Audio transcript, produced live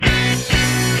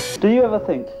Do you ever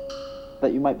think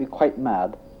that you might be quite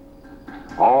mad?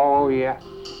 Oh, yes.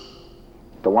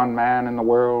 The one man in the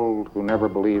world who never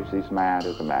believes he's mad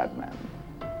is a madman.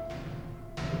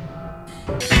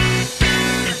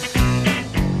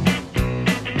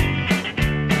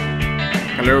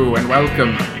 Hello and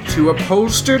welcome to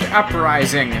Upholstered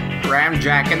Uprising,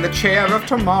 Ramjack in the Chair of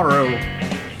Tomorrow.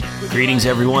 Greetings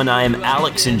everyone, I am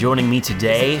Alex and joining me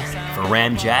today for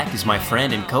Ramjack is my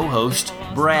friend and co-host,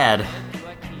 Brad.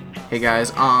 Hey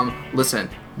guys, listen,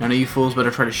 none of you fools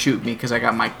better try to shoot me because I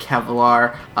got my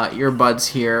Kevlar earbuds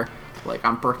here. Like,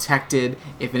 I'm protected.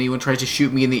 If anyone tries to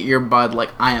shoot me in the earbud,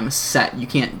 like, I am set. You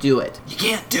can't do it. You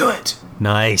can't do it!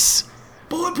 Nice.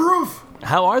 Bulletproof!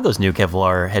 How are those new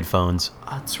Kevlar headphones?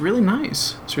 It's really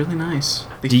nice. It's really nice.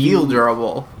 They Do you- feel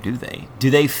durable. Do they? Do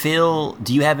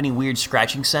you have any weird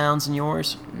scratching sounds in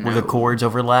yours? No. Where the cords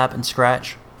overlap and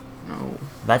scratch? No,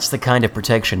 That's the kind of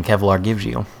protection Kevlar gives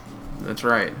you. that's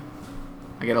right.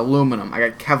 I got aluminum. I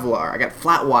got Kevlar. I got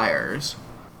flat wires.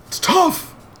 It's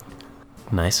tough!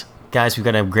 Nice. Guys, we've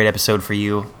got a great episode for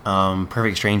you.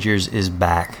 Perfect Strangers is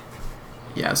back.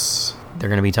 Yes. They're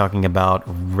going to be talking about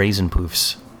Raisin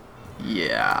Poofs.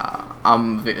 Yeah.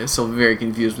 I'm still very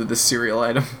confused with this cereal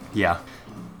item. Yeah.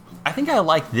 I think I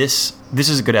like this. This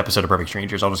is a good episode of Perfect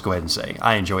Strangers, I'll just go ahead and say.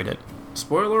 I enjoyed it.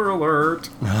 Spoiler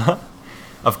alert.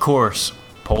 Of course,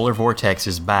 Polar Vortex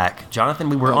is back.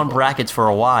 Jonathan, we were on brackets for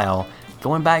a while,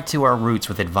 going back to our roots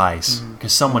with advice,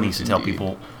 because someone needs to tell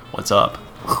people what's up.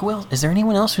 Who else? Is there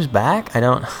anyone else who's back? I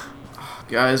don't...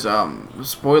 Guys,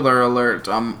 spoiler alert.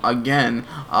 Again,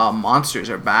 monsters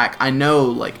are back. I know,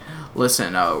 like,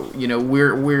 listen,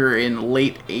 we're in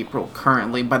late April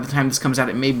currently. By the time this comes out,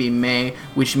 it may be May,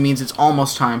 which means it's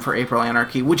almost time for April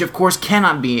Anarchy, which of course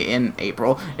cannot be in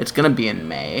April. It's gonna be in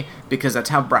May, because that's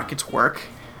how brackets work.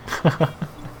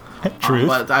 Truth.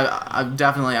 But I've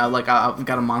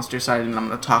got a monster sighting that I'm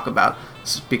going to talk about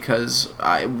because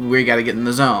we got to get in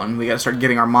the zone. We got to start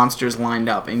getting our monsters lined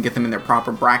up and get them in their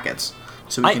proper brackets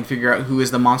so we can figure out who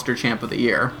is the monster champ of the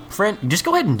year. Friend, just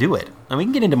go ahead and do it. And we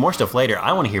can get into more stuff later.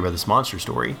 I want to hear about this monster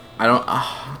story. I don't.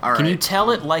 All right. Can you tell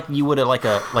it like you would like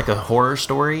a horror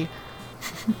story?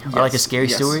 Or like a scary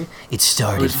story? It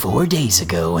started 4 days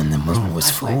ago and the moon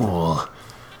was full.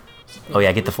 Oh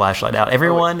yeah, get the flashlight out.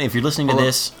 Everyone, if you're listening to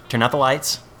this, turn out the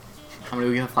lights. I'm going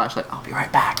to get a flashlight. I'll be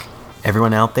right back.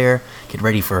 Everyone out there, get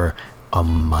ready for a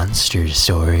monster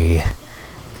story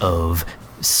of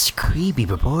creepy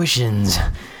proportions.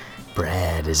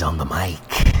 Brad is on the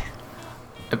mic.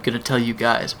 I'm going to tell you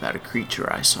guys about a creature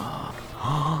I saw.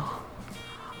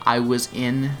 I was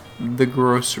in the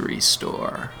grocery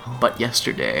store, but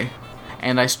yesterday,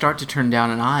 and I start to turn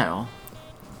down an aisle.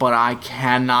 But I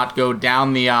cannot go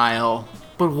down the aisle.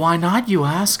 But why not, you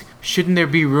ask? Shouldn't there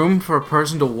be room for a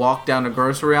person to walk down a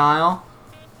grocery aisle?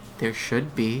 There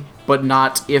should be. But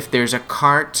not if there's a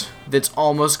cart that's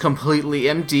almost completely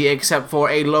empty except for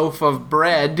a loaf of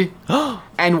bread.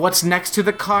 And what's next to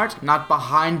the cart? Not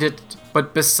behind it,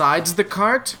 but besides the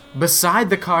cart?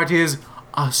 Beside the cart is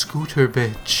a scooter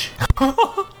bitch.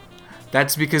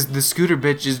 That's because the scooter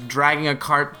bitch is dragging a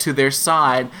cart to their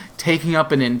side, taking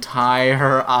up an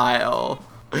entire aisle.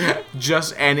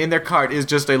 And in their cart is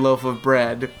just a loaf of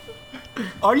bread.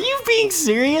 Are you being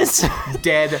serious?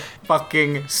 Dead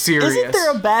fucking serious. Isn't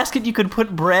there a basket you could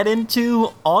put bread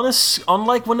into on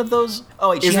like one of those?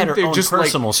 Oh wait, she had her own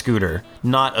personal scooter,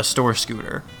 not a store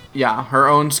scooter. Yeah, her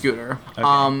own scooter.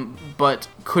 Okay. But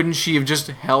couldn't she have just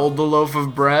held the loaf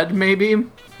of bread, maybe?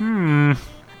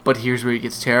 But here's where it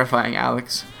gets terrifying,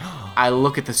 Alex. I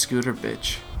look at the scooter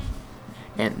bitch,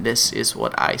 and this is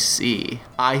what I see.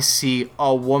 I see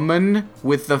a woman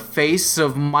with the face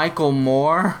of Michael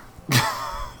Moore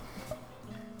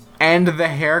and the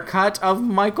haircut of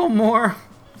Michael Moore.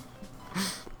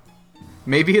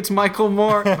 Maybe it's Michael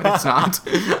Moore, but it's not.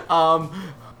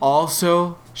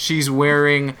 Also, she's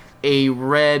wearing a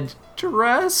red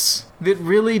dress that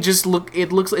really just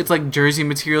it's like jersey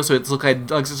material, so it's looks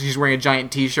like she's wearing a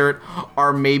giant t-shirt,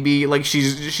 or maybe like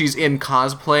she's in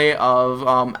cosplay of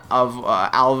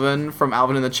Alvin from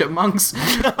Alvin and the Chipmunks,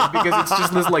 because it's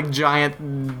just this like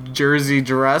giant jersey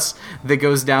dress that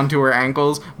goes down to her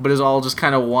ankles, but is all just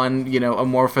kind of one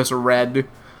amorphous red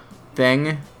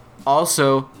thing.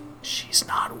 Also, she's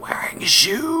not wearing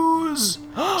shoes.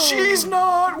 She's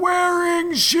not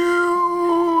wearing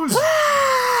shoes.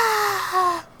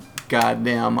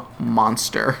 Goddamn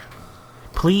monster.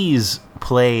 Please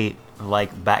play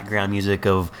like background music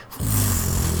of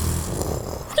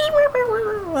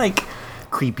like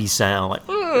creepy sound, like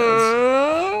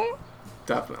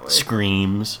Definitely.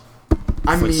 screams,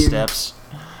 I footsteps.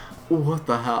 mean, what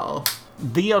the hell?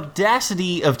 the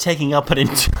audacity of taking up an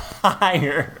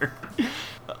entire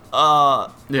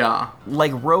Yeah.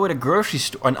 like row at a grocery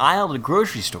store, an aisle at a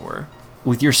grocery store,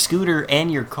 with your scooter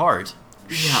and your cart.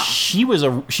 Yeah. She was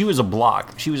a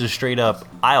block. She was a straight up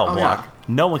aisle Oh, block. yeah.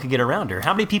 No one could get around her.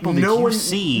 How many people did you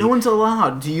see? No one's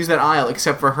allowed to use that aisle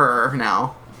except for her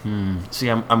now. See,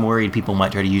 I'm worried people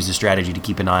might try to use the strategy to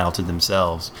keep an aisle to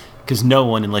themselves. Because no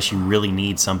one, unless you really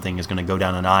need something, is going to go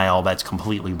down an aisle that's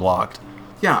completely blocked.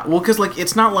 Yeah, well, because, like,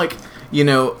 it's not like, you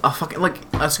know, a fucking, like,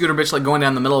 a scooter bitch, like, going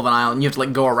down the middle of an aisle and you have to,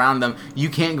 like, go around them. You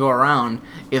can't go around.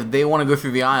 If they want to go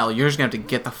through the aisle, you're just going to have to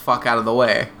get the fuck out of the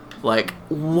way. Like,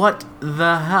 what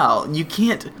the hell? You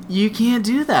can't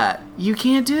do that. You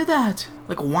can't do that.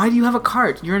 Like, why do you have a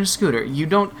cart? You're in a scooter. You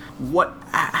don't,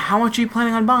 how much are you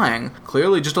planning on buying?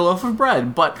 Clearly just a loaf of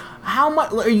bread, but how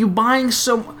much, are you buying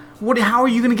how are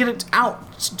you going to get it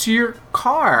out to your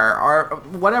car or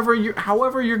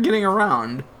however you're getting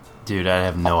around? Dude, I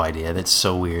have no idea. That's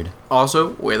so weird.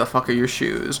 Also, where the fuck are your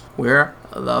shoes? Where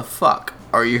the fuck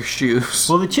are your shoes?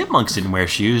 Well, the Chipmunks didn't wear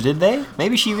shoes, did they?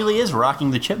 Maybe she really is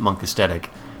rocking the Chipmunk aesthetic.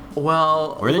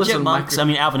 Well, Or the listen, Chipmunks. I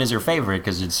mean, Alvin is her favorite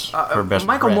because it's her best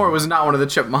Michael friend. Moore was not one of the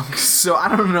Chipmunks, so I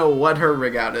don't know what her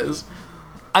rig out is.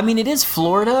 I mean, it is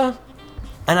Florida,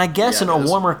 and I guess Yeah, in a it is.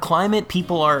 warmer climate,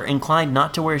 people are inclined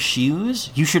not to wear shoes.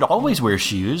 You should always wear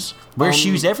shoes. Wear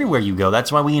shoes everywhere you go.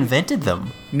 That's why we invented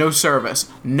them. No service.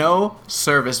 No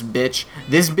service, bitch.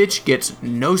 This bitch gets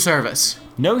no service.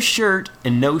 No shirt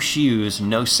and no shoes,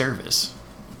 no service.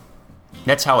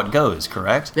 That's how it goes,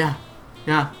 correct? Yeah.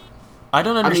 Yeah. I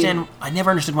don't understand. mean- I never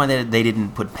understood why they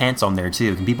didn't put pants on there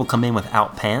too. Can people come in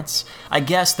without pants? I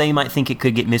guess they might think it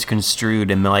could get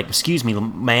misconstrued and be like, "Excuse me,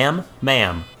 ma'am,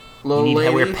 you Little need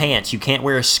to wear lady? pants. You can't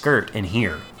wear a skirt in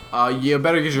here." You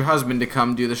better get your husband to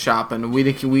come do the shopping.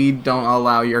 We don't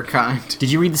allow your kind.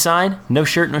 Did you read the sign? No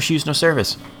shirt, no shoes, no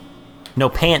service. No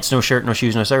pants, no shirt, no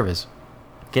shoes, no service.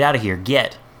 Get out of here.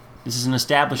 Get. This isn't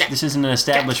an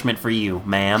establishment for you,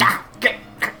 ma'am.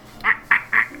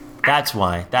 That's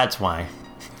why.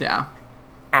 Yeah.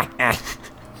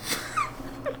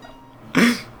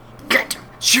 Get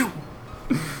you.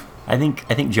 I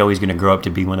think Joey's gonna grow up to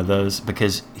be one of those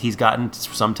because he's gotten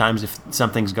sometimes if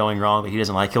something's going wrong that he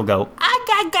doesn't like, he'll go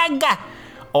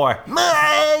or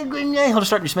he'll just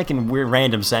start just making weird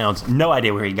random sounds. No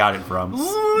idea where he got it from.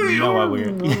 No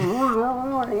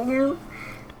idea.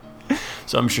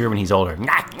 So I'm sure when he's older,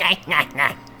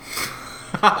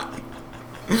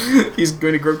 He's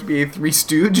going to grow up to be a Three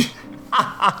Stooge.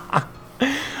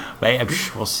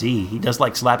 we'll see. He does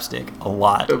like slapstick a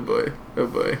lot. Oh boy. Oh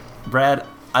boy. Brad,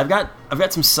 I've got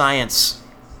some science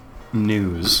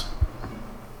news.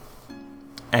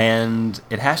 And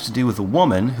it has to do with a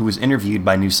woman who was interviewed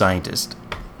by New Scientist.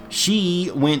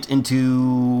 She went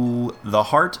into the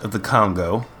heart of the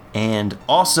Congo and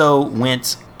also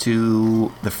went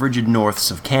to the frigid norths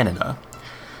of Canada.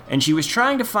 And she was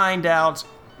trying to find out.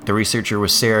 The researcher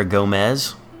was Sarah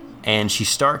Gomez, and she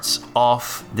starts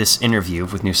off this interview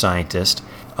with New Scientist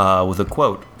with a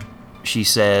quote. She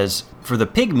says, "For the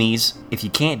pygmies, if you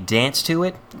can't dance to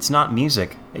it, it's not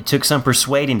music. It took some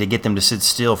persuading to get them to sit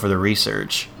still for the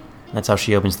research." That's how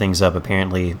she opens things up.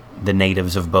 Apparently, the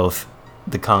natives of both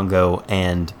the Congo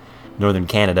and northern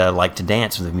Canada like to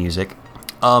dance with the music.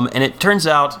 And it turns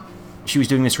out she was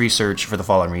doing this research for the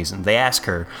following reason. They ask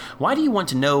her, "Why do you want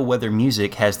to know whether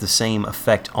music has the same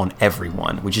effect on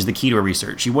everyone?" Which is the key to her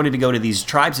research. She wanted to go to these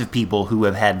tribes of people who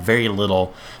have had very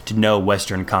little to no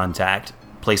Western contact,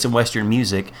 play some Western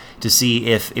music to see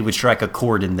if it would strike a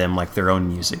chord in them like their own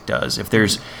music does. If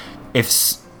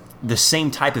the same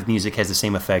type of music has the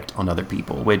same effect on other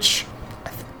people, which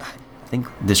I think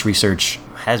this research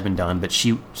has been done, but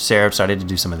Sarah decided to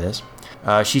do some of this.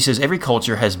 She says, "Every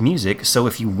culture has music, so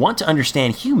if you want to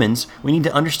understand humans, we need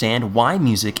to understand why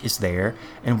music is there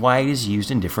and why it is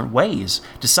used in different ways.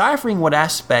 Deciphering what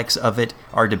aspects of it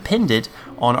are dependent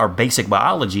on our basic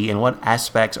biology and what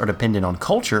aspects are dependent on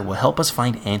culture will help us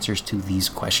find answers to these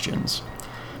questions."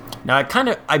 Now,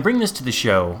 I bring this to the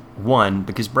show, one,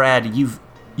 because Brad, you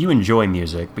enjoy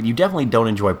music, but you definitely don't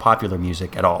enjoy popular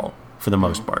music at all, for the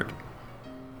most part.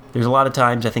 There's a lot of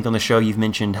times, I think, on the show you've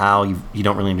mentioned how you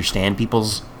don't really understand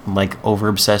people's, like,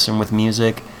 over-obsession with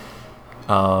music.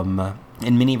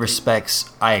 In many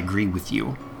respects, I agree with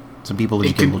you. Some people...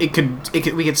 We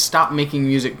could stop making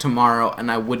music tomorrow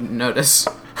and I wouldn't notice.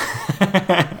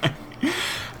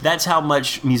 That's how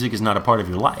much music is not a part of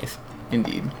your life.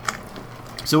 Indeed.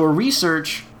 So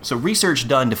research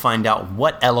done to find out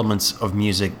what elements of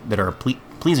music that are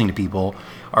pleasing to people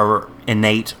are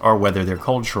innate or whether they're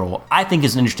cultural, I think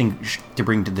is interesting to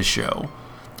bring to the show.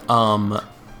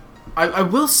 I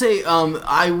will say,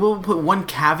 I will put one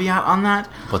caveat on that.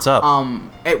 What's up?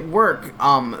 At work,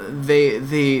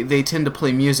 they tend to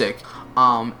play music.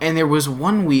 And there was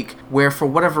one week where, for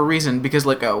whatever reason, because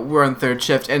we're on third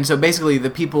shift, and so basically the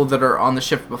people that are on the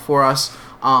shift before us,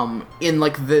 in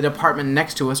the department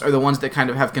next to us, are the ones that kind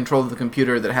of have control of the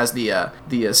computer that has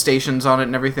the stations on it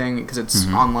and everything, because it's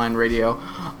online radio.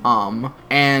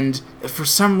 And for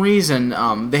some reason,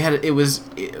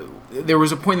 there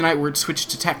was a point in the night where it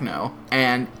switched to techno,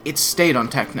 and it stayed on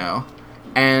techno,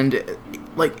 and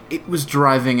it was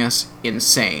driving us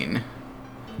insane.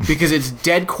 Because it's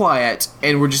dead quiet,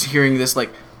 and we're just hearing this,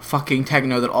 fucking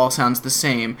techno that all sounds the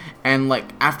same, and,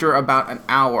 after about an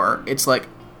hour, it's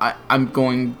I'm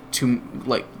going to,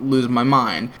 lose my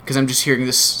mind, because I'm just hearing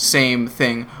this same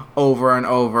thing over and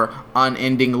over,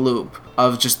 unending loop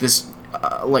of just this,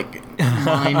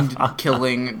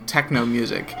 mind-killing techno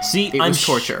music. See, it was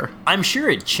torture. I'm sure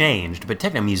it changed, but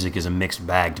techno music is a mixed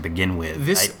bag to begin with.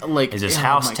 Is this oh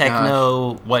house my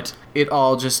techno? God. What? It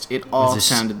all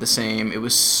sounded the same. It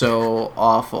was so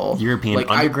awful. European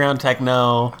underground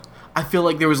techno. I feel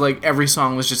like there was every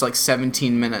song was just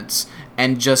 17 minutes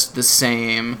and just the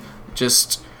same,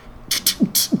 just.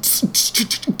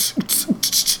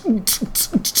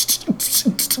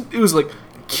 It was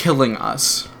killing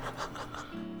us.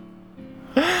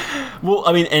 Well,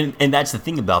 I mean, and that's the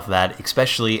thing about that,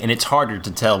 especially, and it's harder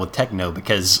to tell with techno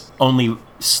because only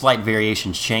slight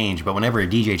variations change, but whenever a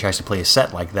DJ tries to play a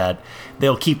set like that,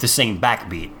 they'll keep the same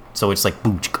backbeat. So it's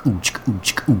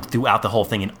throughout the whole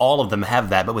thing, and all of them have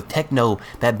that. But with techno,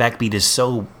 that backbeat is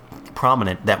so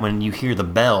prominent that when you hear the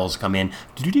bells come in,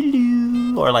 or beep,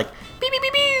 beep,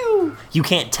 beep, beep, you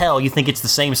can't tell. You think it's the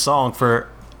same song for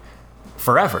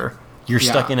forever. You're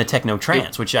stuck in a techno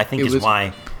trance, which I think is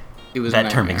why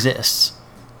that term exists.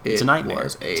 It's a nightmare.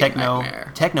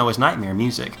 Techno is nightmare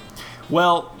music.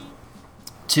 Well,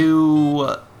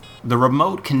 to the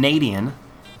remote Canadian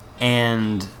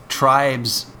and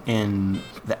tribes in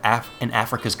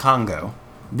Africa's Congo,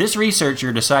 this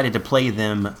researcher decided to play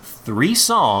them 3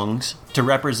 songs to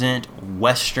represent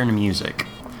Western music.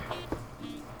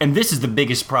 And this is the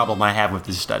biggest problem I have with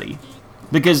this study,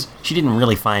 because she didn't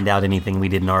really find out anything we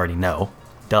didn't already know.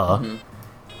 Duh.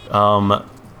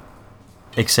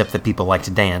 Except that people like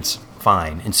to dance.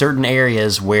 Fine. In certain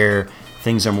areas where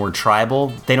things are more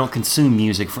tribal, they don't consume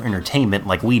music for entertainment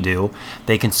like we do.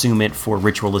 They consume it for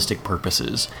ritualistic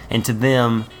purposes. And to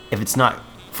them, if it's not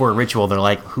for a ritual, they're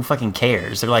like, who fucking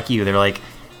cares? They're like you. They're like,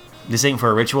 this ain't for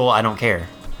a ritual, I don't care.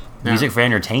 No. Music for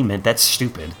entertainment, that's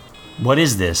stupid. What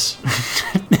is this?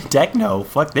 Techno,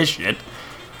 fuck this shit.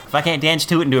 If I can't dance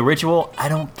to it and do a ritual, I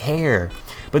don't care.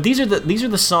 But these are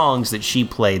the songs that she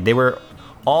played. They were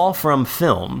all from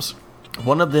films.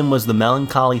 One of them was the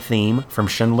melancholy theme from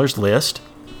Schindler's List.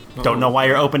 Don't know why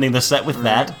you're opening the set with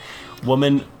that.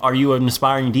 Woman, are you an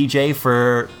aspiring DJ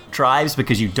for tribes?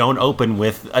 Because you don't open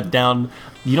with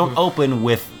you don't open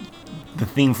with the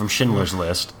theme from Schindler's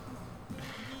List.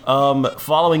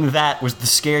 Following that was the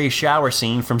scary shower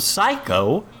scene from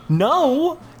Psycho.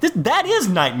 No, that is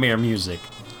nightmare music.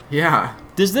 Yeah.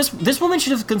 This woman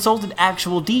should have consulted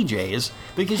actual DJs,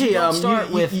 because you don't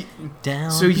start with down.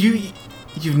 So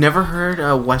you've never heard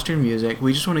Western music.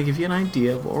 We just want to give you an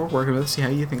idea of what we're working with. See how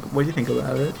you think. What do you think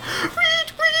about it?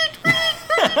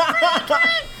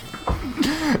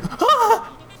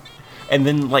 And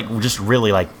then just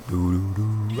really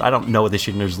I don't know what the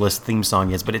Schindler's List theme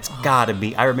song is, but it's gotta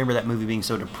be. I remember that movie being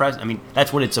so depressing. I mean,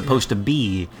 that's what it's supposed to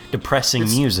be, depressing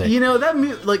music. You know, that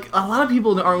a lot of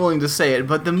people aren't willing to say it,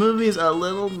 but the movie's a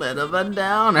little bit of a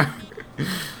downer.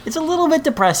 It's a little bit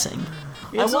depressing.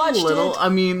 It's a little. I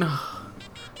mean,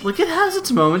 it has its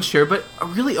moments, sure, but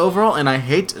really overall, and I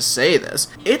hate to say this,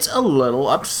 it's a little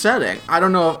upsetting. I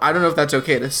don't know if that's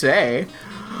okay to say.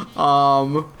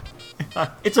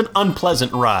 It's an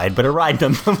unpleasant ride, but a ride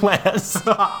nonetheless.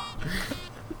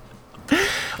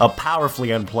 A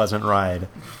powerfully unpleasant ride.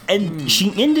 And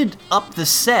she ended up the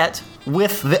set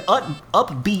with the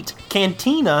upbeat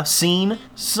cantina scene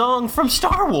song from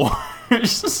Star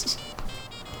Wars.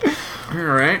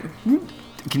 Alright.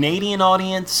 Canadian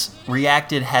audience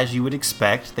reacted as you would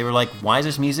expect. They were like, why is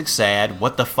this music sad?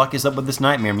 What the fuck is up with this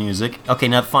nightmare music? Okay,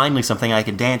 now finally something I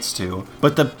can dance to.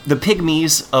 But the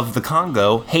pygmies of the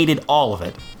Congo hated all of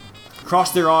it.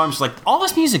 Crossed their arms like, all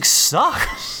this music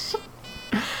sucks.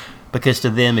 Because to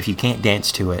them, if you can't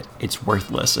dance to it, it's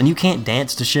worthless. And you can't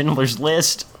dance to Schindler's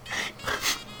List.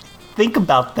 Think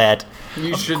about that.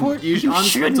 You shouldn't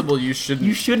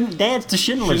dance to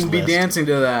Schindler's List. Shouldn't be dancing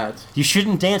to that. You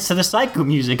shouldn't dance to the Psycho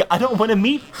music. I don't want to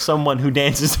meet someone who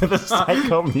dances to the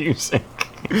Psycho music.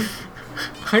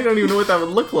 I don't even know what that would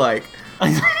look like.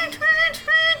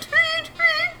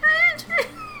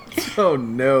 Oh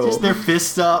no. Just their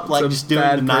fists up, like Some just doing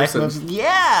bad the knife person. moves.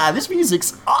 Yeah, this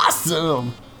music's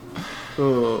awesome.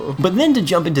 Oh. But then to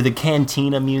jump into the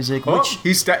cantina music, Oh, which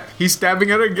he's stabbing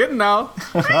her again now.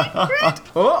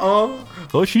 Uh-oh.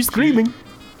 oh, she's screaming.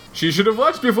 She should have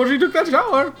watched before she took that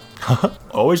shower.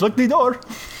 Always lock the door.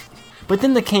 But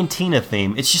then the cantina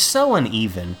theme, it's just so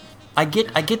uneven. I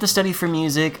get the study for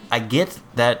music. I get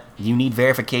that you need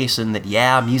verification that,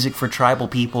 yeah, music for tribal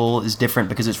people is different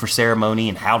because it's for ceremony,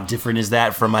 and how different is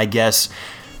that from, I guess,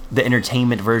 the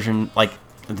entertainment version, like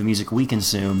the music we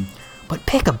consume. But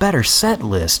pick a better set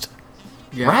list.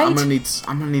 Yeah, Right? I'm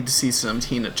gonna need to see some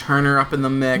Tina Turner up in the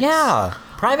mix. Yeah,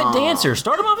 Private Dancer.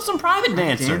 Start them off with some Private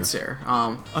Dancer. Dancer.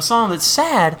 A song that's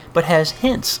sad, but has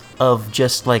hints of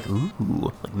just like,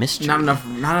 ooh, like mystery. Not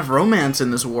enough romance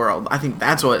in this world. I think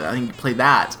play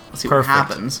that. Let's see Perfect. what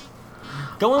happens.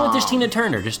 Go in with this Tina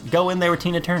Turner. Just go in there with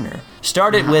Tina Turner.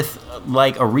 Start it with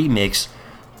like a remix.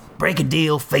 Break a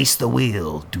deal, face the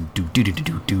wheel. Do, do, do, do, do,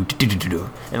 do, do, do, do, do.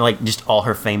 And like just all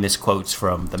her famous quotes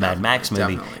from the Mad Max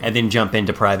movie. Definitely. And then jump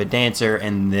into Private Dancer,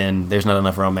 and then There's Not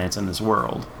Enough Romance in This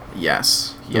World.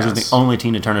 Yes. Those are the only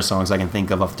Tina Turner songs I can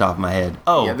think of off the top of my head.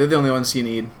 Oh, Yeah, they're the only ones you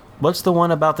need. what's the one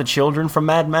about the children from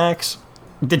Mad Max?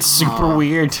 That's super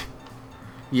weird.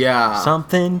 Yeah.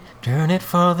 Something, turn it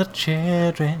for the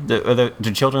children.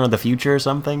 The children of the future or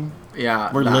something? Yeah.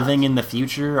 We're that. living in the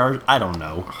future? Or I don't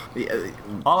know. Yeah,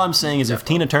 All I'm saying is if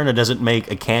Tina Turner doesn't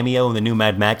make a cameo in the new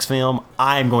Mad Max film,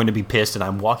 I'm going to be pissed and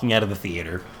I'm walking out of the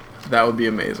theater. that would be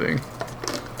amazing.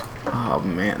 Oh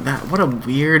man, what a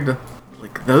weird.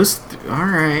 Like those. All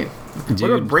right. What Dude.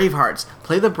 about Bravehearts?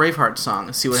 Play the Braveheart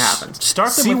song. See what happens.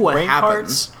 Start them see with what Bravehearts.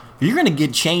 happens. You're going to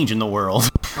get change in the world.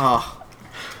 Oh.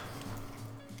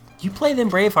 You play them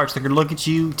Bravehearts, they're going to look at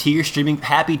you,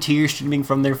 happy tears streaming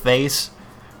from their face.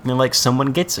 And they're like,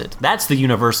 someone gets it. That's the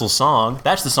universal song.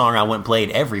 That's the song I went and played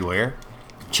everywhere.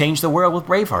 Change the world with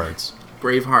Bravehearts.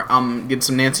 Braveheart. Get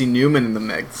some Nancy Newman in the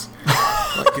mix.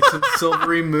 Like get some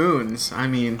Silvery Moons. I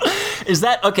mean, Is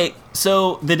that okay?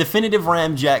 So the definitive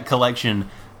Ramjack collection,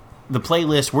 the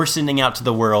playlist we're sending out to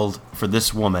the world for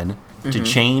this woman to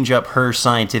change up her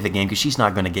scientific game because she's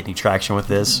not going to get any traction with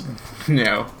this.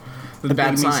 no. The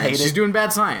bad Vietnamese hate science. it. She's doing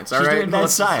bad science. All She's right. doing bad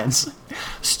science.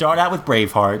 Start out with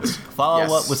Bravehearts, follow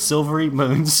Yes. up with Silvery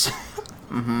Moons,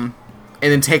 And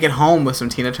then take it home with some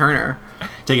Tina Turner.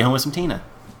 take it home with some Tina.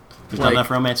 There's Like- not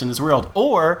enough romance in this world.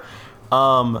 Or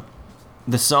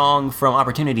the song from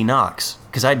Opportunity Knocks,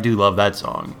 because I do love that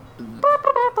song.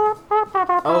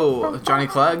 Oh, Johnny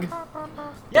Clegg.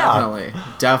 Yeah.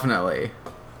 Definitely.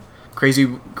 Crazy,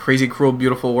 cruel,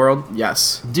 beautiful world.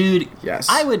 Yes. Dude, Yes.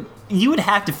 you would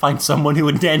have to find someone who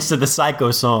would dance to the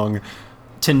Psycho song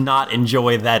to not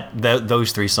enjoy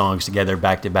those three songs together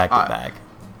back to back to back.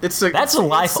 That's a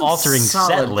life-altering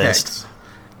set list.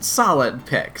 Solid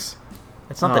picks.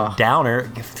 It's not the downer.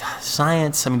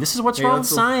 Science. I mean, this is what's wrong with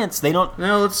let's- science. They don't.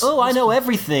 No, let's. Oh, I know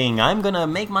everything. I'm gonna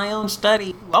make my own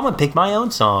study. I'm gonna pick my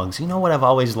own songs. You know what I've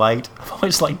always liked? I've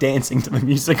always liked dancing to the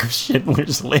music of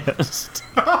Schindler's List.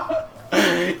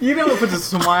 You know what puts a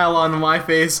smile on my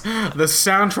face? The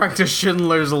soundtrack to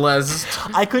Schindler's List.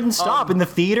 I couldn't stop in the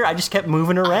theater. I just kept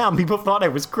moving around. People thought I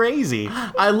was crazy.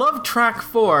 I love track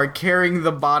 4, Carrying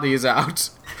the Bodies Out.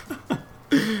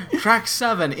 Track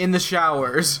 7, In the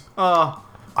Showers. Oh,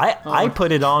 I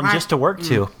put it on just to work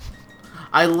to.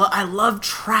 I love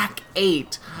track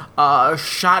 8,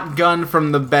 Shotgun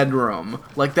from the Bedroom.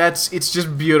 Like it's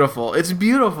just beautiful. It's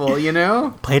beautiful, you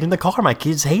know? Play it in the car. My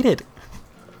kids hate it.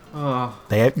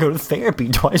 They have to go to therapy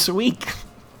twice a week.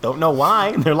 Don't know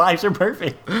why. Their lives are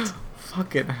perfect.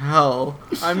 Fucking hell.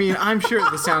 I mean, I'm sure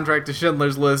the soundtrack to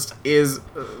Schindler's List is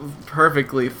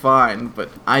perfectly fine, but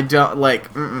I don't,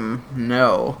 like,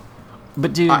 no.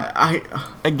 But dude, I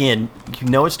again, you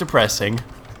know it's depressing.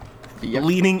 Yep.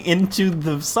 Leading into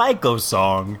the Psycho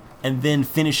song, and then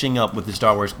finishing up with the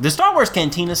Star Wars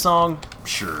Cantina song.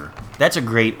 Sure, that's a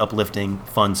great, uplifting,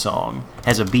 fun song.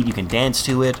 Has a beat you can dance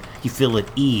to it. You feel at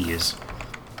ease.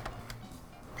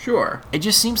 Sure. It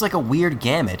just seems like a weird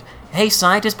gamut. Hey,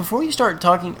 scientists, before you start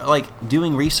talking, like,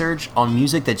 doing research on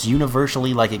music that's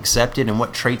universally, like, accepted and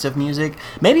what traits of music,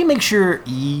 maybe make sure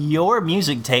your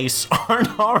music tastes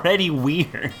aren't already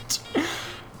weird.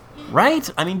 Right?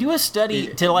 I mean, do a study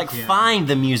to, like, find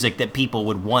the music that people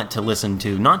would want to listen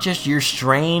to, not just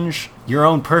your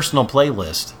own personal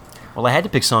playlist. Well, I had to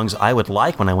pick songs I would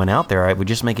like when I went out there. I would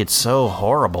just make it so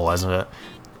horrible as a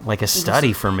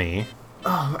study for me.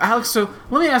 Alex, so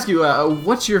let me ask you,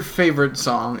 what's your favorite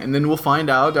song? And then we'll find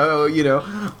out,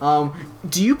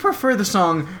 do you prefer the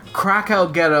song Krakow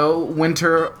Ghetto,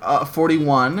 Winter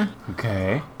 41,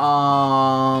 Okay.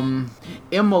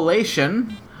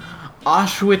 Immolation,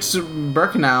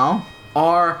 Auschwitz-Birkenau,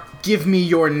 or Give Me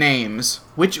Your Names.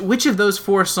 Which of those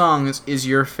 4 songs is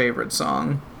your favorite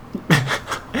song?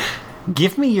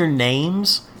 Give Me Your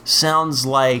Names sounds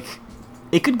like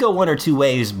it could go one or two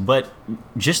ways, but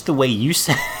just the way you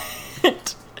said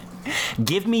it.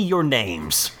 Give me your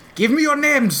names. Give me your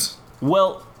names!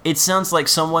 Well, it sounds like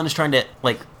someone's trying to,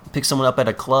 like, pick someone up at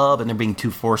a club and they're being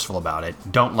too forceful about it.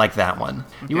 Don't like that one.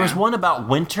 There was one about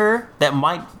winter that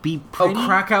might be pretty... Oh,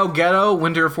 Krakow Ghetto,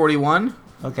 Winter 41?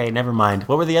 Okay, never mind.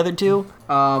 What were the other two?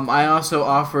 I also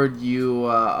offered you,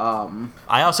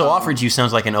 I also offered you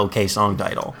sounds like an okay song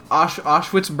title.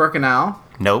 Auschwitz-Birkenau.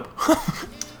 Nope.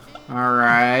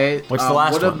 Alright. What's the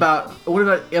last one? What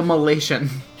about Immolation?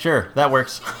 Sure, that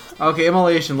works. Okay,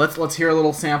 Immolation. Let's hear a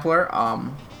little sampler.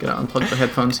 Gonna unplug the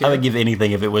headphones here. I would give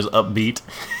anything if it was upbeat.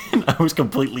 And I was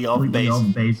completely off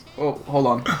base. Oh, hold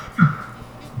on.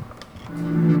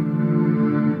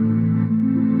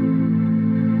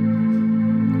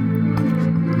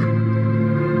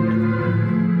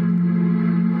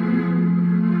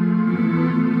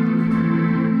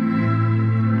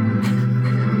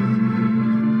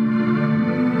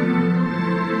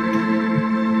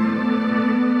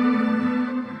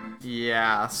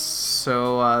 Yeah,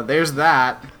 so there's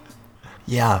that.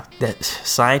 Yeah, that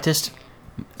scientist,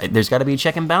 there's got to be a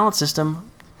check and balance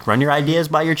system. Run your ideas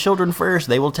by your children first.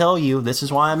 They will tell you, this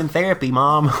is why I'm in therapy,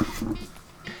 Mom.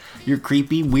 Your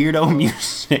creepy weirdo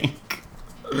music.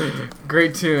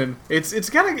 Great tune. It's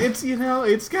got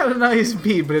a nice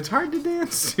beat, but it's hard to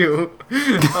dance to.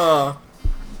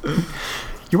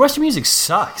 Your Western music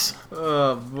sucks.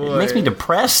 Oh boy. It makes me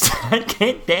depressed. I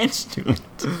can't dance to it.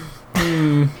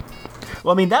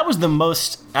 Well, I mean, that was the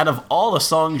most, out of all the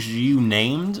songs you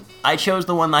named, I chose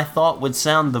the one I thought would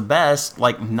sound the best,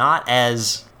 like, not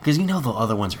as, because you know the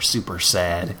other ones are super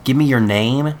sad. Give Me Your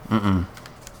Name? Mm-mm.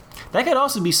 That could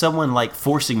also be someone, like,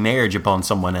 forcing marriage upon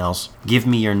someone else. Give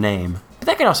Me Your Name. But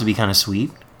that could also be kind of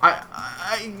sweet.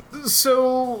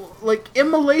 So, like,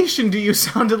 Immolation to you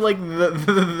sounded like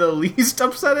the least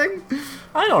upsetting?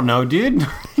 I don't know, dude.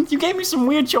 You gave me some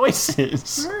weird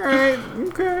choices. Alright,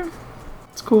 okay.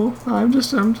 It's cool. I'm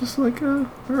just like,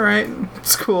 alright,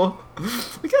 it's cool.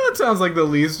 Like, that sounds like the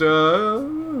least,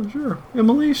 sure.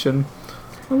 Immolation.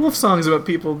 I love songs about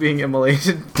people being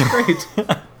immolated. Great.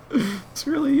 It's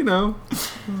really, You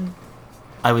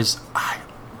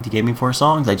gave me 4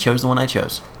 songs. I chose the one I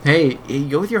chose. Hey,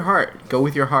 go with your heart. Go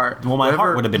with your heart. Well, my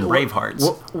heart would have been Braveheart's.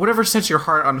 Whatever sets your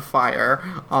heart on fire.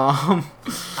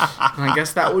 I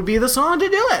guess that would be the song to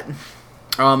do it.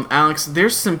 Alex,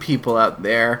 there's some people out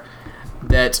there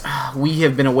that we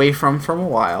have been away from a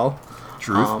while.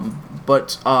 Truth.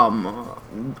 But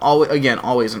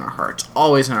always in our hearts.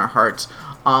 Always in our hearts.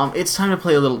 It's time to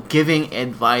play a little Giving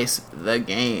Advice the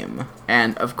Game.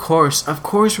 And of course, we're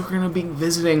going to be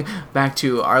visiting back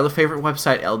to our favorite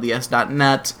website,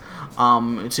 lds.net,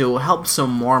 to help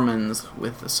some Mormons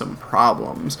with some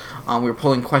problems. We're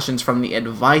pulling questions from the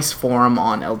advice forum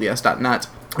on lds.net.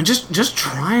 Just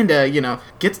trying to,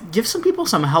 give some people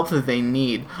some help that they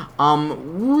need.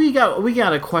 We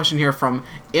got a question here from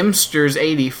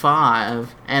Imsters85,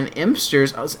 and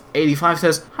Imsters85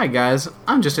 says, "Hi guys,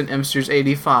 I'm just an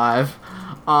Imsters85.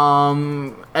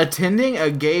 Attending a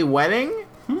gay wedding?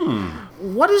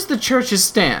 What is the church's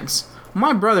stance?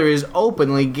 My brother is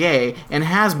openly gay and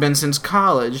has been since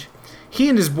college. He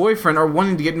and his boyfriend are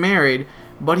wanting to get married,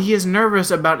 but he is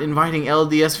nervous about inviting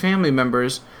LDS family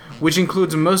members, which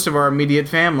includes most of our immediate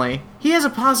family. He has a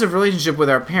positive relationship with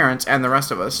our parents and the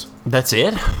rest of us." That's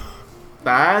it?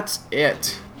 That's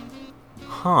it.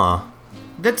 Huh.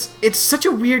 It's such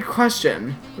a weird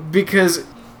question, because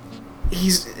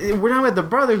we're talking about the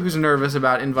brother who's nervous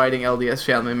about inviting LDS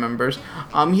family members.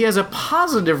 He has a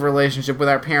positive relationship with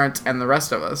our parents and the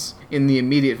rest of us in the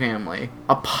immediate family.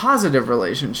 A positive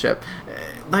relationship.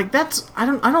 Like, I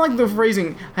don't like the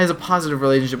phrasing, has a positive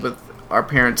relationship with our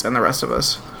parents and the rest of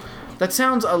us. That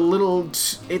sounds a little,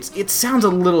 it sounds a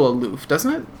little aloof,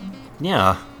 doesn't it?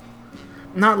 Yeah.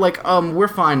 Not like, we're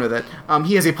fine with it.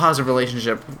 He has a positive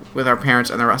relationship with our parents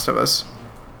and the rest of us.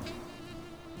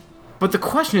 But the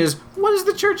question is, what is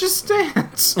the church's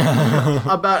stance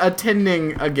about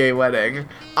attending a gay wedding?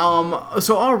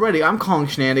 So already I'm calling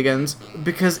shenanigans,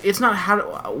 because it's not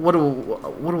what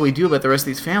do we do about the rest of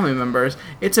these family members?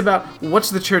 It's about, what's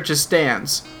the church's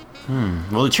stance?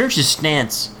 Well, the church's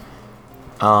stance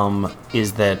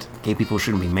is that gay people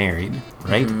shouldn't be married,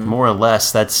 right? Mm-hmm. More or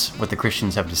less, that's what the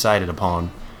Christians have decided upon.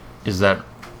 Is that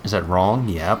wrong?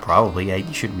 Yeah, probably. Yeah,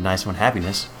 you should be nice on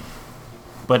happiness.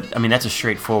 But, I mean, that's a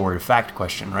straightforward fact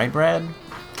question, right, Brad?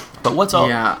 But what's all?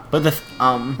 Yeah. But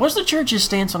what's the church's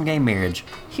stance on gay marriage?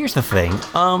 Here's the thing.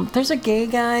 There's a gay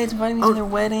guy inviting me to their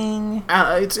wedding.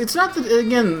 It's not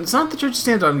it's not the church's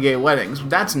stance on gay weddings.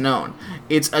 That's known.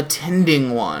 It's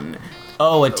attending one.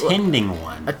 Oh, attending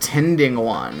one. Attending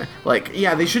one. Like,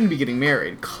 yeah, they shouldn't be getting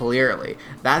married, clearly.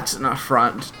 That's an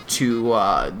affront to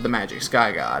the Magic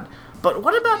Sky God. But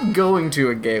what about going to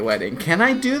a gay wedding? Can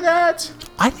I do that?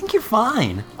 I think you're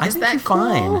fine. Is that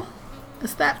cool?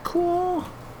 Is that cool?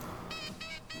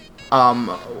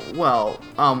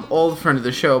 Old friend of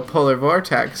the show, Polar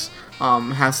Vortex,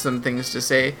 has some things to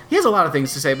say. He has a lot of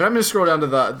things to say, but I'm going to scroll down to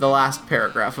the last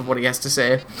paragraph of what he has to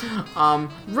say.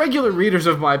 Regular readers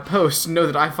of my posts know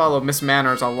that I follow Miss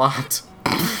Manners a lot.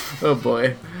 Oh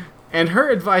boy. And her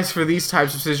advice for these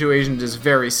types of situations is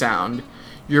very sound.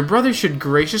 Your brother should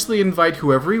graciously invite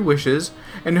whoever he wishes,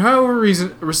 and whoever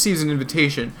receives an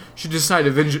invitation should decide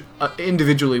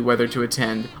individually whether to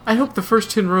attend. I hope the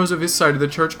first 10 rows of his side of the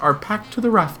church are packed to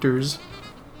the rafters.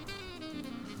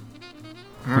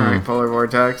 Alright, Polar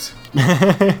Vortex.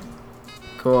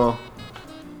 Cool.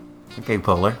 Okay,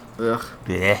 Polar. Ugh.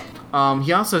 Yeah.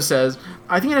 He also says,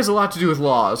 I think it has a lot to do with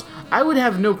laws. I would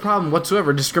have no problem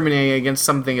whatsoever discriminating against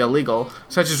something illegal,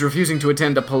 such as refusing to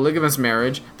attend a polygamous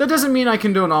marriage. That doesn't mean I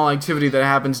condone all activity that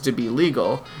happens to be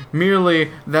legal.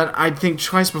 Merely that I'd think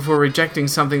twice before rejecting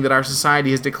something that our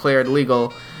society has declared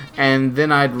legal, and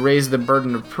then I'd raise the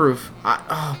burden of proof.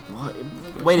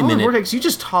 Wait a minute. Vortex, you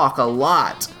just talk a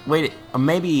lot. Wait,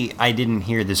 maybe I didn't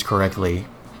hear this correctly.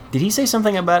 Did he say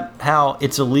something about how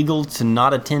it's illegal to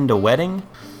not attend a wedding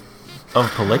of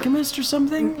polygamists or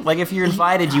something? Like, if you're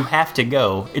invited, you have to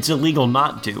go. It's illegal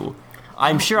not to.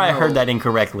 I'm sure I heard that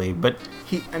incorrectly, but...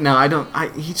 He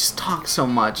just talks so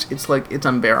much. It's like, it's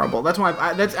unbearable. That's why,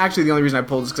 that's actually the only reason I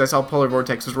pulled this, because I saw Polar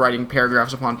Vortex was writing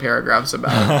paragraphs upon paragraphs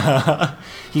about it.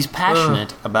 He's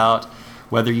passionate about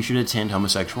whether you should attend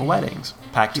homosexual weddings.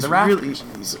 Packed to the rafters.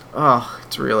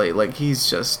 It's really, like, he's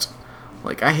just...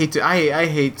 Like, I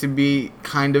hate to be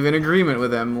kind of in agreement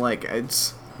with him. Like,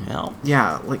 it's...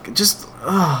 Yeah, like, just...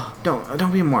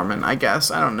 don't be a Mormon, I guess.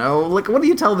 I don't know. Like, what do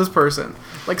you tell this person?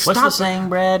 Like, stop... What's the saying,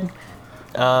 Brad?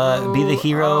 Be the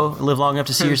hero, live long enough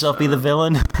to see yourself be the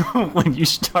villain. When you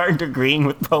start agreeing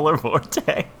with Polar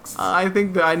Vortex. I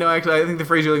think the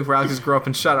phrase you're looking for, Alex, is grow up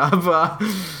and shut up.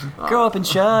 Grow up and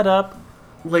shut up.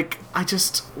 Like, I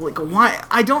just... Like, why...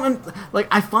 I don't... Like,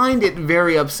 I find it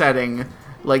very upsetting...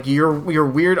 Like, your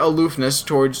weird aloofness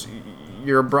towards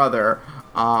your brother.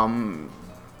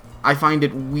 I find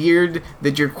it weird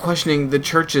that you're questioning the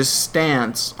church's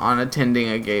stance on attending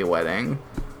a gay wedding.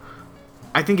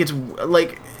 I think it's,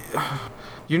 like,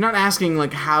 you're not asking,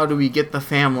 like, how do we get the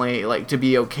family, like, to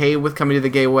be okay with coming to the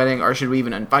gay wedding, or should we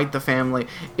even invite the family?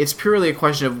 It's purely a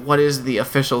question of what is the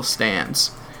official stance,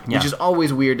 which is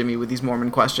always weird to me with these Mormon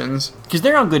questions. Because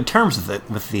they're on good terms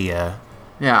with the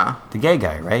gay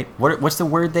guy, right? What's the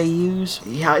word they use?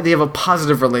 Yeah, they have a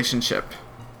positive relationship.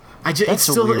 That's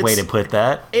a weird way to put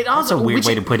that. That's a weird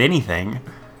way to put anything.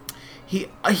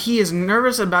 He is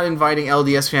nervous about inviting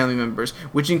LDS family members,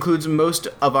 which includes most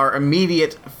of our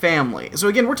immediate family. So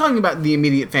again, we're talking about the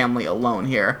immediate family alone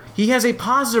here. He has a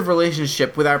positive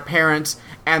relationship with our parents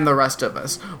and the rest of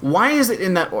us. Why is it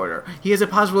in that order? He has a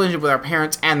positive relationship with our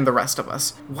parents and the rest of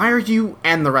us. Why are you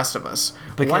and the rest of us?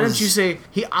 Why don't you say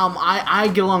I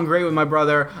get along great with my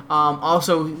brother.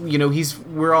 Also, you know,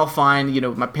 we're all fine, you know,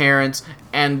 with my parents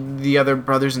and the other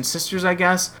brothers and sisters, I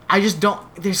guess. I just don't...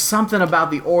 There's something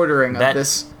about the ordering of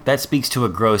this. That speaks to a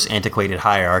gross, antiquated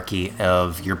hierarchy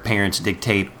of your parents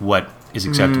dictate what is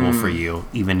acceptable for you,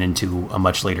 even into a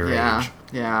much later age.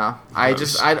 Yeah.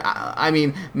 I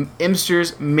mean,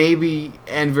 Imsters, maybe,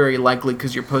 and very likely,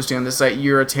 because you're posting on this site,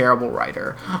 you're a terrible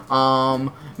writer.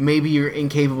 Maybe you're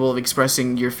incapable of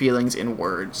expressing your feelings in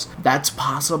words. That's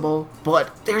possible,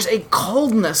 but there's a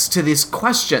coldness to this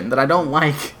question that I don't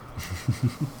like.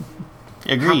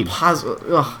 Agreed.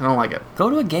 I don't like it. Go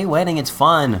to a gay wedding. It's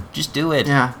fun. Just do it.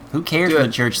 Yeah. Who cares what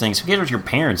the church thinks? Who cares what your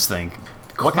parents think?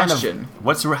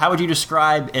 How would you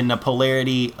describe in a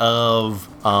polarity of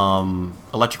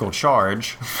electrical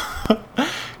charge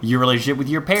your relationship with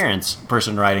your parents?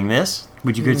 Person writing this,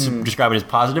 would you describe it as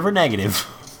positive or negative?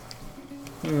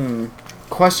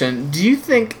 Question: do you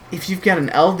think if you've got an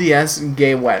LDS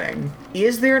gay wedding,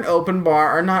 is there an open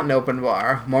bar or not an open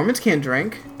bar? Mormons can't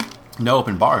drink. No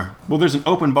open bar. Well, there's an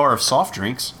open bar of soft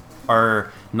drinks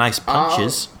or nice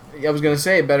punches. I was gonna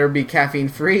say, better be caffeine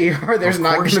free, or there's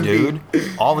not gonna be.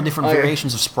 All the different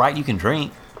variations of Sprite you can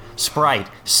drink. Sprite,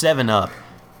 7-Up,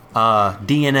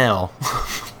 DNL.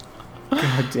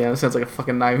 God damn, sounds like a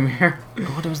fucking nightmare.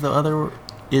 What was the other?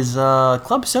 Is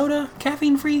club soda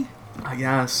caffeine free? I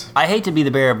guess. I hate to be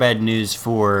the bearer of bad news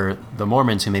for the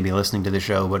Mormons who may be listening to the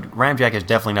show, but Ramjack is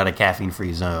definitely not a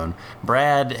caffeine-free zone.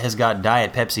 Brad has got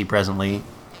Diet Pepsi presently.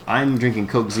 I'm drinking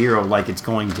Coke Zero like it's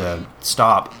going to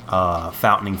stop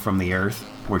fountaining from the earth,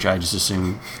 which I just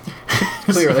assume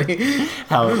Clearly.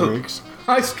 how it works.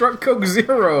 I struck Coke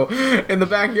Zero in the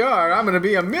backyard. I'm going to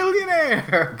be a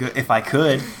millionaire. Good. If I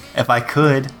could.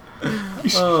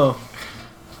 Oh.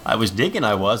 I was digging,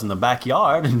 I was, in the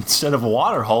backyard. Instead of a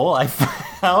water hole, I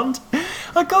found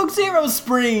a Coke Zero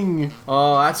spring.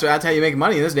 Oh, that's how you make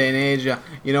money in this day and age.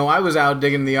 I was out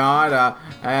digging the yard,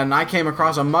 and I came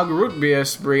across a mug root beer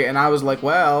spree, and I was like,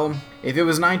 well, if it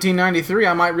was 1993,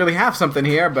 I might really have something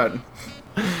here, but...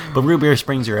 But root beer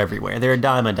springs are everywhere. They're a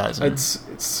dime a dozen. It's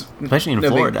especially in no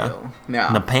big Florida. deal. Yeah.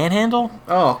 In the Panhandle?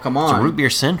 Oh, come on. It's root beer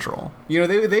central.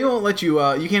 They won't let you,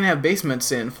 you can't have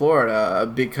basements in Florida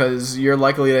because you're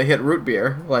likely to hit root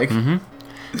beer. Like, Well,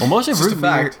 most of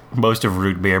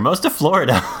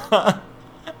Florida,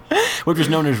 which was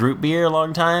known as root beer a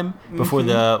long time before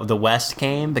the West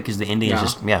came, because the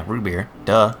Indians root beer,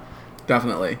 duh.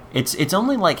 Definitely. It's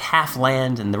only like half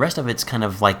land, and the rest of it's kind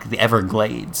of like the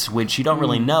Everglades, which you don't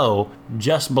really know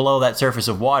just below that surface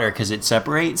of water because it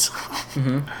separates.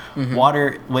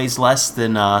 Water weighs less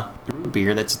than root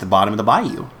beer that's at the bottom of the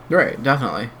bayou. Right,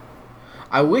 definitely.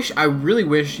 I really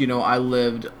wish, I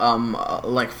lived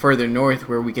like further north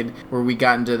where we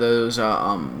got into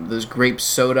those grape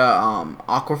soda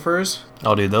aquifers.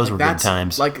 Oh, dude, those were good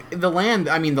times. Like the land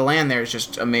there is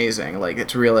just amazing. Like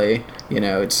it's really,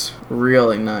 it's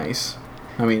really nice.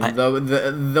 I mean,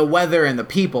 the weather and the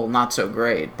people not so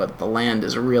great, but the land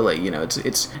is really,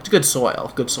 it's good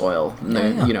soil,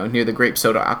 near the grape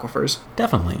soda aquifers.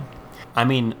 Definitely. I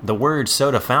mean, the word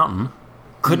soda fountain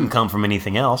couldn't come from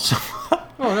anything else.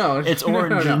 Oh, no. Its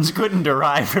origins couldn't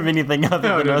derive from anything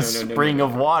other than a spring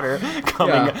of water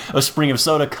a spring of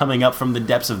soda coming up from the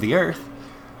depths of the earth.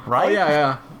 Right?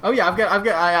 Oh yeah.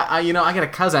 I got a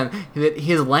cousin that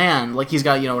his land, like he's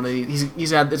got,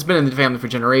 he's had, it's been in the family for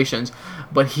generations,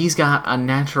 but he's got a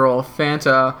natural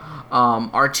Fanta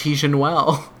artesian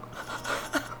well.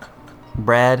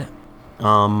 Brad,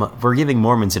 we're giving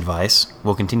Mormons advice.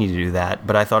 We'll continue to do that,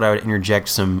 but I thought I would interject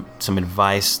some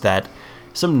advice that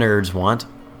some nerds want.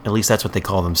 At least that's what they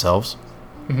call themselves.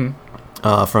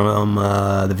 From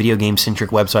the video game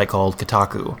centric website called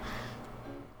Kotaku.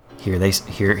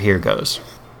 Here goes.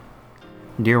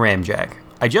 Dear Ramjack,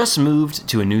 I just moved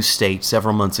to a new state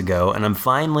several months ago, and I'm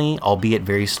finally, albeit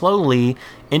very slowly,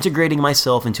 integrating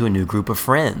myself into a new group of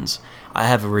friends. I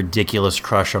have a ridiculous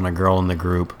crush on a girl in the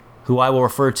group, who I will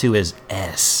refer to as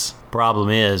S. Problem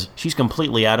is, she's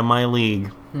completely out of my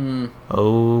league.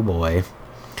 Oh boy.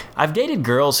 I've dated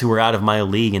girls who were out of my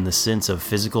league in the sense of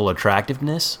physical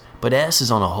attractiveness, but S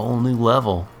is on a whole new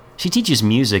level. She teaches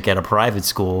music at a private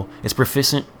school, is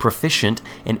proficient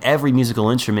in every musical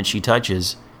instrument she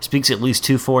touches, speaks at least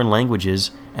 2 foreign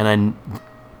languages,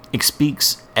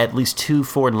 speaks at least 2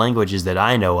 foreign languages that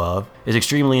I know of, is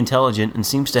extremely intelligent, and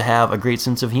seems to have a great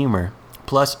sense of humor.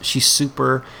 Plus, she's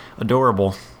super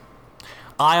adorable.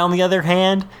 I, on the other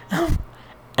hand,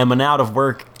 am an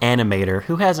out-of-work animator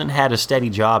who hasn't had a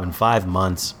steady job in 5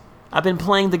 months. I've been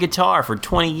playing the guitar for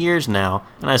 20 years now,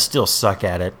 and I still suck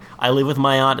at it. I live with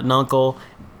my aunt and uncle,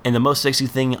 and the most sexy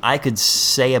thing I could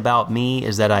say about me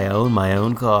is that I own my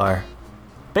own car.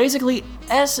 Basically,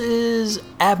 S is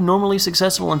abnormally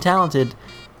successful and talented,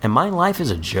 and my life is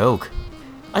a joke.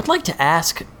 I'd like to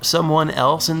ask someone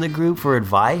else in the group for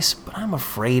advice, but I'm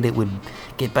afraid it would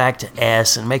get back to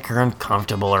S and make her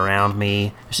uncomfortable around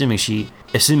me, assuming she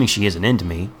isn't into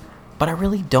me. But I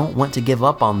really don't want to give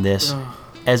up on this.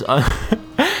 I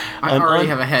already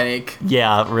have a headache.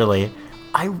 Yeah, really.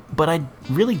 But I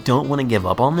really don't want to give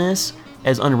up on this,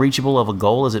 as unreachable of a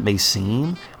goal as it may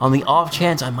seem, on the off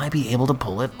chance I might be able to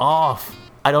pull it off.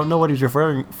 I don't know what he's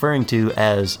referring to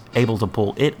as able to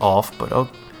pull it off, but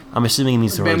I'm assuming he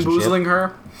means the relationship. Bamboozling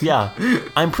her? Yeah.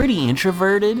 I'm pretty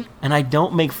introverted, and I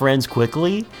don't make friends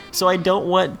quickly, so I don't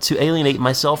want to alienate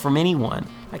myself from anyone.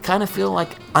 I kind of feel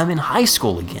like I'm in high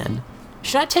school again.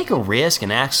 Should I take a risk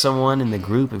and ask someone in the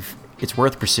group if it's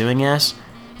worth pursuing S?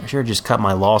 Or should I just cut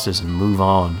my losses and move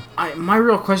on? My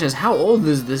real question is, how old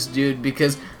is this dude?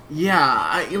 Because,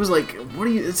 it was like,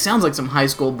 it sounds like some high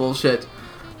school bullshit.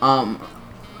 What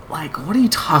are you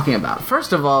talking about?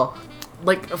 First of all,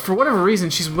 for whatever reason,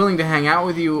 she's willing to hang out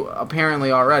with you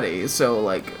apparently already.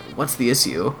 So, what's the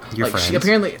issue? Your friends. She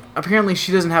apparently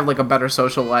she doesn't have, a better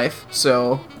social life.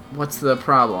 So, what's the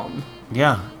problem?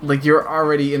 Yeah. You're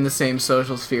already in the same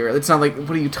social sphere. It's not what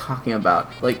are you talking about?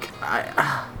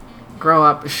 grow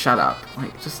up, shut up.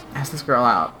 Like, just ask this girl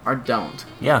out, or don't.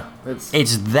 Yeah.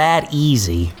 It's that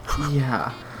easy.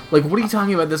 yeah. Like, what are you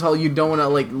talking about? This whole you don't want to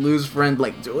like lose friend.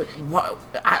 Like, what?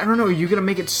 I don't know. Are you gonna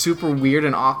make it super weird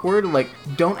and awkward? Like,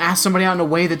 don't ask somebody out in a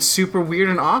way that's super weird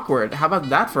and awkward. How about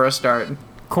that for a start?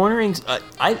 Cornering,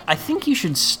 I think you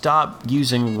should stop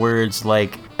using words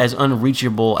like as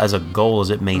unreachable as a goal as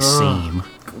it may seem.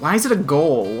 Why is it a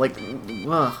goal? Like,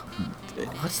 ugh.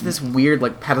 What's this weird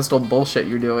like pedestal bullshit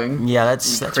you're doing? Yeah,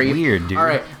 that's weird, dude. All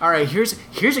right. Here's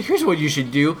what you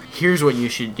should do. Here's what you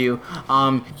should do.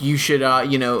 You should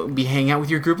be hanging out with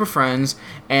your group of friends,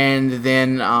 and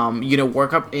then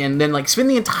work up, and then like spend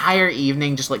the entire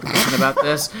evening just like thinking about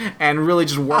this, and really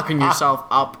just working yourself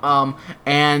up.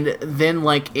 And then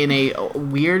like in a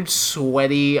weird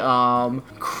sweaty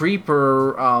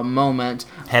creeper moment,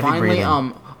 Heavy finally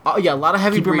breathing. a lot of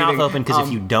heavy Keep your breathing. mouth open, because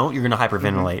if you don't, you're gonna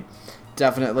hyperventilate.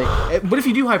 Definitely. But if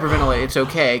you do hyperventilate, it's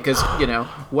okay, because,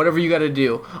 whatever you got to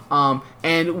do.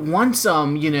 And once,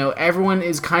 everyone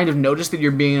is kind of noticed that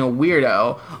you're being a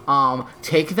weirdo,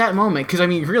 take that moment, because, I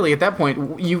mean, really, at that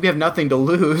point, you have nothing to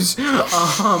lose. Take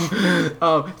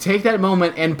that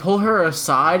moment and pull her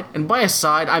aside, and by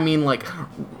aside, I mean, leave,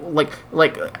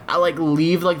 like,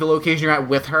 the location you're at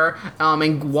with her,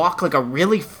 and walk, like, a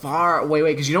really far away,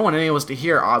 because you don't want any of us to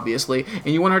hear, obviously,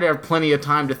 and you want her to have plenty of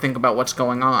time to think about what's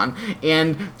going on.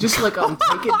 And just like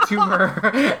take it to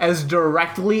her as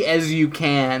directly as you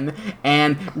can,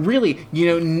 and really,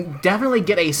 definitely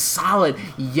get a solid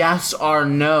yes or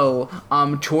no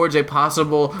towards a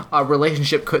possible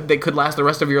relationship that could last the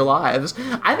rest of your lives.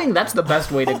 I think that's the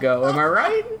best way to go. Am I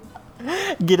right?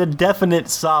 Get a definite,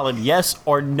 solid yes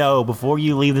or no before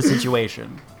you leave the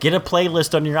situation. Get a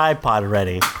playlist on your iPod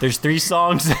ready. There's 3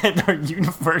 songs that are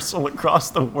universal across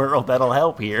the world that'll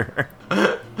help here.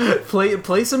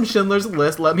 Play some Schindler's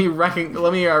List. Let me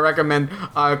recommend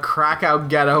Krakow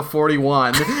Ghetto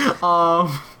 41.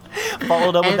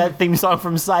 Followed up with that theme song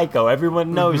from Psycho.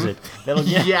 Everyone knows it.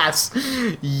 Yes.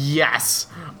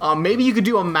 Maybe you could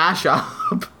do a mashup,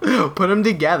 put them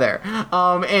together.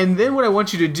 And then what I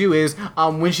want you to do is,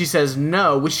 when she says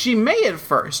no, which she may at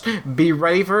first, be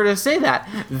ready for her to say that.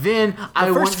 Then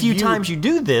the first few times you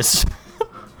do this,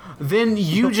 then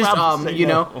you'll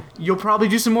probably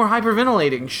do some more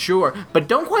hyperventilating, sure, but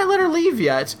don't quite let her leave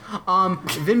yet.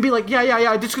 Then be like,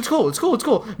 yeah, it's cool,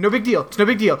 no big deal,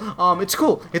 it's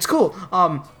cool,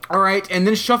 all right, and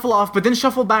then shuffle off, but then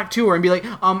shuffle back to her and be like,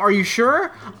 are you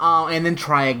sure? And then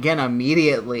try again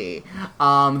immediately.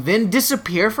 Then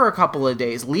disappear for a couple of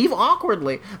days, leave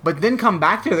awkwardly, but then come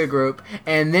back to the group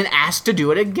and then ask to do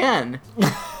it again.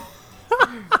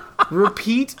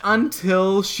 Repeat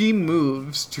until she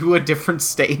moves to a different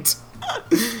state.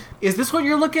 Is this what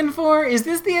you're looking for? Is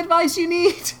this the advice you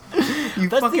need? You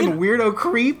fucking weirdo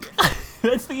creep.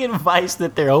 That's the advice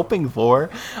that they're hoping for.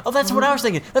 Oh, that's what I was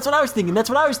thinking. I got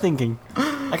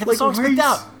the songs picked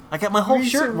out. I got my whole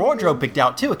shirt wardrobe picked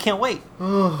out, too. I can't wait.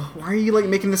 Oh, why are you,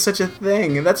 making this such a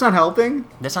thing? That's not helping.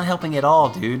 That's not helping at all,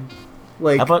 dude.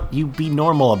 How about you be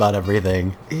normal about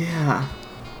everything? Yeah.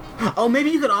 Oh, maybe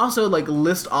you could also,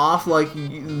 list off,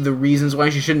 the reasons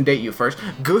why she shouldn't date you first.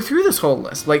 Go through this whole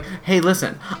list. Hey,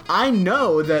 listen, I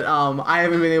know that, I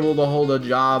haven't been able to hold a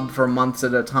job for months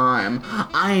at a time.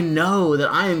 I know that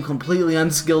I am completely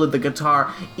unskilled at the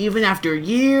guitar, even after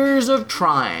years of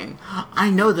trying.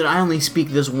 I know that I only speak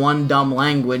this one dumb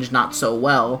language not so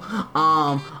well.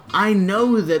 I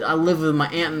know that I live with my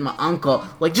aunt and my uncle.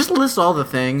 Just list all the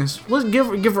things. Let's give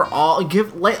her all.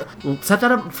 Set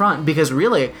that up front, because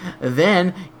really,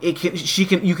 then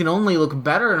you can only look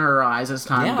better in her eyes as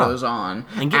time goes on.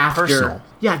 And get personal.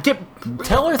 Yeah,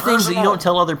 tell her things that you don't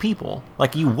tell other people.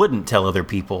 Like you wouldn't tell other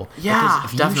people. Yeah,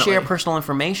 because if definitely. you share personal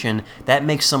information, that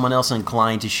makes someone else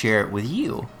inclined to share it with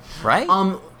you, right?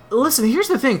 Listen, here's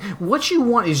the thing. What you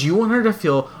want is you want her to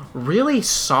feel really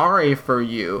sorry for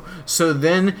you, so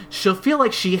then she'll feel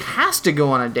like she has to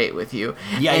go on a date with you.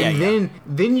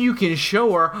 Then you can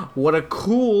show her what a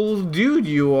cool dude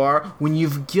you are when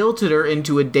you've guilted her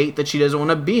into a date that she doesn't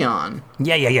want to be on.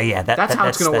 Yeah. That's how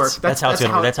it's gonna work. That's how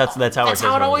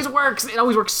it always works. It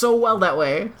always works so well that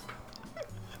way.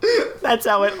 That's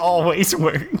how it always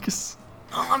works.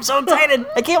 Oh, I'm so excited!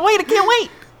 I can't wait!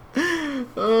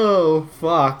 Oh,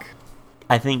 fuck.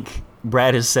 I think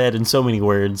Brad has said in so many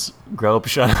words, grow up,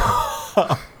 shut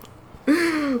up.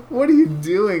 What are you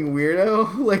doing,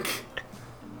 weirdo?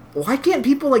 Why can't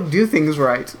people, do things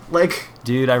right?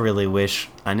 Dude, I really wish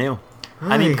I knew.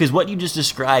 I mean, because what you just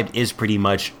described is pretty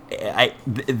much,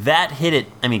 that hit it.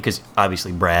 I mean, because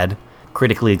obviously Brad,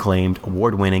 critically acclaimed,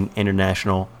 award-winning,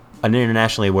 international an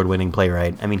internationally award-winning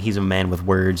playwright. I mean, he's a man with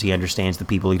words. He understands the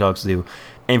people he talks to.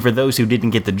 And for those who didn't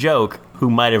get the joke, who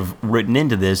might have written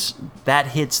into this, that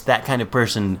hits that kind of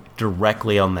person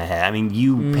directly on the head. I mean,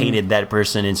 you painted that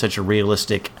person in such a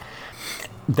realistic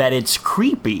that it's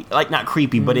creepy. Like, not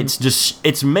creepy, but it's just,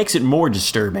 it makes it more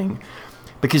disturbing.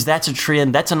 Because that's a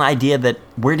trend, that's an idea that,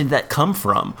 where did that come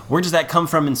from? Where does that come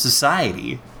from in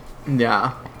society?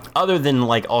 Yeah. Other than,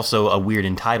 like, also a weird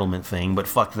entitlement thing, but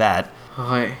fuck that.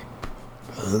 Hi.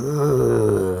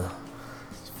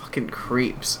 Fucking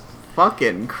creeps.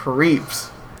 Fucking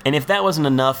creeps. And if that wasn't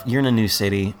enough, you're in a new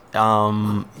city.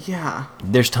 Yeah.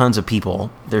 There's tons of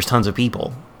people. There's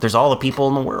all the people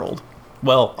in the world.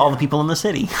 Well, all the people in the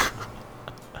city.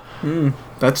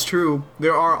 That's true.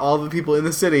 There are all the people in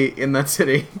the city in that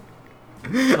city.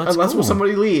 Unless cool.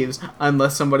 somebody leaves.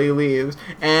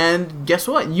 And guess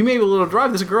what? You may be able to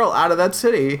drive this girl out of that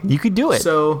city. You could do it.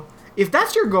 So if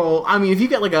that's your goal, I mean, if you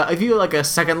get like a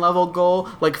second level goal,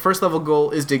 like first level goal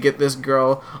is to get this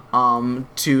girl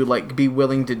to like be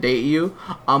willing to date you.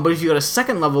 But if you got a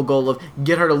second level goal of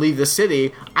get her to leave the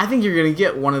city, I think you're gonna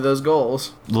get one of those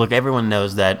goals. Look, everyone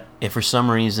knows that if for some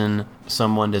reason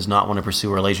someone does not want to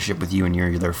pursue a relationship with you and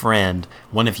you're their friend,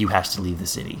 one of you has to leave the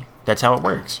city. That's how it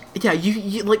works. Yeah,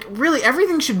 you like really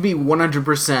everything should be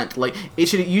 100%. Like you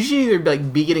should either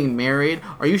like be getting married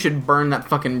or you should burn that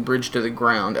fucking bridge to the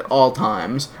ground at all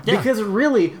times. Yeah. Because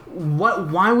really,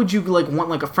 why would you like want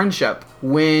like a friendship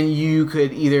when you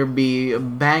could either be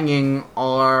banging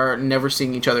or never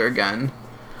seeing each other again?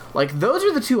 Like those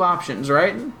are the two options,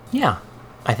 right? Yeah,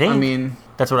 I think. I mean,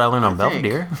 that's what I learned on I think.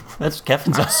 Belvedere. That's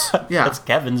Kevin's. Yeah. That's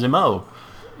Kevin's MO.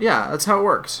 yeah, that's how it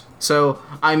works. So,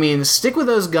 I mean, stick with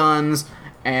those guns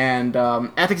and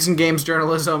ethics and games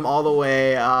journalism all the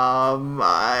way.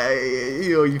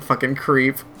 You fucking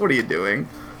creep. What are you doing?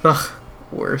 Ugh,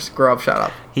 worse. Grow up, shut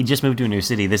up. He just moved to a new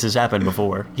city. This has happened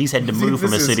before. He's had to move from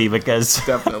a This is- city because.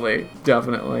 Definitely.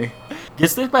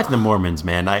 Just think back to the Mormons,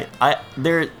 man.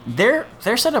 Their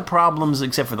set of problems,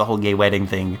 except for the whole gay wedding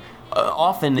thing,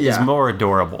 often is Yeah. more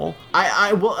adorable.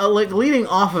 Like leading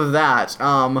off of that.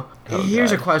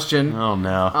 Here's a God. question. Oh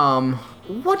no.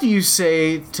 What do you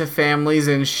say to families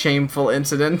in shameful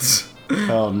incidents?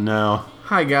 Oh no.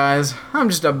 Hi guys, I'm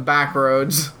just a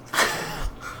backroads.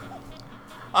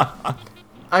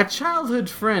 A childhood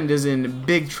friend is in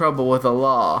big trouble with the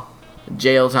law.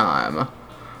 Jail time.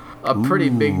 A pretty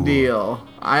big deal.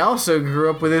 I also grew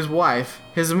up with his wife.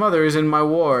 His mother is in my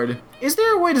ward. Is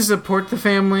there a way to support the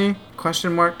family?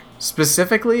 Question mark.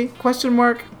 Specifically? Question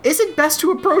mark. Is it best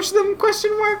to approach them?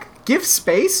 Question mark. Give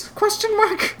space? Question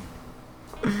mark.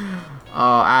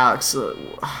 Oh, Alex,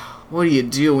 what do you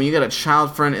do when you got a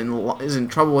child friend and is in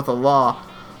trouble with the law?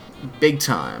 Big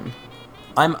time.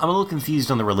 I'm a little confused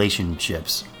on the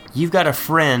relationships. You've got a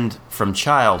friend from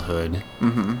childhood,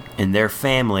 and their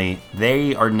family,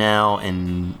 they are now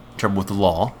in trouble with the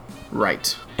law.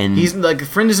 Right. And- he's like a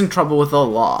friend is in trouble with the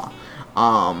law.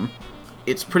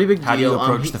 It's a pretty big deal. How do you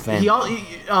approach the family?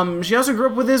 She also grew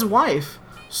up with his wife.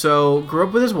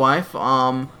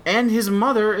 And his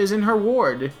mother is in her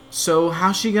ward. So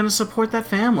how's she gonna support that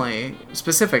family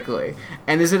specifically?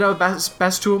 And is it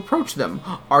best to approach them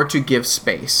or to give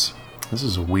space? This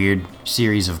is a weird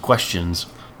series of questions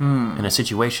in a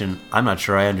situation I'm not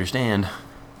sure I understand.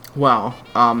 Well,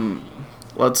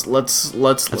 let's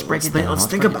break it down. Let's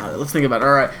think about it.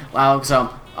 All right, Alex.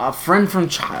 A friend from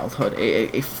childhood,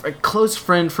 a close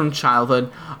friend from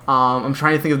childhood. I'm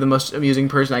trying to think of the most amusing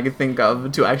person I could think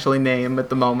of to actually name at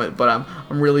the moment, but I'm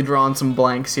really drawing some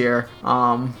blanks here.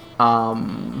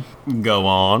 Go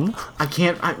on. I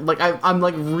can't. I'm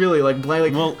like really like blank.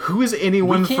 Like, Well, who is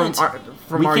anyone from our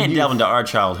we our can't youth? delve into our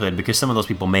childhood because some of those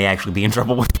people may actually be in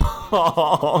trouble with the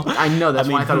law. I know, that's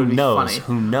why I thought it would be funny.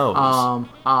 Who knows?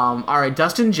 All right,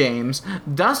 Dustin James.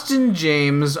 Dustin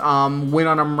James went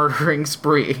on a murdering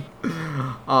spree.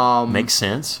 Makes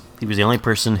sense. He was the only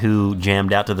person who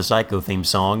jammed out to the Psycho theme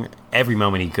song every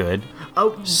moment he could.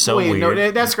 Oh, So wait, weird.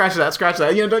 no, that's scratch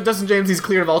that. You know, Dustin James, he's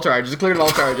cleared of all charges.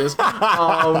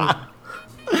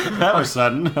 That was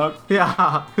sudden.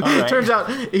 Yeah. right. Turns out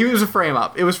he was a frame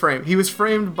up. He was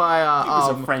framed by It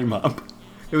was a frame up.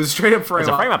 it was straight up frame It's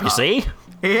a up. frame up, you see?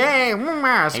 Hey,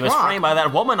 He was framed by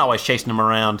that woman always chasing him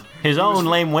around. His own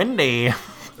lame Wendy.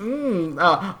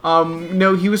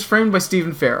 No, he was framed by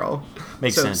Stephen Farrell.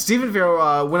 Makes so sense. Stephen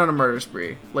Farrell went on a murder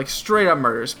spree, like straight up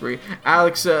murder spree.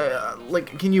 Alex,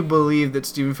 like, can you believe that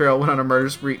Stephen Farrell went on a murder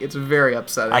spree? It's very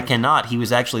upsetting. I cannot. He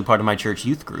was actually part of my church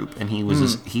youth group, and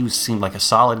he seemed like a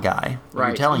solid guy. Right.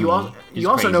 You're telling me. You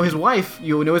also know his wife.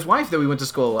 You know his wife that we went to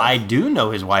school with. I do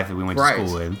know his wife that we went to Right.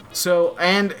 school with. So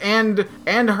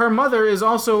and her mother is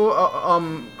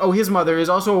also his mother is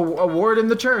also a ward in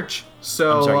the church.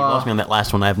 So I'm sorry, you lost me on that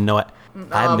last one. I haven't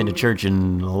been to church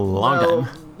in a long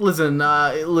time. Listen.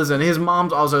 His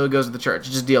mom also goes to the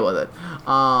church. Just deal with it.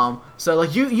 So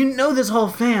like you know this whole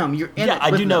fam. You're in Yeah, it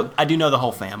I with do know. them. I do know the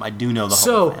whole fam. I do know the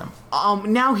whole fam. So,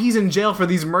 now he's in jail for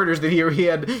these murders that he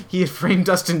had framed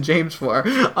Dustin James for.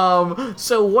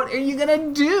 So what are you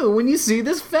gonna do when you see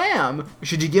this fam?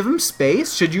 Should you give them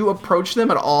space? Should you approach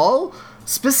them at all?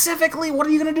 Specifically, what are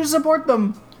you gonna do to support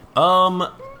them?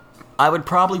 I would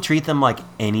probably treat them like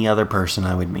any other person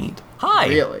I would meet. Hi.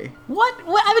 Really? What?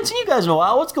 I haven't seen you guys in a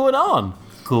while. What's going on?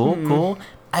 Cool.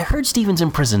 I heard Steven's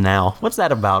in prison now. What's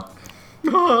that about?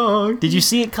 Did you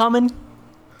see it coming?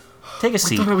 Take a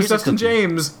seat. I thought it was Here's a Dustin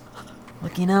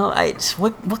cookie. James.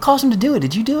 Look, what caused him to do it?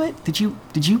 Did you do it? Did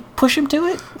you push him to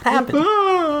it? What happened?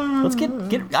 Let's get.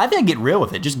 I think get real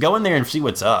with it. Just go in there and see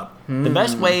what's up. The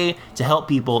best way to help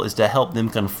people is to help them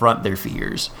confront their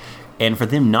fears, and for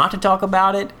them not to talk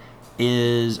about it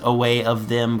is a way of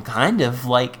them kind of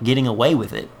like getting away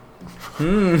with it.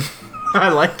 I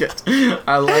like it.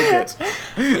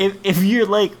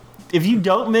 If you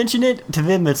don't mention it to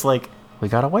them, it's like we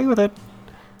got away with it.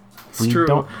 It's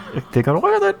true. They got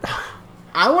away with it.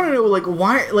 I want to know, like,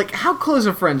 why, like, how close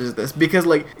a friend is this? Because,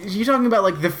 like, you're talking about,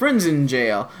 like, the friends in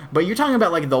jail, but you're talking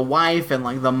about, like, the wife and,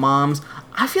 like, the moms.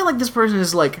 I feel like this person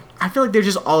is, like, I feel like they're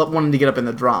just all wanting to get up in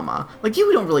the drama. Like,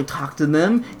 you don't really talk to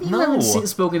them. You haven't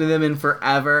spoken to them in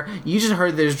forever. You just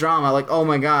heard there's drama. Like, oh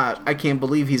my god, I can't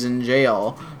believe he's in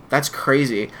jail. That's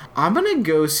crazy. I'm gonna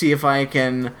go see if I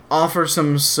can offer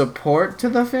some support to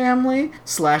the family /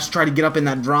 try to get up in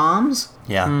that drums.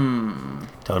 Yeah.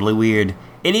 Totally weird.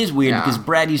 It is weird Yeah. because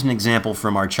Brad used an example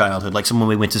from our childhood, like someone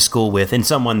we went to school with, and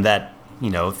someone that,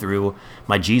 through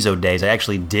my Jizo days, I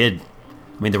actually did.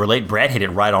 I mean, Brad hit it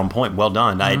right on point. Well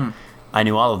done. I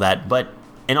knew all of that. But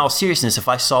in all seriousness, if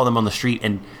I saw them on the street,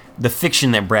 and the fiction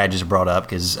that Brad just brought up,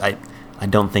 because I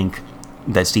don't think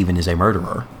that Steven is a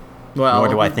murderer, Well, nor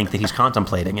do I think that he's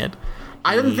contemplating it.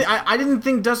 I didn't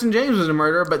think Dustin James was a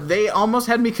murderer, but they almost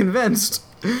had me convinced.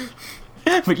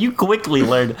 But you quickly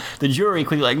learned, the jury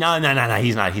quickly like, no,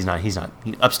 he's not. He's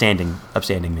upstanding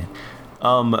man.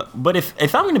 But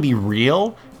if I'm going to be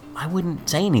real, I wouldn't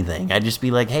say anything. I'd just be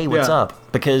like, hey, what's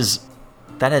up? Because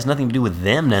that has nothing to do with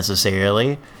them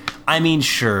necessarily. I mean,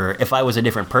 sure, if I was a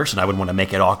different person, I would want to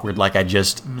make it awkward like I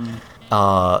just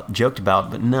joked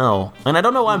about, but no. And I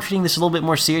don't know why I'm treating this a little bit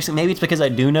more seriously. Maybe it's because I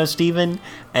do know Steven,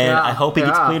 and I hope he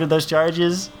gets cleared of those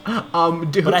charges.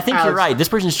 Dude, But I think Alex, you're right. This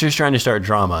person's just trying to start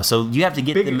drama. So you have to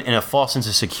get them in a false sense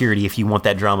of security if you want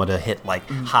that drama to hit like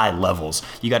high levels.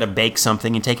 You got to bake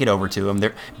something and take it over to them.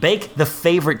 Bake the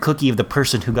favorite cookie of the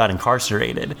person who got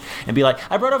incarcerated and be like,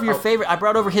 I brought over your favorite. I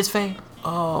brought over his favorite.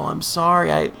 Oh, I'm sorry.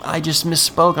 I just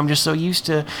misspoke. I'm just so used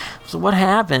to. So what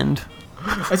happened?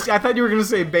 I thought you were going to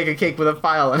say bake a cake with a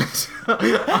file in it.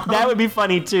 That would be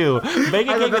funny too. Bake a I cake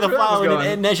thought with a that's where that file was in it, going.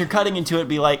 and as you're cutting into it,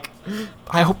 be like,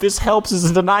 I hope this helps.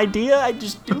 Is it an idea? I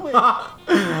just do it. Alex,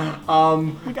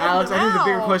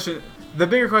 I think the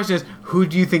bigger question is, who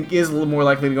do you think is a little more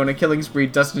likely to go on a killing spree,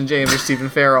 Dustin James or Stephen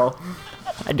Farrell?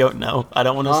 I don't know. I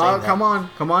don't want to say that.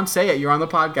 Come on, say it. You're on the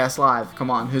podcast live.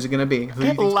 Come on, who's it gonna be? Who do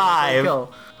you think's Live. more likely to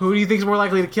kill? Who do you think's more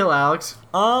likely to kill, Alex?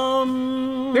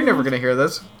 They're never gonna hear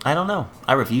this. I don't know.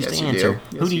 I refuse Yes, to you answer. do.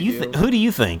 Who Yes, do you you do. think? Who do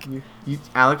you think?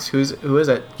 Alex, who is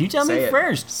it? You tell me Say it.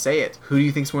 first. Say it. Who do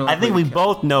you think's more likely? I think we to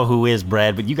kill? both know who is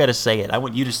Brad, but you got to say it. I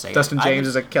want you to say Dustin it. James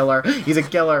is a killer. He's a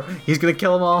killer. He's gonna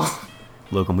kill them all.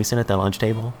 Look, when we sit at the lunch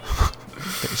table,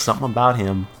 there's something about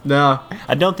him. No,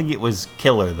 I don't think it was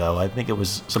killer though. I think it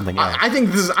was something else. I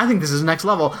think this is next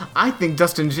level. I think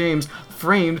Dustin James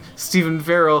framed Stephen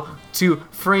Farrell to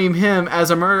frame him as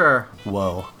a murderer.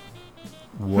 Whoa.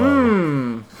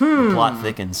 The plot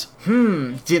thickens.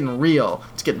 It's getting real.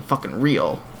 It's getting fucking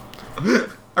real.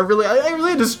 I really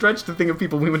had to stretch to think of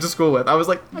people we went to school with. I was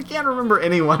like, I can't remember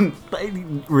anyone.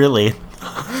 Really?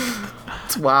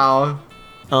 Wow.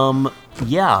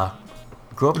 Yeah.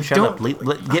 Grow up and shut up.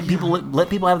 Let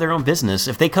people have their own business.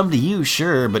 If they come to you,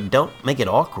 sure, but don't make it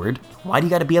awkward. Why do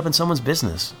you got to be up in someone's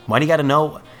business? Why do you got to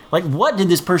know? Like, what did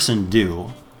this person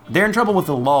do? They're in trouble with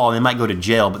the law and they might go to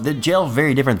jail, but the jail's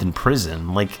very different than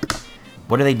prison. Like,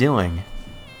 what are they doing?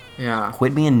 Yeah.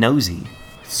 Quit being nosy.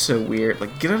 It's so weird.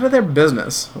 Like, get out of their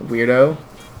business, weirdo.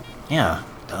 Yeah,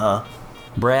 duh.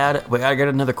 Brad, wait, I got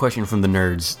another question from the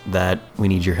nerds that we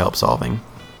need your help solving.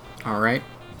 All right.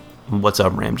 What's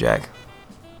up, Ramjack?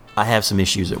 I have some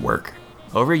issues at work.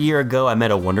 Over a year ago, I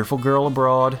met a wonderful girl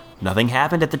abroad. Nothing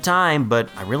happened at the time, but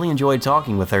I really enjoyed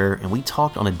talking with her, and we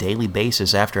talked on a daily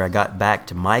basis after I got back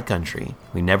to my country.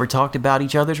 We never talked about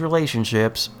each other's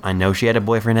relationships. I know she had a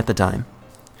boyfriend at the time.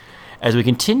 As we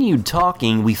continued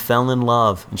talking, we fell in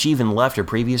love, and she even left her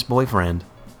previous boyfriend.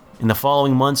 In the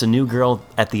following months, a new girl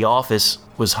at the office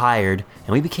was hired, and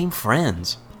we became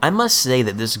friends. I must say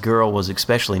that this girl was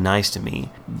especially nice to me,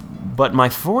 but my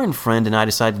foreign friend and I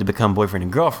decided to become boyfriend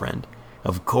and girlfriend.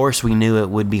 Of course, we knew it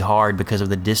would be hard because of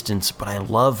the distance, but I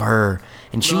love her,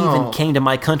 and she even came to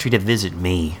my country to visit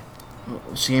me.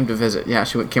 She came to visit. Yeah,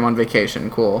 came on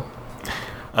vacation. Cool.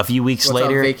 A few weeks What's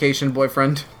later... up, vacation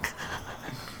boyfriend?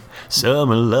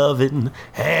 Summer lovin'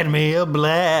 had me a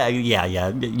blast. Yeah,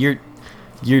 yeah, this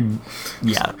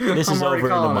is over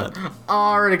in a month.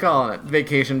 Already calling it.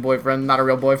 Vacation boyfriend, not a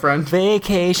real boyfriend.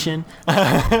 Vacation.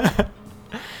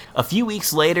 A few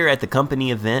weeks later at a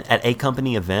company event,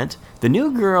 the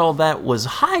new girl that was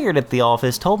hired at the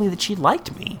office told me that she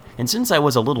liked me. And since I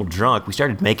was a little drunk, we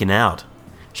started making out.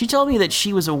 She told me that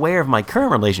she was aware of my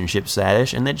current relationship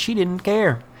status and that she didn't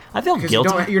care. I felt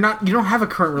guilty. You don't have a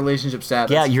current about status.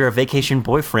 Yeah, you're a vacation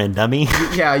boyfriend, dummy.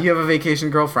 Yeah, you have a vacation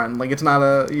girlfriend. Like, it's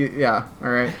not yeah, all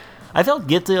right. I felt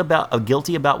guilty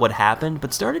about what happened,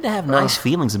 but started to have nice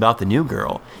feelings about the new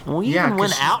girl. And we even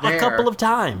went out a couple of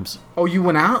times. Oh, you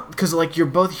went out? Because, like, you're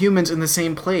both humans in the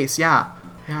same place. Yeah.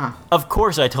 Of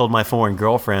course, I told my foreign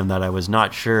girlfriend that I was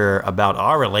not sure about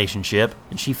our relationship,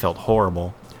 and she felt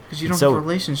horrible. Because you don't have a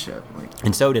relationship.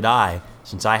 And so did I,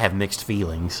 since I have mixed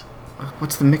feelings.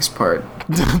 What's the mixed part?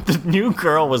 The new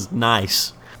girl was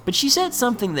nice. But she said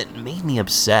something that made me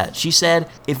upset. She said,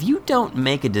 if you don't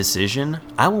make a decision,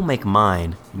 I will make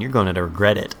mine, and you're going to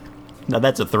regret it. Now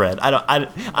that's a threat. I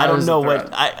don't know what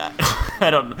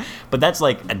I don't. But that's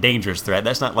like a dangerous threat.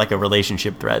 That's not like a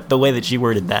relationship threat. The way that she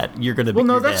worded that, you're gonna. Well,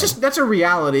 no, that's a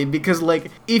reality because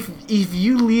like if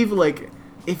you leave like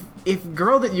if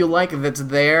girl that you like that's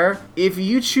there, if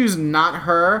you choose not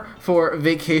her for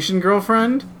vacation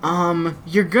girlfriend,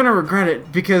 you're gonna regret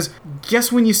it because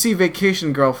guess when you see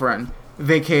vacation girlfriend.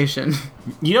 Vacation.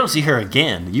 You don't see her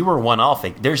again. You were one off.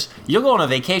 You'll go on a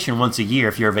vacation once a year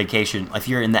if you're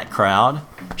in that crowd.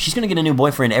 She's gonna get a new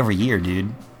boyfriend every year,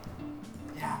 dude.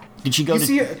 Yeah. Did she go has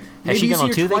she gone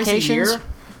on 2 vacations?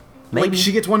 Maybe. Like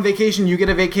she gets 1 vacation, you get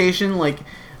a vacation, like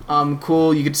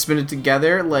cool, you get to spend it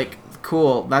together, like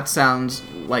cool. That sounds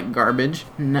like garbage.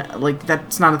 No, like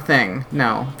that's not a thing.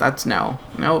 No, that's no.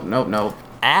 Nope.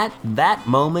 At that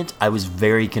moment, I was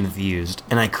very confused,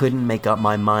 and I couldn't make up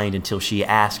my mind until she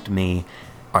asked me,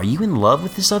 "Are you in love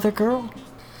with this other girl?"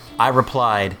 I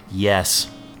replied,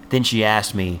 "Yes." Then she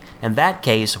asked me, "In that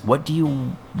case, what do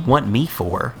you want me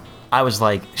for?" I was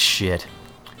like, "Shit,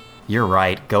 you're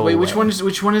right, go away." Wait,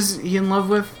 which one is he in love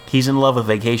with? He's in love with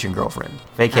vacation girlfriend.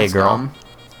 Vacay girl. Dumb.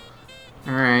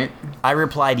 All right. I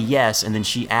replied yes, and then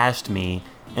she asked me,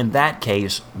 "In that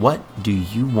case, what do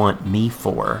you want me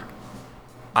for?"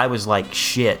 I was like,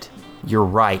 shit, you're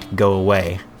right, go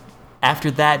away. After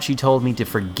that, she told me to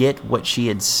forget what she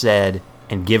had said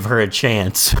and give her a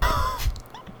chance.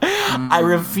 I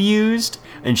refused,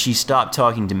 and she stopped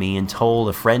talking to me and told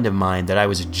a friend of mine that I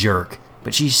was a jerk.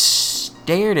 But she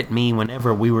stared at me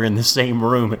whenever we were in the same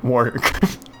room at work.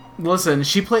 Listen,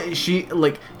 she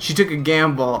took a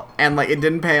gamble and like it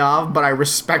didn't pay off, but I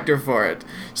respect her for it.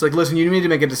 She's like, listen, you need to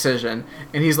make a decision,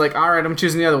 and he's like, all right, I'm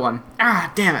choosing the other one.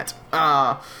 Ah, damn it.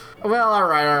 Well, all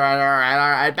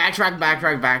right.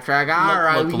 Backtrack. All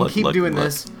right, we can keep doing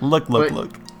this. Look.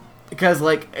 Because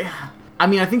like, I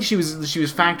mean, I think she was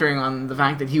factoring on the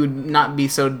fact that he would not be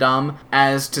so dumb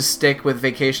as to stick with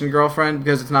vacation girlfriend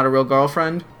because it's not a real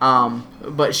girlfriend.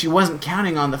 But she wasn't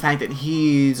counting on the fact that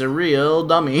he's a real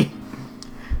dummy.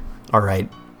 All right.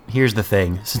 Here's the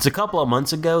thing. Since a couple of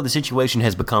months ago, the situation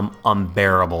has become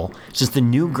unbearable. Since the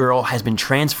new girl has been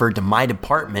transferred to my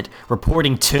department,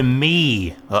 reporting to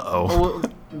me. Uh-oh.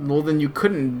 Well, then you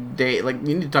couldn't date. Like,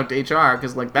 you need to talk to HR,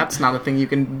 because, like, that's not a thing you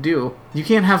can do. You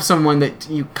can't have someone that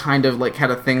you kind of, like,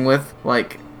 had a thing with,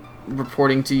 like,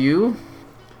 reporting to you.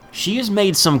 She has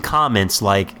made some comments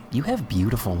like, you have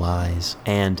beautiful eyes,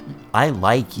 and I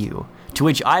like you. To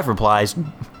which I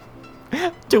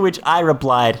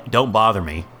replied, don't bother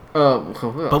me.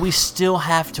 But we still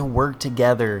have to work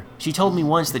together. She told me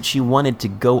once that she wanted to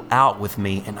go out with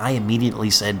me, and I immediately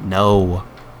said no.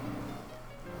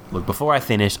 Look, before I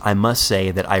finish, I must say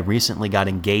that I recently got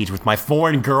engaged with my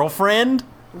foreign girlfriend.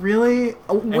 Really?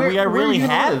 And we are really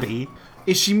happy.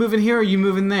 Is she moving here or are you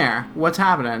moving there? What's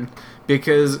happening?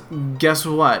 Because guess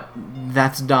what?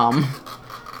 That's dumb.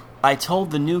 I told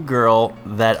the new girl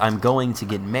that I'm going to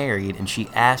get married, and she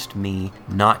asked me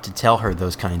not to tell her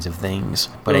those kinds of things.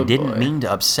 But I didn't mean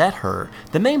to upset her.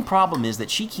 The main problem is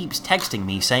that she keeps texting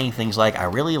me saying things like, I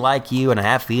really like you and I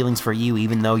have feelings for you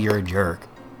even though you're a jerk.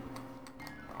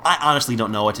 I honestly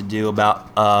don't know what to do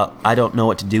I don't know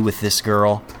what to do with this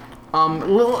girl.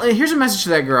 Here's a message to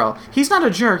that girl. He's not a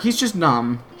jerk, he's just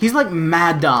dumb. He's like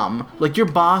mad dumb. Like your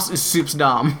boss is soups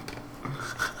dumb.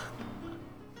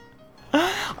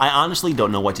 I honestly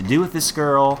don't know what to do with this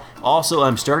girl. Also,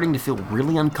 I'm starting to feel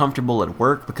really uncomfortable at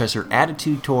work because of her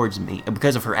attitude towards me.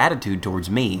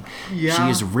 Yeah.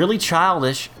 She is really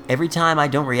childish. Every time I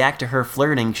don't react to her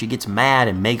flirting, she gets mad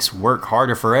and makes work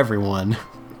harder for everyone.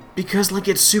 Because like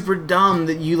it's super dumb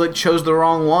that you like chose the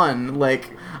wrong one.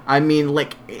 Like I mean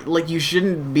like you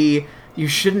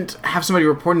shouldn't have somebody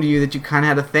reporting to you that you kind of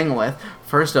had a thing with.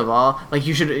 First of all, like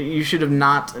you should have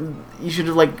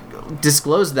like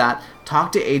disclosed that,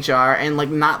 talk to HR, and like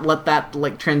not let that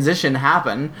like transition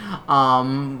happen.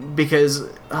 Because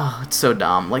it's so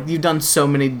dumb. Like you've done so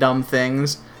many dumb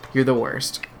things. You're the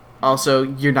worst. Also,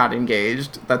 you're not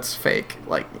engaged. That's fake.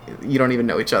 Like you don't even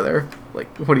know each other. Like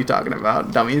what are you talking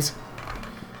about, dummies?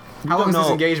 How long is this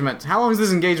engagement? How long is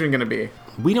this engagement gonna be?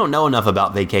 We don't know enough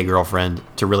about Vacay Girlfriend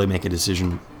to really make a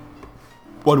decision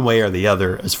one way or the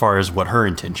other as far as what her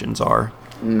intentions are.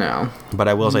 No. But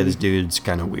I will say this dude's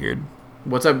kind of weird.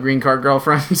 What's up, green card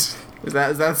girlfriends? Is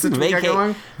that the situation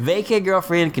going? Vacay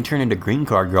Girlfriend can turn into green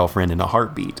card girlfriend in a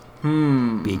heartbeat.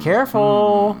 Be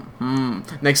careful.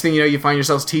 Next thing you know, you find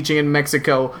yourselves teaching in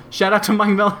Mexico. Shout out to Mike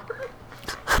Miller.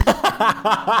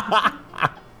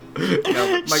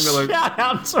 No, Mike Miller. Shout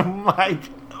out to Mike.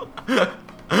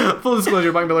 Full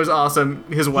disclosure, Mike Miller's awesome.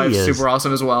 His wife's is. super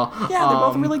awesome as well. Yeah, they're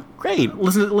both really great.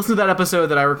 Listen to that episode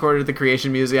that I recorded at the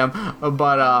Creation Museum.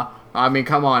 But I mean,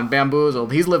 come on,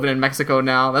 Bamboozled. He's living in Mexico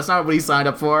now. That's not what he signed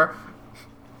up for.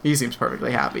 He seems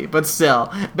perfectly happy, but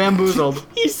still, Bamboozled.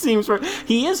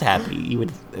 He is happy. You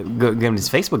would go to his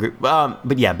Facebook group.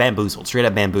 But yeah, Bamboozled. Straight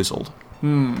up Bamboozled.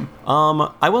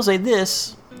 I will say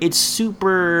this. It's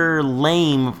super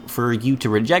lame for you to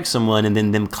reject someone and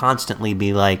then them constantly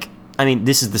be like, I mean,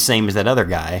 this is the same as that other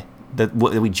guy that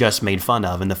we just made fun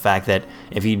of, and the fact that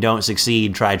if you don't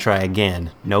succeed, try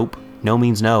again. Nope. No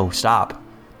means no. Stop.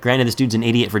 Granted, this dude's an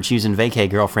idiot for choosing Vacay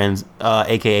Girlfriend,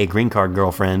 a.k.a. Green Card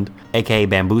Girlfriend, a.k.a.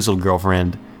 Bamboozled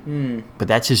Girlfriend. But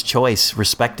that's his choice.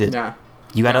 Respect it. Yeah.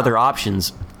 You got other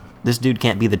options. This dude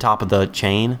can't be the top of the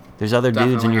chain. There's other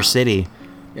dudes in your city.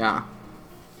 Yeah.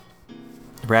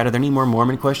 Brad, are there any more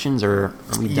Mormon questions, or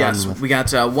are we done? Yes, we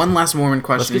got one last Mormon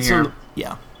question here.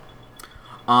 Yeah.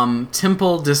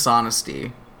 Temple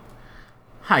dishonesty.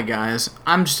 Hi guys,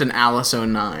 I'm just an Alice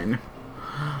 09.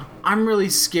 I'm really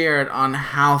scared on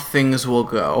how things will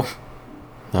go.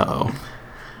 Uh-oh.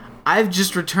 I've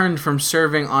just returned from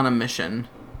serving on a mission,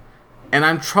 and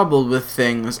I'm troubled with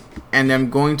things, and I'm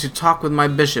going to talk with my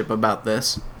bishop about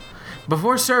this.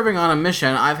 Before serving on a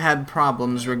mission, I've had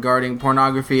problems regarding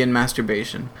pornography and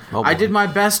masturbation. Oh, I boy. did my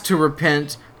best to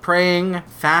repent, praying,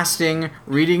 fasting,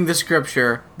 reading the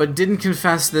scripture, but didn't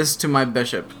confess this to my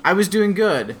bishop. I was doing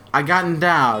good. I got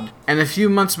endowed, and a few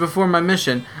months before my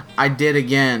mission, I did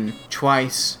again,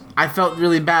 twice. I felt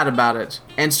really bad about it,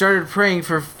 and started praying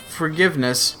for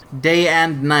forgiveness day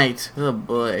and night. Oh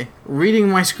boy. Reading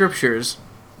my scriptures,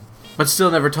 but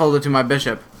still never told it to my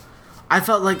bishop. I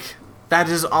felt like that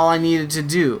is all I needed to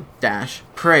do,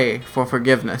 pray for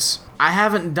forgiveness. I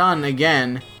haven't done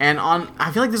again, and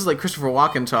I feel like this is like Christopher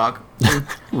Walken talk.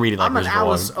 Read it like I'm an Christopher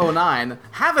Alice Walken. 09,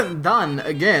 haven't done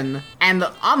again, and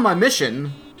on my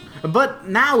mission. But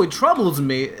now it troubles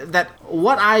me that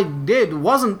what I did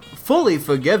wasn't fully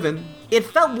forgiven. It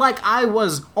felt like I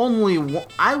was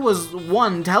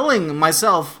one telling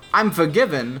myself I'm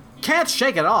forgiven, can't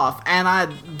shake it off, and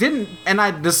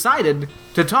I decided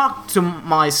to talk to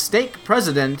my stake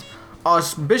president or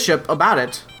bishop about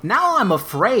it. Now I'm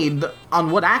afraid on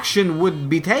what action would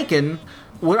be taken.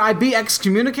 Would I be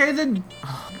excommunicated?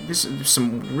 This is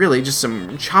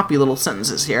some choppy little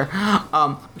sentences here.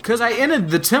 Because I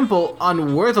entered the temple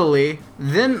unworthily,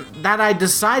 then that I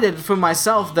decided for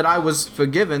myself that I was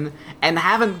forgiven, and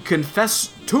haven't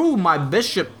confessed to my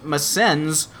bishop my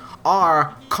sins,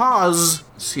 are cause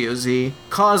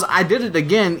I did it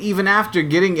again even after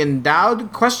getting endowed, ?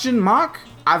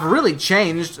 I've really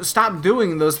changed, stopped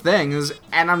doing those things,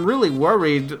 and I'm really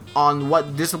worried on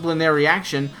what disciplinary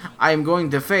action I am going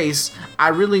to face. I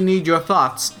really need your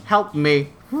thoughts. Help me.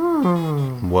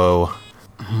 Whoa.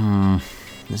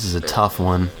 This is a tough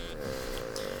one.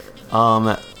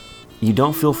 you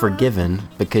don't feel forgiven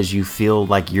because you feel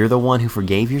like you're the one who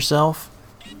forgave yourself,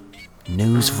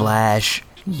 newsflash,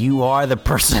 you are the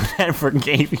person that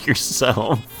forgave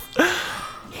yourself.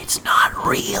 It's not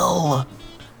real.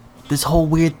 This whole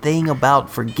weird thing about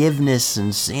forgiveness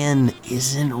and sin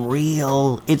isn't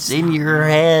real. It's in your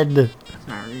head. It's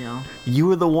not real.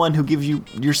 You are the one who gives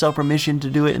yourself permission to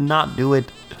do it and not do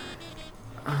it.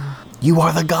 You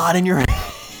are the God in your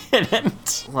head.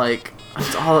 Like,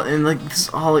 it's all, and like, this is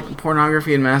all like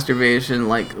pornography and masturbation.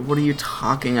 Like, what are you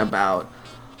talking about?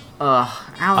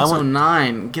 Alice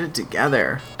 09, get it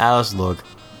together. Alice, look,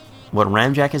 what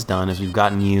Ramjack has done is we've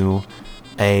gotten you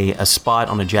a spot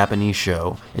on a Japanese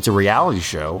show. It's a reality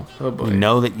show. Oh boy. We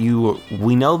know that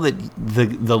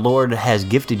the Lord has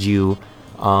gifted you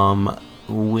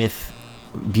with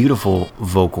beautiful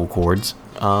vocal cords.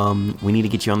 We need to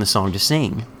get you on the song to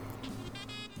sing.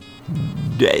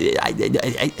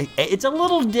 It's a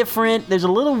little different. There's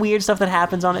a little weird stuff that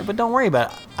happens on it, but don't worry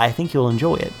about it. I think you'll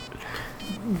enjoy it.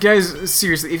 Guys,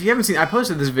 seriously, if you haven't seen, I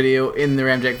posted this video in the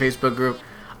Ramjack Facebook group.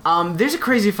 There's a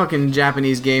crazy fucking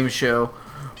Japanese game show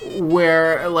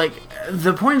where, like,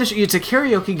 the point of the show, it's a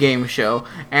karaoke game show,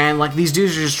 and, like, these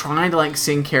dudes are just trying to, like,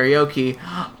 sing karaoke.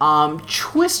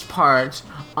 Twist part,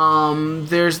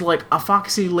 there's, like, a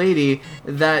foxy lady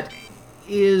that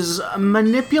is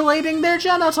manipulating their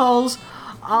genitals,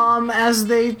 as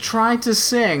they try to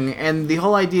sing, and the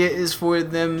whole idea is for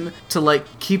them to,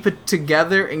 like, keep it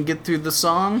together and get through the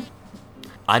song.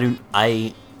 I don't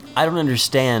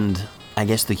understand, I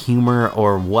guess, the humor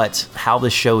or how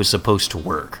this show is supposed to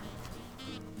work.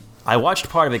 I watched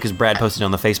part of it because Brad posted it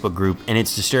on the Facebook group, and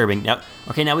it's disturbing. Now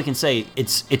we can say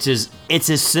it's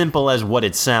as simple as what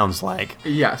it sounds like.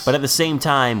 Yes. But at the same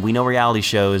time, we know reality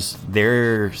shows,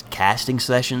 there's casting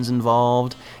sessions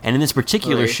involved, and in this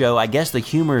particular show, I guess the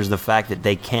humor is the fact that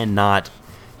they cannot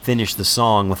finish the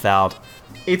song without,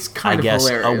 it's kind I of guess,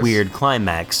 hilarious. a weird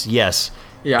climax. Yes.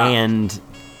 Yeah. And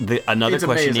another It's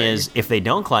question amazing. is, if they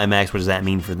don't climax, what does that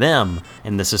mean for them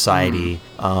and the society?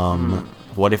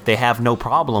 What if they have no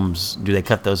problems? Do they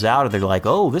cut those out? Or they're like,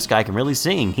 oh, this guy can really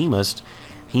sing. He must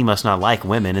not like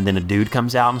women. And then a dude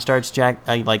comes out and starts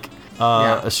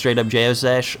a straight up JO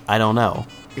sesh. I don't know.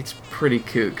 It's pretty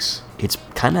kooks. It's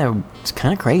kind of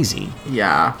crazy.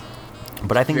 Yeah.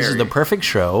 But I think this is the perfect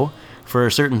show for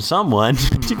a certain someone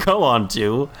to go on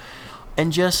to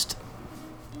and just,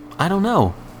 I don't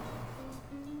know,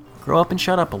 grow up and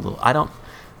shut up a little. I don't.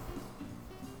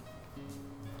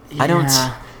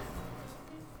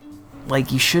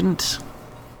 Like, you shouldn't.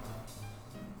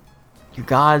 Your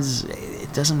gods,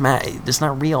 it doesn't matter. It's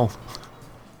not real.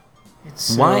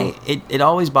 It's Why? It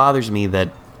always bothers me that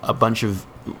a bunch of,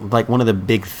 like, one of the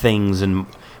big things in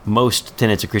most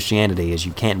tenets of Christianity is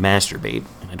you can't masturbate.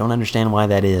 And I don't understand why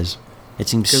that is. It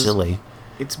seems silly.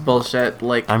 It's bullshit.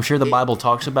 Like, I'm sure the Bible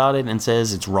talks about it and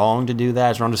says it's wrong to do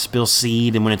that. It's wrong to spill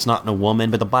seed and when it's not in a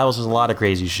woman. But the Bible says a lot of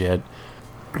crazy shit.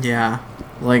 Yeah.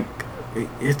 Like,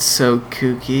 it's so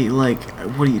kooky. Like,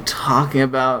 what are you talking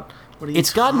about? What are you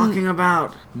talking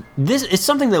about? It's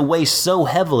something that weighs so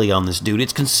heavily on this dude.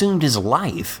 It's consumed his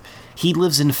life. He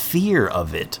lives in fear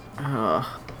of it.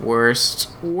 Worst.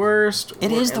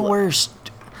 It is the worst.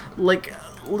 Like,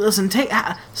 listen,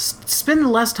 spend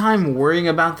less time worrying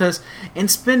about this and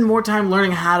spend more time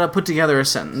learning how to put together a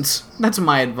sentence. That's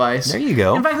my advice. There you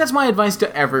go. In fact, that's my advice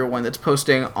to everyone that's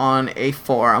posting on a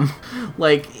forum.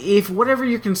 Like, if whatever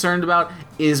you're concerned about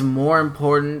is more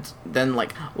important than,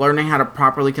 like, learning how to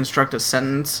properly construct a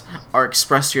sentence or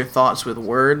express your thoughts with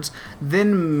words,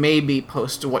 then maybe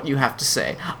post what you have to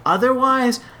say.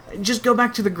 Otherwise, just go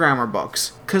back to the grammar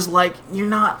books, because, like, you're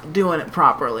not doing it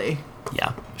properly.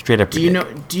 Yeah, straight up. Do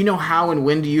you know how and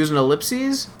when to use an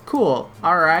ellipses? Cool.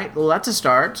 All right. Well, that's a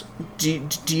start. Do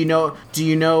you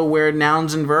know where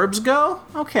nouns and verbs go?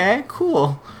 Okay.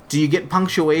 Cool. Do you get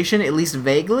punctuation at least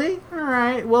vaguely? All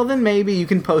right. Well, then maybe you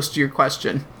can post your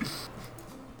question.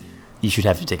 You should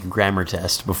have to take a grammar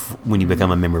test when you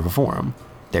become a member of a forum.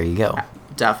 There you go.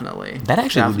 Definitely. That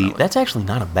actually would be. That's actually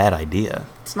not a bad idea.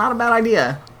 It's not a bad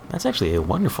idea. That's actually a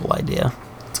wonderful idea.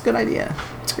 It's a good idea.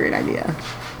 It's a great idea.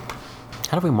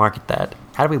 How do we market that?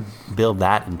 How do we build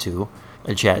that into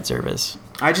a chat service?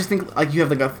 I just think, like, you have,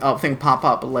 like, a thing pop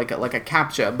up, like a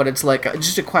CAPTCHA, but it's like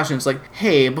just a question. It's like,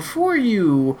 hey, before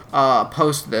you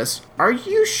post this, are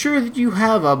you sure that you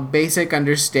have a basic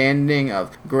understanding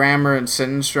of grammar and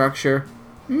sentence structure?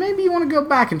 Maybe you want to go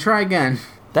back and try again.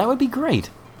 That would be great.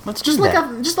 Let's do Just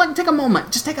that. like take a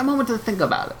moment. Just take a moment to think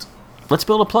about it. Let's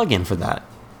build a plugin for that.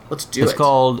 Let's do it.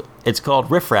 It's called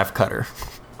Riff Raff Cutter.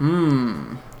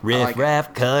 Riff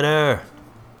Raff Cutter.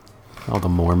 Oh, the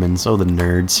Mormons. Oh, the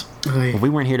nerds. Oy. If we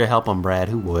weren't here to help them, Brad,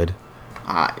 who would?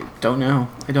 I don't know.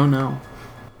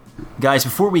 Guys,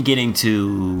 before we get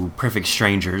into Perfect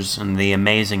Strangers and the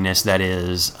amazingness that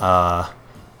is a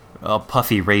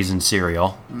puffy raisin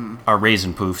cereal, or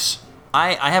raisin poofs,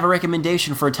 I have a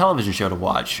recommendation for a television show to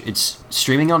watch. It's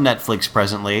streaming on Netflix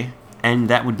presently, and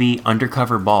that would be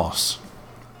Undercover Boss.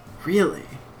 Really?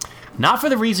 Not for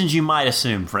the reasons you might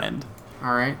assume, friend.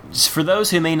 All right. Just for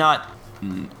those who may not,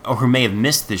 or who may have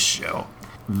missed this show,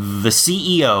 the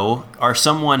CEO, or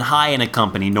someone high in a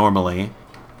company normally,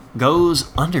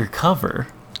 goes undercover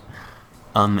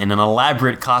in an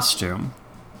elaborate costume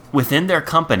within their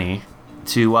company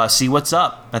to see what's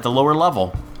up at the lower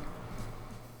level.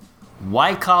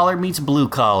 White collar meets blue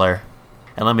collar.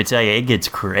 And let me tell you, it gets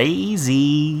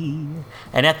crazy.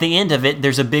 And at the end of it,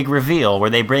 there's a big reveal where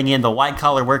they bring in the white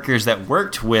collar workers that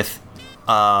worked with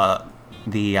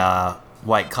the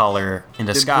white collar in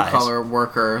disguise. The blue collar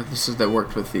worker. This is that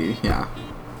worked with the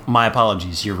My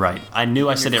apologies, you're right. I knew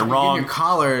I said it wrong. Your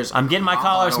collars. I'm getting my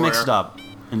collars mixed up.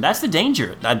 And that's the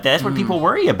danger. That's what people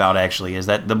worry about, actually, is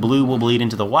that the blue will bleed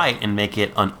into the white and make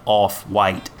it an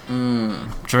off-white.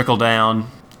 Trickle down,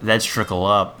 that's trickle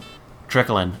up.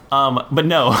 Trickling. But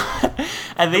no.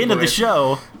 At the end of the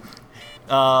show,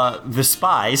 the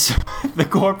spies, the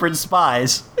corporate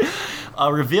spies,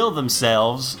 reveal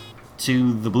themselves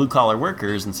to the blue-collar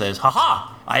workers and says,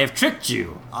 "Ha-ha! I have tricked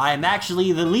you. I am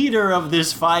actually the leader of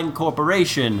this fine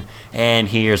corporation, and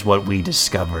here's what we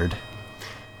discovered."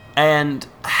 And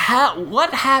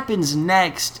what happens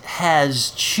next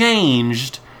has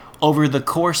changed over the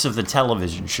course of the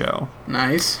television show.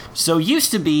 Nice. So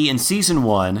used to be in season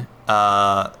 1,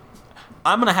 I'm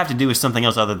going to have to do with something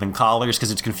else other than collars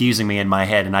because it's confusing me in my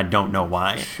head and I don't know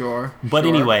why. Sure. But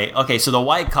anyway, okay, so the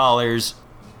white collars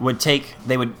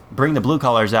they would bring the blue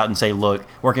collars out and say, "Look,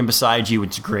 working beside you,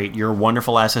 it's great. You're a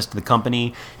wonderful asset to the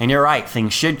company, and you're right,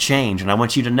 things should change, and I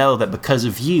want you to know that because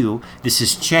of you, this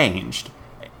has changed."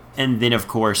 And then, of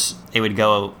course, they would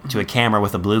go to a camera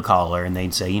with a blue collar, and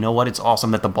they'd say, "You know what, it's awesome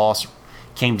that the boss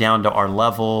came down to our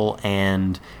level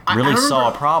and really saw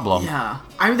a problem." Yeah.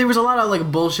 There was a lot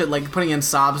of, bullshit, putting in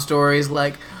sob stories,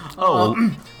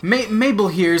 Mabel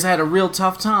here's had a real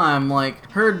tough time.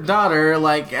 Her daughter,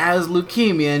 has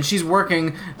leukemia, and she's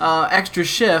working extra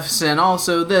shifts, and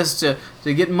also this to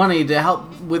get money to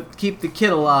help keep the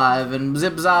kid alive, and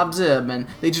zip, zob, zip, and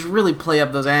they just really play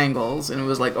up those angles, and it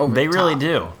was, over They the really top.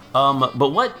 do.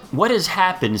 But what has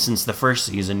happened since the first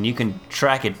season, you can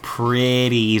track it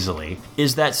pretty easily,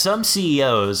 is that some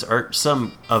CEOs, or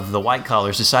some of the white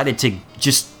collars, decided to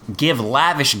just give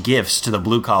lavish gifts to the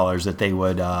blue collars that they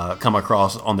would come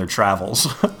across on their travels,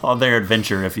 on their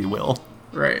adventure, if you will.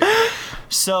 Right.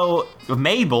 So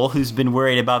Mabel, who's been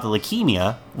worried about the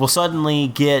leukemia, will suddenly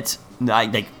get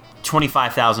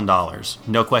 $25,000.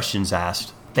 No questions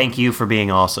asked. Thank you for being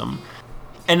awesome.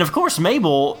 And of course,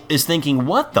 Mabel is thinking,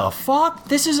 what the fuck?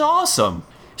 This is awesome.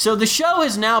 So the show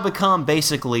has now become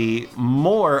basically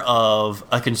more of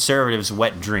a conservative's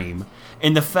wet dream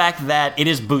in the fact that it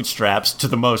is bootstraps to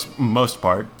the most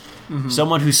part. Mm-hmm.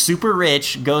 Someone who's super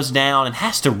rich goes down and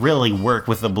has to really work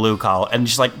with the blue collar and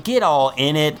just get all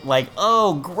in it,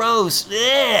 oh, gross,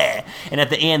 ugh. And at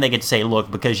the end they get to say,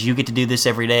 "Look, because you get to do this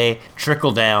every day,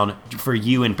 trickle down for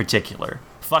you in particular.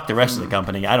 Fuck the rest of the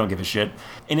company, I don't give a shit."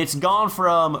 And it's gone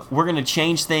from, we're gonna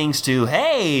change things, to,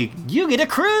 hey, you get a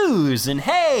cruise, and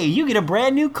hey, you get a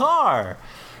brand new car.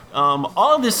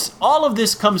 All of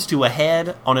this comes to a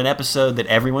head on an episode that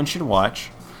everyone should watch.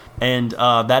 And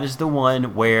that is the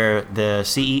one where the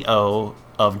CEO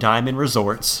of Diamond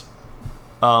Resorts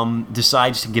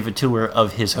decides to give a tour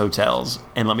of his hotels.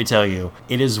 And let me tell you,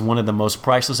 it is one of the most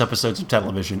priceless episodes of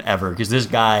television ever, because this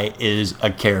guy is a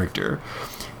character.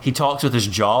 He talks with his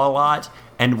jaw a lot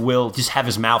and will just have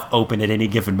his mouth open at any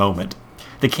given moment.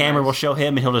 The camera will show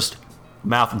him and he'll just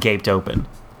mouth gaped open.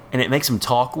 And it makes him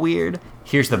talk weird.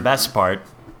 Here's the best part.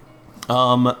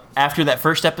 After that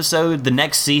first episode, the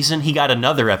next season, he got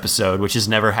another episode, which has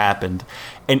never happened.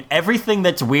 And everything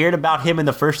that's weird about him in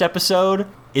the first episode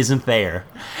isn't there.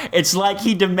 It's like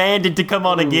he demanded to come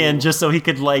on again just so he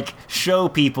could, show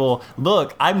people,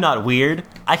 look, I'm not weird.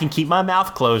 I can keep my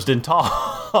mouth closed and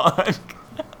talk.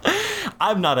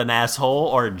 I'm not an asshole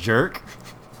or a jerk.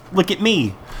 Look at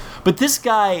me. But this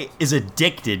guy is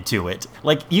addicted to it.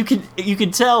 You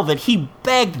can tell that he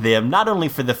begged them, not only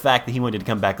for the fact that he wanted to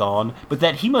come back on, but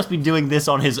that he must be doing this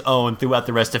on his own throughout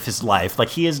the rest of his life.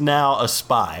 He is now a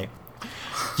spy.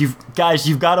 You've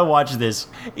got to watch this.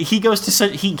 He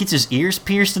gets his ears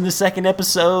pierced in the second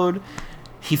episode.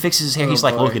 He fixes his hair. He's Oh,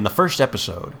 like, boy. look, in the first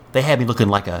episode, they had me looking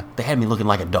like a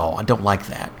doll. I don't like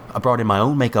that. I brought in my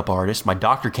own makeup artist. My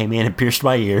doctor came in and pierced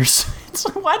my ears. It's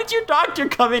like, why did your doctor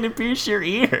come in and pierce your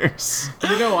ears?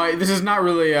 This is not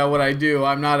really what I do.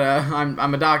 I'm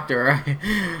a doctor.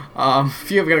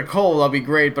 If you have got a cold, I'll be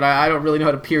great, but I don't really know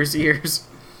how to pierce ears.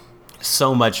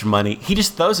 So much money. He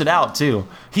just throws it out too.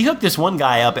 He hooked this one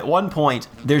guy up. At one point,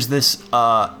 there's this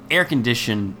air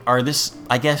condition, or this,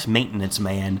 I guess, maintenance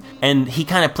man, and he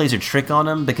kind of plays a trick on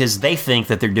him because they think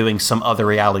that they're doing some other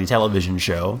reality television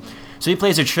show. So he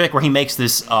plays a trick where he makes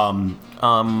this air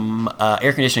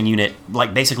conditioning unit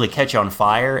like basically catch on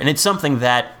fire, and it's something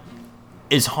that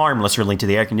is harmless really to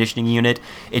the air conditioning unit.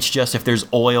 It's just if there's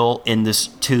oil in this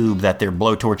tube that they're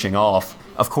blowtorching off,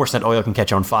 of course that oil can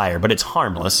catch on fire, but it's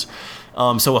harmless.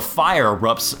 So a fire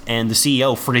erupts and the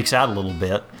CEO freaks out a little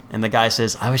bit, and the guy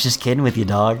says, I was just kidding with you,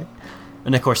 dog.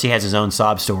 And of course he has his own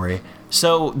sob story.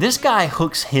 So this guy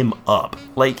hooks him up.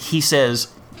 Like he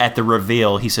says at the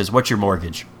reveal, he says, what's your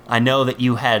mortgage? I know that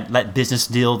you had that business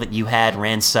deal that you had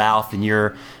ran south and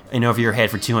you're in over your head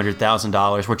for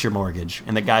 $200,000. What's your mortgage?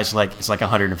 And the guy's like, it's like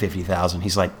 $150,000.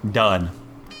 He's like, done.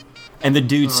 And the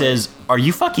dude says, are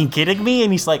you fucking kidding me?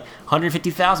 And he's like,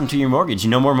 $150,000 to your mortgage.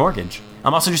 No more mortgage.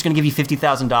 I'm also just going to give you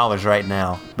 $50,000 right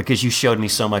now because you showed me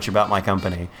so much about my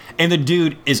company. And the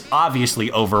dude is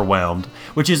obviously overwhelmed,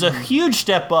 which is a huge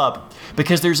step up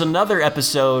because there's another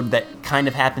episode that kind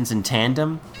of happens in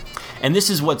tandem. And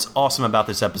this is what's awesome about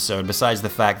this episode, besides the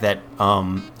fact that,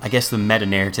 I guess the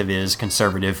meta-narrative is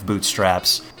conservative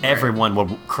bootstraps. Right. Everyone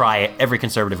will cry, every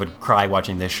conservative would cry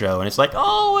watching this show, and it's like,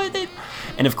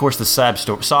 and of course the sob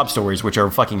stories, which are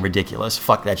fucking ridiculous.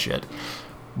 Fuck that shit.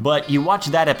 But you watch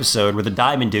that episode where the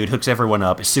diamond dude hooks everyone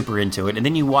up, is super into it, and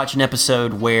then you watch an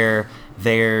episode where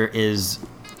there is,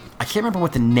 I can't remember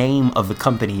what the name of the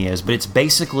company is, but it's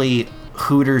basically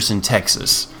Hooters in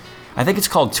Texas. I think it's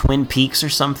called Twin Peaks or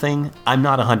something. I'm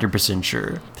not 100%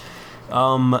 sure.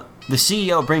 The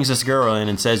CEO brings this girl in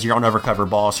and says, you're on Undercover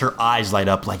Boss. Her eyes light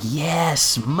up like,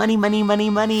 yes, money, money, money,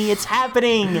 money, it's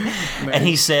happening. And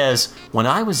he says, when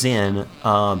I was in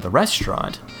the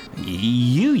restaurant,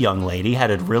 you, young lady, had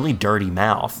a really dirty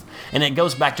mouth. And it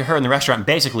goes back to her in the restaurant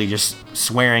basically just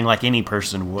swearing like any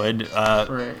person would.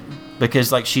 Right.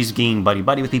 Because, like, she's being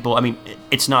buddy-buddy with people. I mean,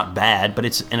 it's not bad, but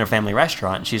it's in a family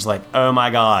restaurant. And she's like, oh, my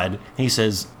God. He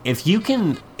says, if you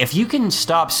can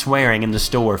stop swearing in the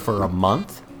store for a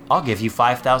month, I'll give you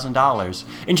 $5,000.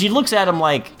 And she looks at him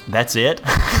like, that's it?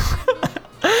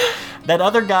 That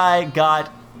other guy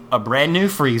got a brand new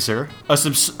freezer, a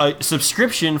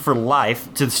subscription for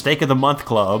life to the Steak of the Month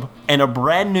Club, and a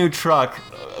brand new truck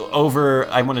over,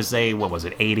 I want to say, what was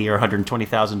it, $80,000 or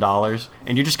 $120,000,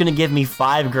 and you're just gonna give me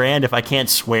 $5,000 if I can't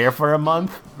swear for a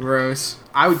month? Gross.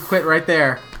 I would quit right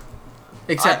there.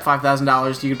 Except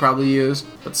 $5,000 you could probably use,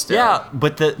 but still. Yeah,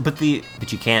 but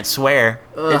you can't swear.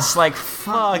 Ugh, it's like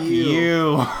fuck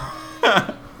you.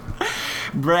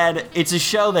 Brad, it's a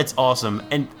show that's awesome,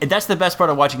 and that's the best part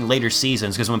of watching later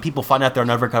seasons, because when people find out they're an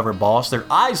undercover boss, their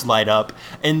eyes light up,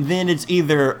 and then it's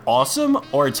either awesome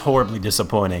or it's horribly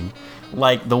disappointing.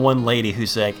 Like the one lady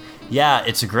who's like, yeah,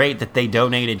 it's great that they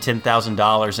donated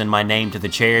 $10,000 in my name to the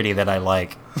charity that I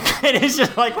like. And it's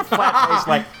just like a flat face,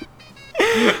 like...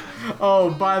 Oh,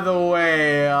 by the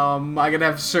way, I gotta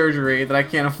have surgery that I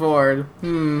can't afford.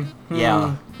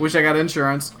 Yeah. Wish I got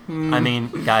insurance. I mean,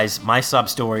 guys, my sub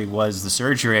story was the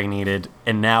surgery I needed,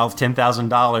 and now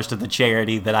 $10,000 to the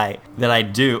charity that I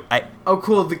do. Oh,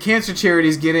 cool. The cancer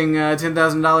charity's getting a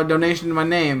 $10,000 donation in my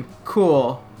name.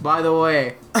 Cool. By the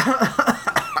way.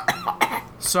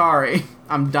 Sorry.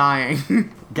 I'm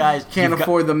dying. Guys, can't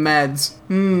afford the meds.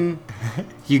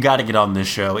 You got to get on this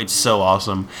show. It's so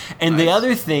awesome. And nice. The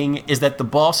other thing is that the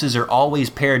bosses are always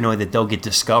paranoid that they'll get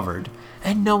discovered.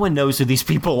 And no one knows who these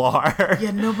people are. Yeah,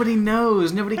 nobody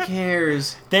knows. Nobody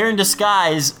cares. They're in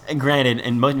disguise, and granted,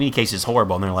 in many cases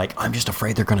horrible, and they're like, I'm just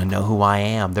afraid they're going to know who I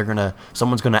am.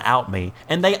 Someone's going to out me.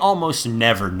 And they almost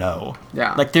never know.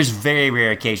 Yeah. Like, there's very rare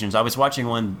occasions. I was watching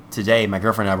one today, my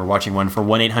girlfriend and I were watching one for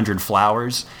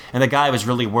 1-800-Flowers, and the guy was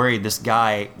really worried this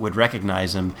guy would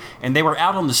recognize him. And they were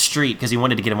out on the street because he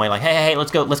wanted to get away, like, hey, let's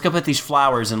go put these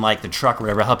flowers in, like, the truck or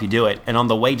whatever, I'll help you do it. And on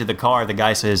the way to the car, the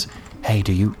guy says, hey,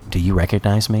 do you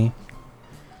recognize me?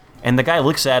 And the guy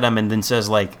looks at him and then says,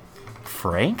 like,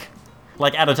 Frank?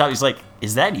 Like, out of top, he's like,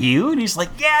 is that you? And he's like,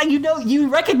 yeah, you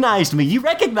recognized me. And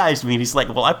he's like,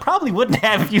 well, I probably wouldn't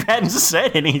have if you hadn't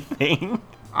said anything.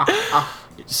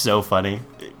 It's so funny.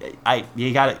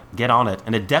 You gotta get on it.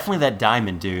 And definitely that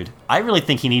Diamond dude. I really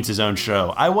think he needs his own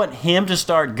show. I want him to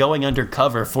start going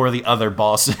undercover for the other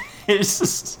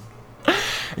bosses.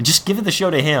 Just give the show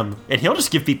to him, and he'll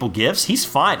just give people gifts. He's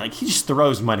fine. Like, he just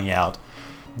throws money out.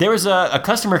 There was a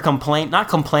customer not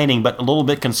complaining, but a little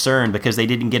bit concerned because they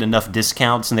didn't get enough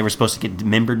discounts and they were supposed to get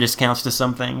member discounts to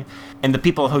something. And the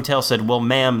people at the hotel said, well,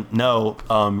 ma'am, no,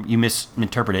 you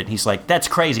misinterpreted it. He's like, that's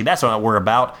crazy. That's not what we're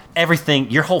about. Everything,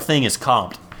 your whole thing is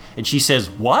comped. And she says,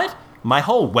 what? My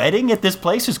whole wedding at this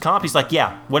place is comp? He's like,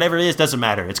 yeah, whatever it is, doesn't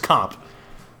matter. It's comp.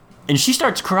 And she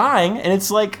starts crying, and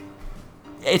it's like,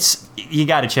 you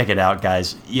got to check it out,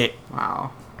 guys.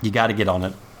 Wow. You got to get on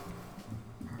it.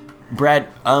 Brad,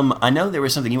 I know there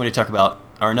was something you wanted to talk about,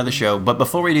 or another show, but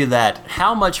before we do that,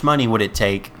 how much money would it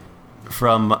take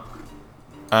from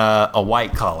a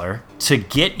white collar to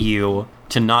get you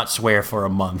to not swear for a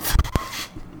month?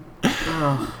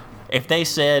 If they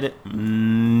said,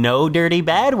 no dirty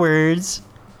bad words,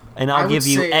 and I'll give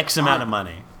you X amount of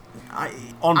money.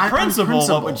 On principle,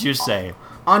 what would you say?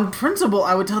 On principle,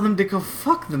 I would tell them to go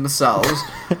fuck themselves.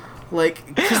 Like,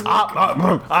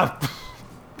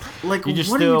 like, you just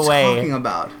what threw are you away, talking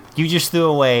about? You just threw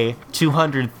away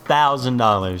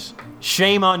 $200,000.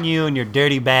 Shame on you and your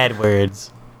dirty bad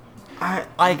words.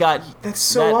 That's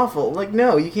so awful. Like,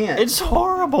 no, you can't. It's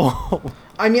horrible.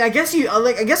 I mean, I guess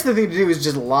the thing to do is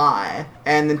just lie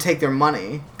and then take their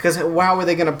money. Because how were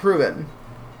they going to prove it?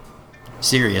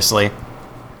 Seriously.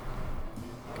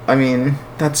 I mean,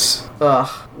 that's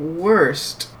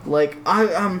worst. Like,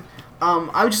 I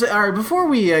would just say, all right, before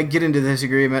we get into this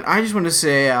agreement, I just want to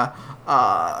say,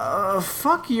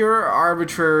 fuck your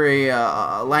arbitrary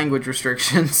language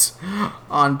restrictions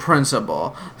on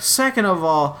principle. Second of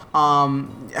all,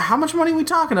 how much money are we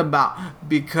talking about?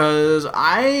 Because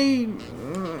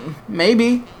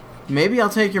maybe I'll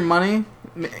take your money.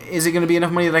 Is it going to be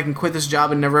enough money that I can quit this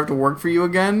job and never have to work for you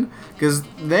again? Because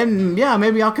then, yeah,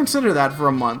 maybe I'll consider that for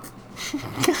a month.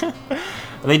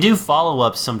 They do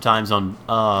follow-ups sometimes on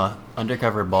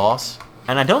Undercover Boss.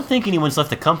 And I don't think anyone's left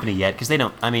the company yet, because they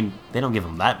don't give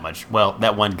them that much. Well,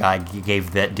 that one guy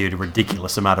gave that dude a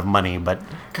ridiculous amount of money, but...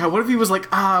 God, what if he was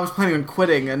like, I was planning on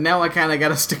quitting, and now I kind of got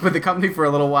to stick with the company for a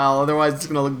little while, otherwise it's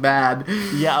going to look bad.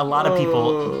 Yeah, a lot of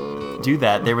people do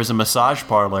that. There was a massage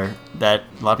parlor that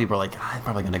a lot of people are like, I'm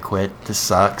probably going to quit. This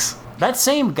sucks. That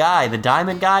same guy, the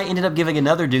diamond guy, ended up giving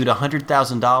another dude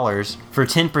 $100,000 for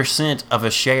 10% of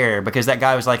a share, because that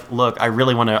guy was like, look, I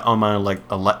really want to own my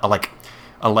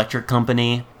electric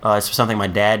company. It's something my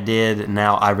dad did, and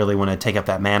now I really want to take up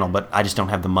that mantle, but I just don't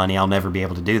have the money. I'll never be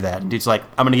able to do that. And dude's like,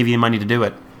 I'm going to give you money to do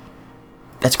it.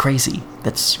 That's crazy.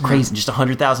 That's crazy. Just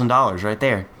 $100,000 right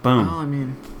there. Boom. Well, I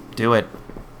mean... Do it.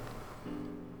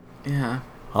 Yeah.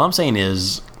 All I'm saying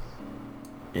is,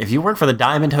 if you work for the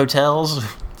Diamond Hotels,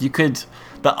 you could...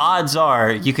 The odds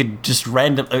are you could just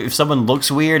if someone looks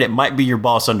weird, it might be your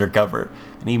boss undercover.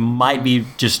 And he might be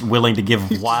just willing to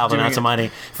give wild amounts of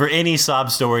money for any sob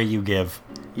story you give.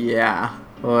 Yeah.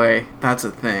 Boy, that's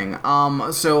a thing.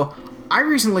 So I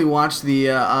recently watched the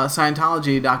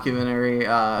Scientology documentary,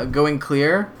 Going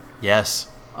Clear. Yes.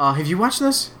 Have you watched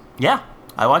this? Yeah,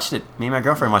 I watched it. Me and my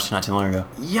girlfriend watched it not too long ago.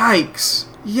 Yikes.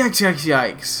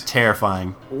 Yikes.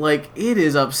 Terrifying. Like, it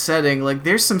is upsetting. Like,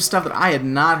 there's some stuff that I had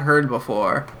not heard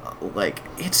before. Like,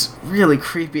 it's really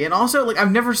creepy. And also, like, I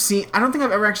don't think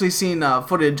I've ever actually seen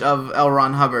footage of L.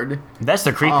 Ron Hubbard. That's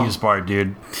the creepiest part,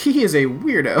 dude. He is a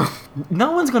weirdo.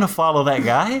 No one's gonna follow that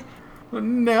guy.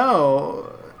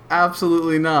 No.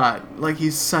 Absolutely not. Like,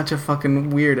 he's such a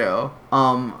fucking weirdo.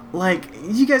 Like,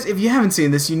 you guys, if you haven't seen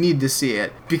this, you need to see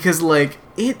it. Because, like,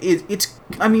 it's,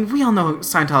 I mean, we all know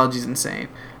Scientology's insane.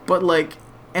 But, like,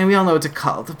 and we all know it's a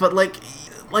cult. But, like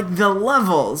the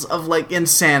levels of, like,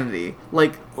 insanity.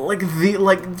 Like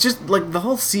the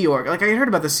whole Sea Org. Like, I heard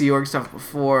about the Sea Org stuff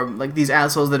before. Like, these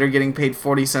assholes that are getting paid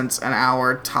 40 cents an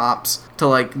hour tops to,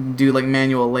 like, do, like,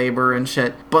 manual labor and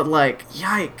shit. But, like,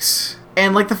 yikes.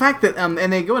 And, like, the fact that,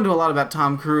 and they go into a lot about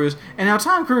Tom Cruise, and how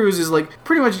Tom Cruise is, like,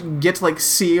 pretty much gets, like,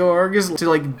 Sea Orgs to,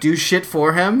 like, do shit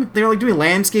for him. They're, like, doing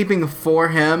landscaping for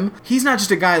him. He's not just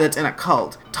a guy that's in a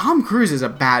cult. Tom Cruise is a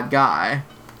bad guy.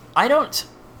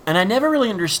 And I never really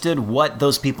understood what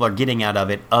those people are getting out of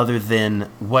it other than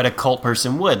what a cult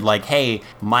person would. Like, hey,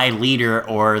 my leader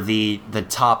or the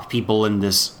top people in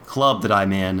this club that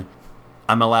I'm in,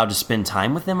 I'm allowed to spend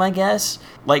time with them, I guess?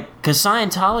 Like, because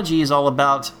Scientology is all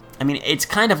about... I mean, it's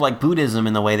kind of like Buddhism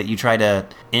in the way that you try to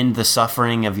end the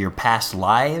suffering of your past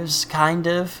lives, kind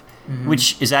of,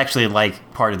 which is actually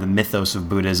like part of the mythos of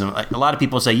Buddhism. Like, a lot of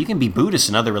people say you can be Buddhist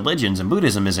in other religions and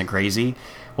Buddhism isn't crazy.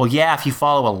 Well, yeah, if you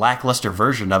follow a lackluster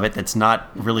version of it that's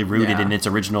not really rooted in its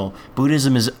original,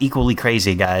 Buddhism is equally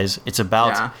crazy, guys. It's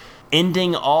about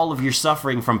ending all of your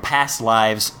suffering from past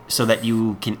lives so that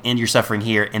you can end your suffering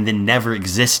here and then never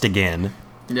exist again.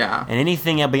 Yeah. And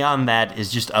anything beyond that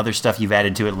is just other stuff you've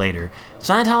added to it later.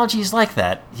 Scientology is like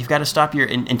that. You've got to stop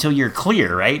until you're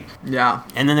clear, right? Yeah.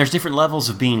 And then there's different levels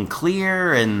of being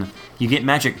clear, and you get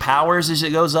magic powers as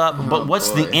it goes up. But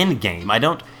what's the end game?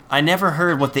 I never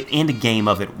heard what the end game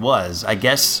of it was. I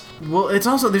guess. Well, it's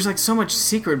also, there's like so much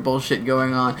secret bullshit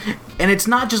going on. And it's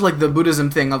not just like the Buddhism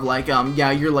thing of like,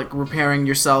 you're like repairing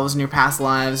yourselves and your past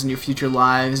lives and your future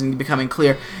lives and becoming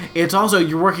clear. It's also,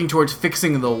 you're working towards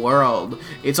fixing the world.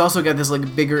 It's also got this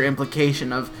like bigger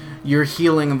implication of you're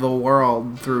healing the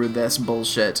world through this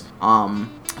bullshit.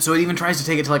 So it even tries to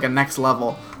take it to like a next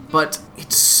level. But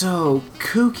it's so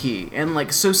kooky and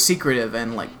like so secretive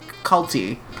and like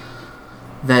culty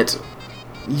that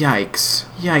yikes.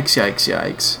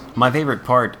 My favorite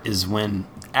part is when,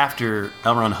 after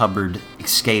L. Ron Hubbard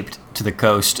escaped to the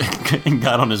coast and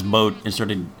got on his boat and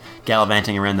started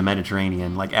gallivanting around the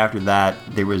Mediterranean, like after that,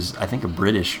 there was, I think, a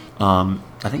British, I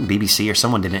think BBC or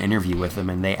someone did an interview with him,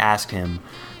 and they asked him,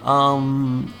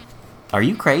 are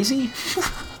you crazy?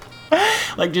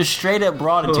 Like, just straight up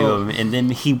brought it to him, and then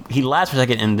he laughs for a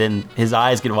second, and then his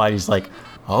eyes get wide, he's like,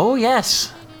 oh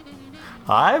yes,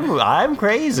 I'm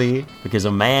crazy, because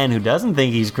a man who doesn't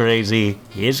think he's crazy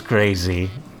is crazy.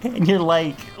 And you're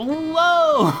like,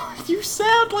 whoa, you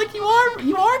sound like you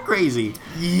are crazy.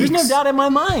 Yeeks. There's no doubt in my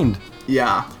mind.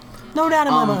 Yeah. No doubt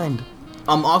in my mind.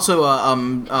 Also,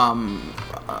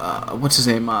 what's his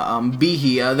name?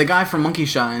 Behe, the guy from Monkey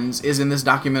Shines, is in this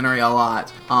documentary a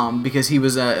lot, because he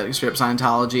was straight up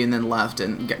Scientology and then left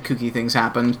and kooky things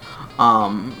happened.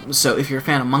 So if you're a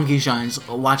fan of Monkey Shines,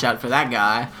 watch out for that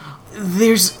guy.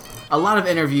 There's a lot of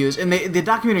interviews, and the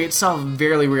documentary itself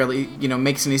very rarely,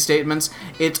 makes any statements.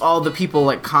 It's all the people,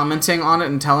 like, commenting on it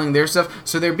and telling their stuff,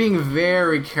 so they're being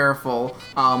very careful,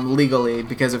 legally,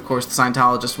 because, of course, the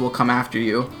Scientologists will come after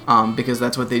you, because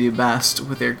that's what they do best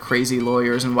with their crazy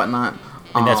lawyers and whatnot.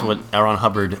 And that's what L. Ron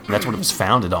Hubbard, that's what it was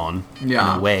founded on,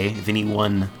 Yeah. in a way. If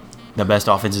anyone, the best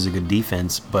offense is a good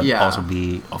defense, but Yeah. also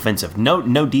be offensive.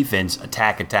 No defense,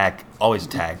 attack, always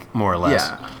attack, more or less.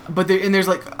 Yeah, but there's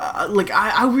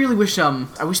I really wish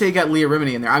I wish they got Leah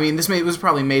Remini in there. I mean, this was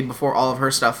probably made before all of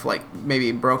her stuff like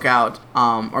maybe broke out,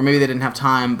 or maybe they didn't have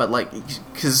time. But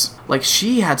because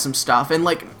she had some stuff, and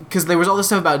because there was all this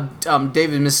stuff about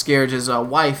David Miscarege's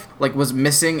wife was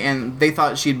missing, and they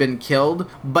thought she'd been killed.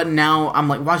 But now I'm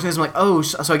watching this, I'm like, oh,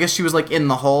 so I guess she was in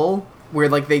the hole where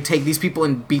they take these people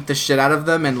and beat the shit out of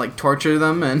them and torture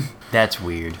them, and That's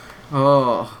weird.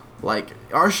 or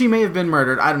she may have been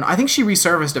murdered. I don't know. I think she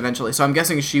resurfaced eventually, so I'm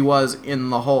guessing she was in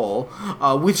the hole,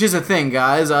 which is a thing,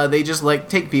 guys. They just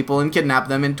take people and kidnap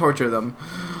them and torture them.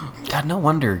 God, no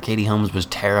wonder Katie Holmes was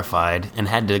terrified and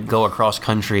had to go across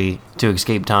country to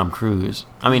escape Tom Cruise.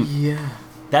 I mean, Yeah.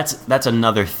 that's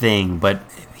another thing, but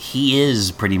he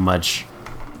is pretty much...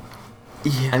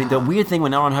 Yeah. I mean, the weird thing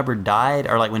when L. Ron Hubbard died,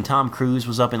 or when Tom Cruise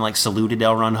was up and saluted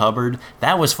L. Ron Hubbard,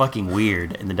 that was fucking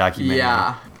weird in the documentary.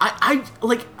 Yeah.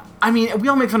 I mean, we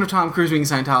all make fun of Tom Cruise being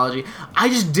Scientology. I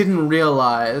just didn't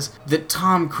realize that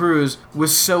Tom Cruise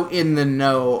was so in the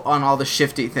know on all the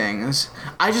shifty things.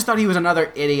 I just thought he was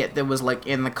another idiot that was,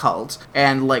 in the cult.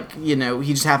 And,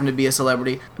 he just happened to be a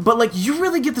celebrity. But, you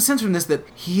really get the sense from this that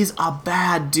he's a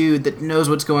bad dude that knows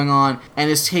what's going on and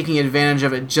is taking advantage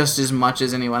of it just as much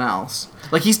as anyone else.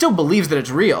 He still believes that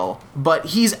it's real, but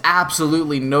he's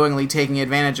absolutely knowingly taking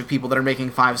advantage of people that are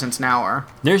making 5 cents an hour.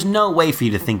 There's no way for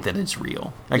you to think that it's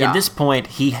real. Yeah. At this point,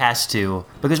 he has to,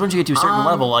 because once you get to a certain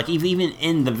level, even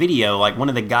in the video, one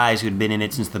of the guys who'd been in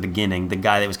it since the beginning, the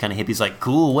guy that was kind of hip, he's like,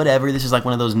 cool, whatever, this is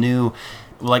one of those new,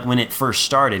 when it first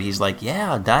started, he's like,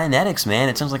 yeah, Dianetics, man,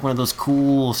 it sounds like one of those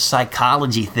cool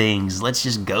psychology things, let's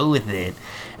just go with it.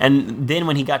 And then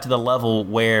when he got to the level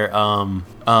where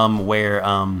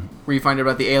Where you find out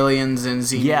about the aliens and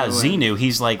Xenu. yeah, Xenu,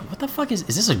 he's like, what the fuck is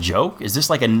this a joke? Is this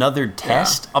another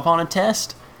test upon a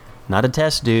test? Not a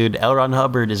test, dude. L. Ron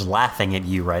Hubbard is laughing at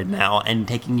you right now and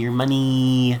taking your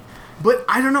money. But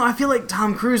I don't know, I feel like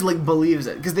Tom Cruise believes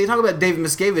it, because they talk about David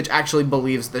Miscavige actually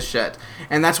believes this shit,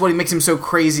 and that's what makes him so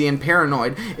crazy and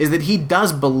paranoid, is that he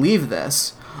does believe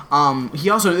this. He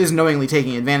also is knowingly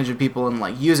taking advantage of people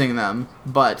and using them,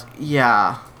 but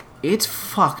yeah, it's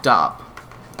fucked up.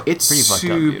 It's pretty fucked up,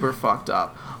 dude. super fucked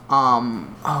up.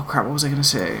 Oh crap, what was I gonna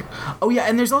say? Oh yeah,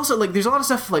 and there's also there's a lot of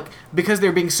stuff because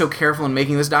they're being so careful in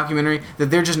making this documentary that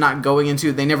they're just not going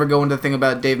into. They never go into the thing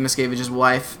about Dave Miscavige's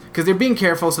wife because they're being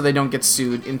careful so they don't get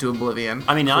sued into oblivion.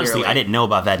 I mean, honestly, clearly. I didn't know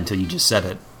about that until you just said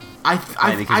it.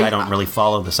 Because I don't really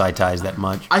follow the sci ties that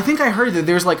much. I think I heard that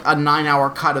there's a 9-hour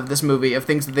cut of this movie of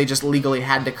things that they just legally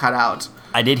had to cut out.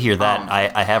 I did hear that.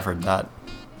 I have heard that.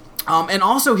 And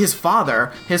also his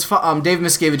father, Dave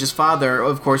Miscavige's father,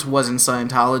 of course, was in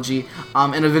Scientology,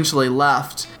 and eventually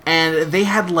left. And they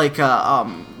had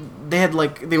they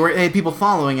had people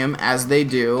following him, as they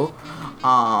do.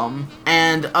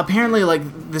 And apparently, like,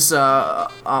 this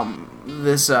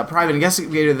private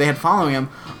investigator they had following him,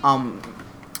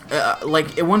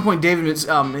 like, at one point, Dave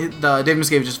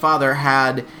Miscavige's father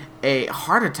had a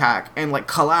heart attack and, like,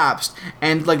 collapsed,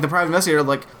 and, like, the private investigator,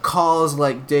 like, calls,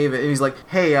 like, David, and he's like,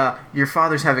 hey, your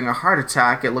father's having a heart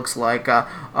attack, it looks like,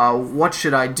 what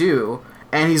should I do?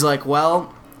 And he's like,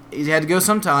 well, he had to go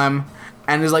sometime,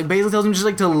 and is like, basically tells him just,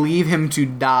 like, to leave him to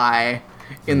die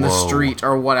in the street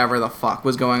or whatever the fuck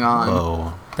was going on.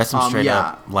 Whoa. That's some straight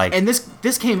up, like... And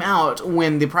this came out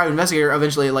when the private investigator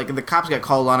eventually, like, the cops got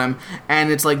called on him,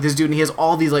 and it's, like, this dude, and he has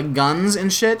all these, like, guns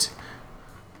and shit,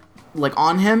 like,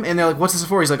 on him, and they're like, what's this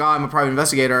for? He's like, oh, I'm a private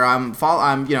investigator, I'm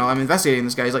investigating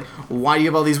this guy. He's like, why do you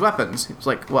have all these weapons? He's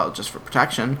like, well, just for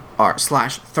protection, or /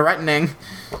 threatening.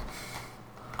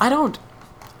 I don't...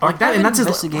 Like that, and that's his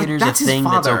investigators that's a thing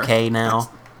his that's father. okay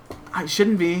now? I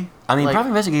shouldn't be. I mean, like, private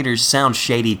investigators sound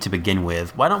shady to begin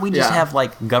with. Why don't we just Yeah. have,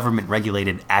 like,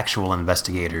 government-regulated actual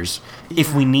investigators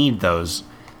if we need those?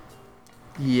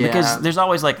 Yeah. Because there's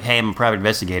always like, hey, I'm a private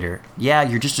investigator. Yeah,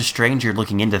 you're just a stranger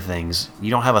looking into things. You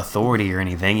don't have authority or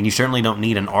anything, and you certainly don't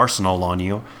need an arsenal on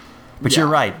you. But you're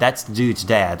right, that's the dude's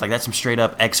dad. Like, that's some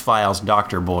straight-up X-Files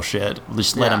doctor bullshit.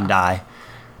 Just let him die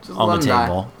Just on let the him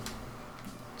table. die.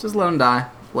 Just let him die.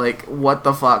 Like, what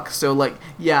the fuck? So, like,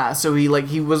 yeah, so he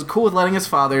was cool with letting his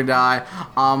father die.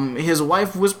 His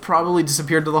wife was probably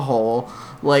disappeared to the hole.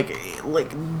 Like,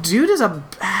 dude is a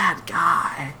bad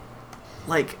guy.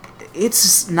 Like,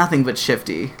 it's nothing but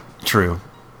shifty. True.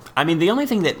 I mean, the only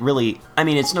thing that really... I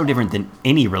mean, it's no different than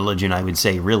any religion, I would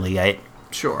say, really.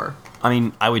 Sure. I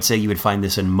mean, I would say you would find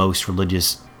this in most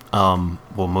religious...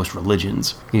 most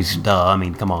religions. Duh, I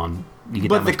mean, come on. You get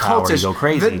that much power, you go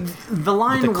crazy. The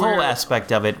line But the cult where...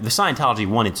 aspect of it, the Scientology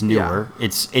one, it's newer. Yeah.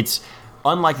 It's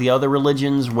unlike the other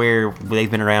religions where they've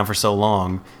been around for so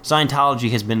long. Scientology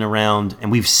has been around,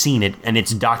 and we've seen it, and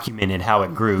it's documented how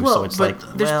it grew. Well, so it's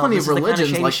but there's plenty of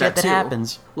religions like that too.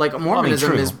 Happens. Like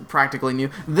Mormonism is practically new.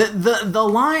 The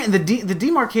line, the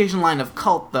demarcation line of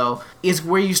cult though is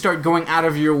where you start going out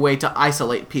of your way to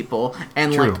isolate people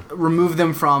and like remove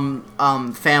them from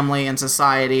family and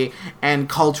society and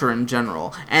culture in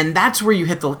general. And that's where you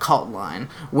hit the cult line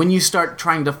when you start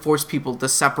trying to force people to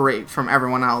separate from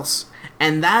everyone else.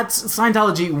 And that's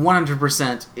Scientology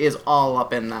 100% is all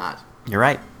up in that. You're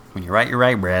right. When you're right, you're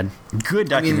right, Brad. Good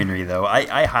documentary, though.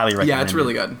 I highly recommend it. Yeah, it's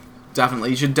really good.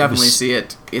 Definitely. You should definitely see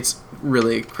it. It's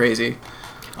really crazy.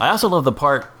 I also love the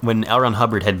part when L. Ron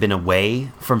Hubbard had been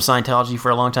away from Scientology for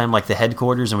a long time, like the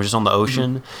headquarters, and was just on the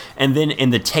ocean. Mm-hmm. And then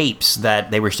in the tapes that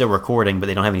they were still recording, but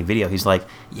they don't have any video, he's like,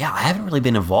 yeah, I haven't really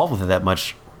been involved with it that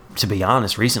much. To be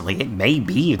honest, recently, it may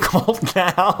be a cult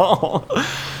now.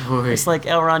 It's like,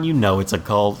 L. Ron, you know it's a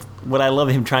cult. What I love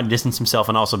him trying to distance himself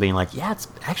and also being like, yeah, it's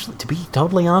actually, to be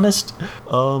totally honest,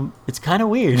 it's kind of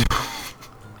weird.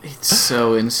 It's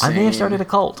so insane. I may have started a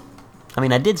cult. I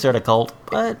mean, I did start a cult,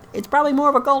 but it's probably more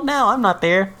of a cult now. I'm not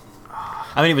there.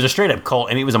 I mean, it was a straight-up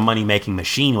cult, and it was a money-making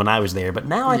machine when I was there, but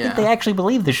now I think they actually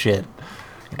believe this shit.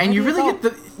 And you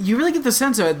really get the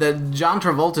sense of it that John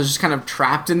Travolta is just kind of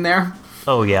trapped in there.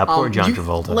 Oh yeah, poor John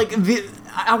Travolta. Like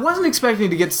I wasn't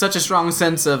expecting to get such a strong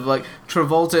sense of like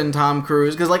Travolta and Tom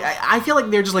Cruise because like I feel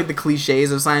like they're just like the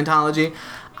cliches of Scientology.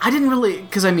 I didn't really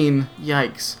because I mean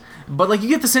yikes. But like you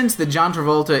get the sense that John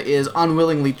Travolta is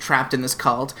unwillingly trapped in this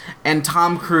cult and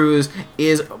Tom Cruise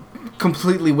is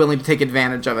completely willing to take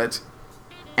advantage of it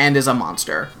and is a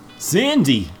monster.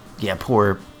 Sandy. Yeah,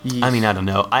 poor. I mean, I don't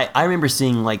know. I remember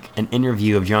seeing like an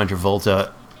interview of John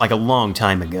Travolta like a long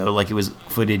time ago. Like it was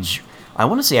footage. I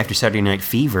want to say after Saturday Night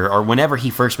Fever or whenever he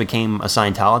first became a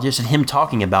Scientologist and him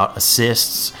talking about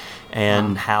assists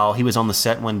and how he was on the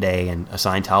set one day and a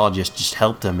Scientologist just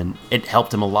helped him and it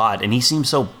helped him a lot. And he seemed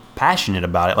so passionate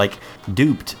about it, like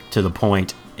duped to the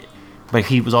point. But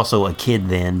he was also a kid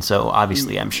then, so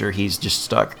obviously I'm sure he's just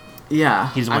stuck.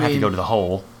 Yeah. He doesn't want to have to go to the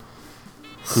hole.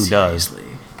 Who does?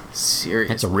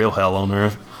 Seriously. It's a real hell on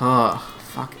earth. Oh,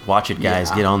 fuck. Watch it,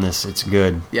 guys. Get on this. It's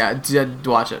good. Yeah,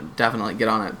 watch it. Definitely get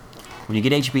on it. When you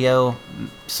get HBO,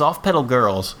 Soft Pedal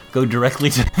Girls, go directly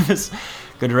to this.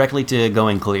 Go directly to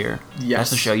Going Clear. Yes.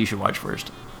 That's the show you should watch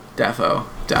first. Defo.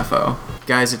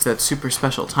 Guys, it's that super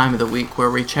special time of the week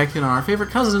where we check in on our favorite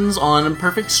cousins on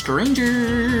Perfect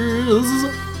Strangers.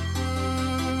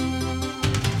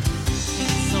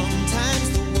 Sometimes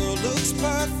the world looks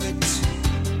perfect.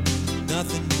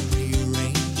 Nothing to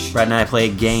rearrange. Brad and I play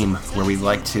a game where we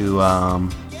like to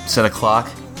set a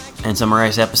clock and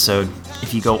summarize the episode.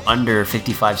 If you go under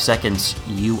 55 seconds,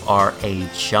 you are a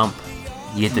chump.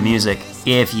 You get the music.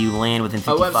 If you land within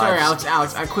 55... Oh, I'm sorry,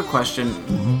 Alex, a quick question.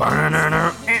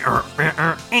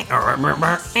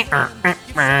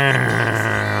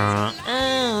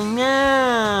 Oh,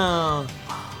 no.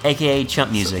 AKA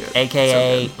chump music.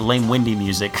 AKA Lame Windy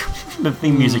music. The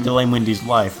theme music to Lame Windy's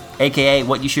life. AKA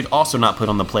what you should also not put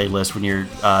on the playlist when you're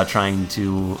trying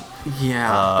to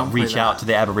Don't play reach that. out to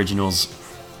the Aboriginals.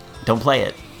 Don't play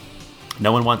it.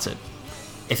 No one wants it.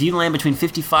 If you land between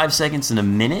 55 seconds and a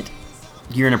minute,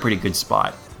 you're in a pretty good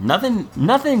spot. Nothing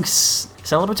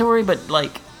celebratory, but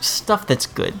like stuff that's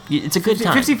good. It's a good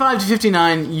time. 55 to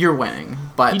 59, you're winning.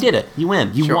 But You did it. You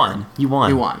win. You Sure. won. You won.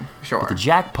 You won. Sure. The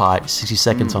jackpot is 60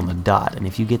 seconds on the dot, and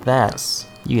if you get that, Yes.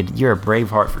 you're a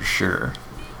brave heart for sure.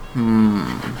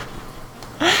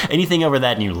 Anything over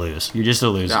that and you lose. You're just a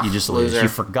loser. Ugh, You just lose. loser.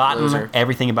 You've forgotten Loser.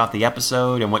 everything about the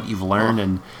episode and what you've learned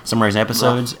and summarized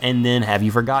episodes, and then have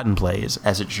you forgotten plays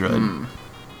as it should.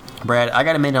 Brad, I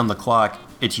got a minute on the clock.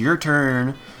 It's your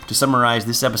turn to summarize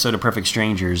this episode of Perfect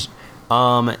Strangers.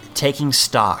 Taking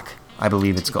stock, I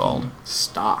believe it's called.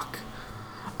 Stock.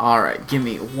 All right, give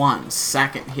me 1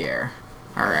 second here.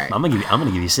 All right. I'm gonna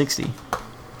give you 60.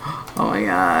 Oh my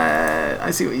god, I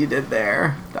see what you did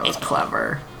there. That was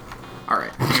clever. All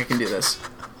right, I think I can do this.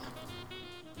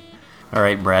 All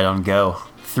right, Brad, on go.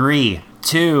 3,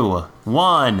 2,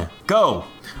 1, go.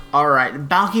 All right,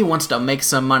 Balky wants to make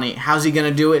some money. How's he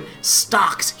gonna do it?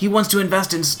 Stocks. He wants to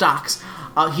invest in stocks.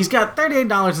 He's got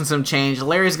 $38 and some change.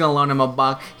 Larry's gonna loan him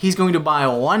 $1. He's going to buy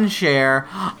 1 share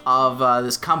of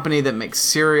this company that makes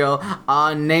cereal,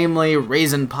 namely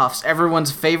Raisin Puffs,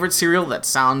 everyone's favorite cereal that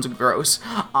sounds gross.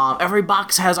 Every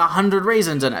box has 100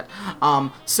 raisins in it.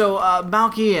 So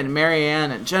Balky and Marianne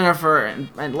and Jennifer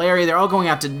and Larry, they're all going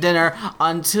out to dinner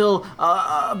until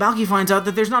Balky finds out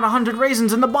that there's not 100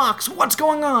 raisins in the box. What's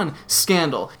going on?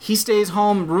 Scandal. He stays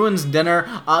home, ruins dinner.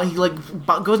 He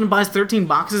goes and buys 13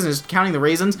 boxes and is counting the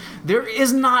raisins. There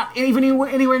is not even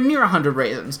anywhere near 100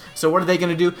 raisins. So what are they going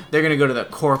to do? They're going to go to the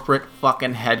corporate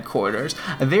fucking headquarters.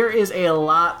 There is a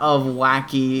lot of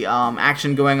wacky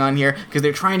action going on here because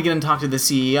they're trying to get him to talk to the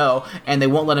CEO and they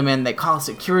won't let him in. They call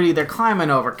security. They're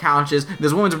climbing over couches.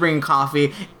 This woman's bringing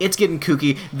coffee. It's getting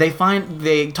kooky. They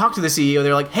talk to the CEO.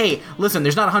 They're like, hey, listen,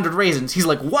 there's not 100 raisins. He's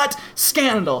like, what?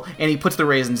 Scandal. And he puts the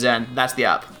raisins in. That's the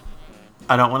up.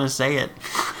 I don't want to say it.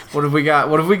 What have we got?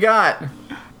 What have we got?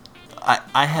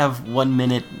 I have 1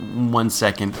 minute, 1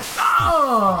 second.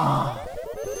 Oh!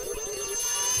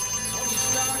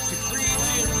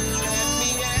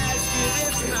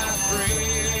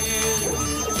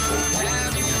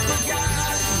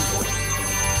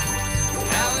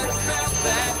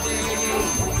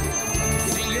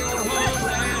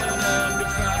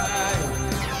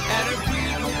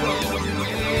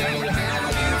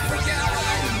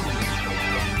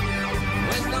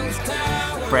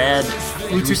 Brad,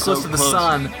 We're too close to the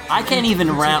sun. I can't even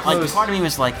We're too round. Like, close. part of me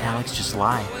was like, Alex, just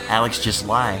lie. Alex, just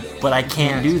lie. But I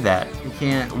can't do that. You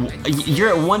can't. You're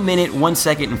at 1 minute, 1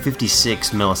 second, and 56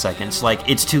 milliseconds. Like,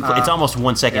 it's too. It's almost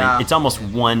 1 second. yeah. It's almost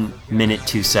 1 minute,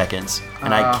 2 seconds,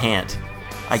 and I can't.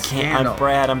 I can't. Scandal. I'm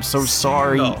Brad. I'm so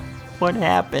sorry. Scandal. What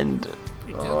happened?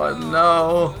 Oh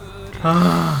no.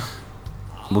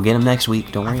 We'll get him next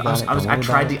week. Don't worry about it. Don't worry I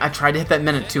about it. tried to hit that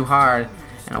minute too hard,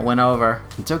 and it went over.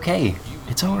 It's okay.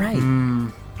 It's all right.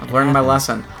 I've learned my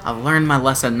lesson. I've learned my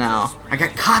lesson now. I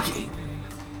got cocky.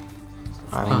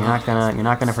 I mean, you're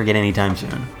not gonna forget anytime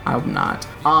soon. I hope not.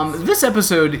 This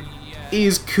episode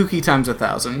is kooky times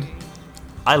 1,000.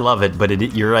 I love it, but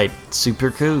you're right.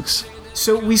 Super kooks.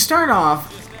 So we start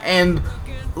off, and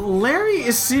Larry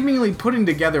is seemingly putting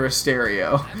together a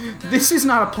stereo. This is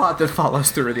not a plot that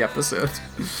follows through the episode.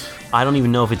 I don't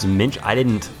even know if it's mentioned. I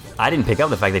didn't pick up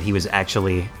the fact that he was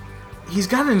actually. He's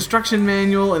got an instruction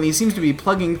manual, and he seems to be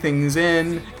plugging things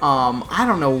in. I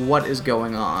don't know what is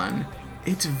going on.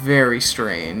 It's very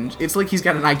strange. It's like he's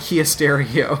got an IKEA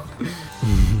stereo.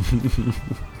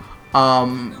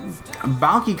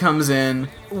 Balky comes in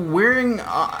wearing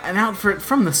an outfit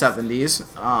from the 70s.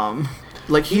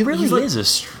 Like He really he's like, is a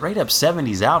straight up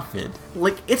 70s outfit.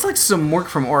 like it's like some work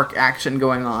from Orc action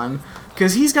going on,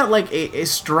 because he's got like a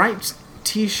striped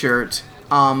t-shirt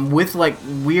with like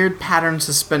weird patterned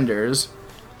suspenders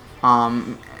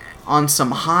on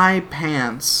some high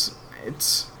pants.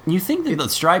 You think that the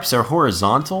stripes are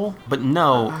horizontal, but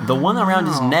no, the one around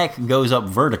his neck goes up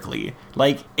vertically.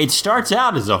 Like, it starts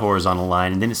out as a horizontal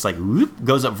line, and then it's like, whoop,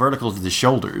 goes up vertical to the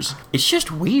shoulders. It's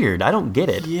just weird. I don't get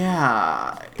it.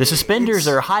 Yeah. The suspenders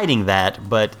are hiding that,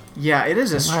 but Yeah, it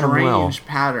is a hide 'em well. strange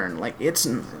pattern. Like,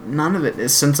 none of it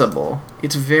is sensible.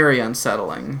 It's very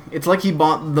unsettling. It's like he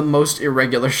bought the most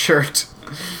irregular shirt.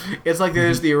 It's like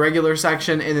there's the irregular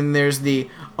section, and then there's the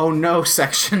oh no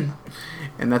section.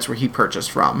 And that's where he purchased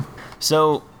from.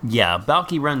 So, yeah,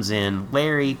 Balky runs in.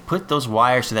 Larry, put those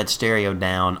wires to that stereo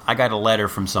down. I got a letter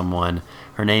from someone.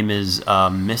 Her name is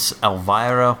Miss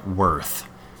Elvira Worth.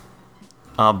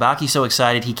 Balky's so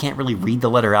excited he can't really read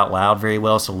the letter out loud very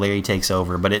well, so Larry takes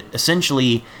over. But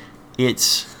essentially,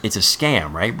 it's a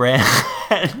scam, right, Brad?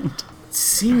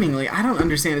 Seemingly, I don't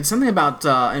understand. It's something about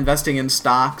investing in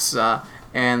stocks,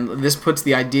 and this puts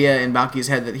the idea in Balky's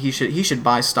head that he should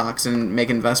buy stocks and make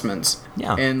investments.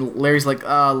 Yeah. And Larry's like,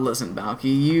 listen, Balky,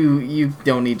 you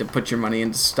don't need to put your money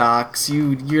into stocks.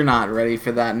 You're not ready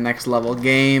for that next level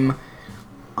game.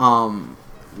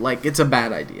 Like, it's a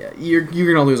bad idea. You're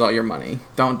gonna lose all your money.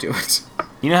 Don't do it.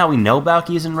 You know how we know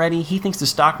Balky isn't ready? He thinks the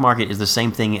stock market is the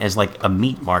same thing as, like, a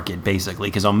meat market, basically.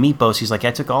 Because on Meatpost, he's like,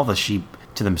 I took all the sheep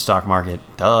to the stock market.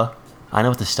 Duh. I know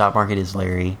what the stock market is,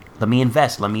 Larry. Let me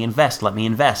invest, let me invest, let me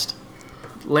invest.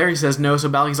 Larry says no, so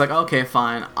Balky's like, okay,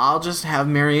 fine. I'll just have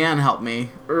Marianne help me.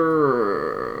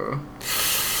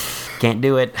 Can't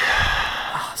do it.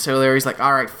 So Larry's like,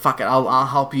 all right, fuck it. I'll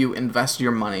help you invest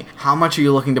your money. How much are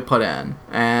you looking to put in?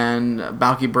 And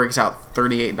Balky breaks out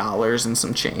 $38 and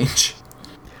some change.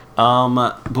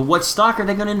 But what stock are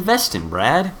they going to invest in,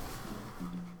 Brad?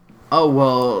 Oh,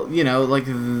 well, like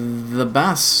the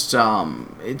best.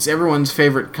 It's everyone's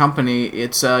favorite company.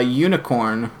 It's a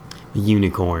Unicorn.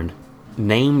 Unicorn.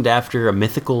 Named after a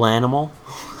mythical animal,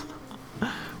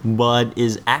 but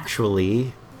is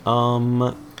actually,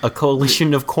 a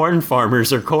coalition of corn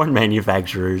farmers or corn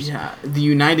manufacturers. Yeah, the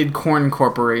United Corn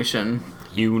Corporation.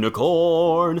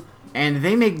 Unicorn! And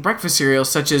they make breakfast cereals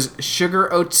such as Sugar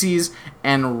Oatsies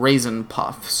and Raisin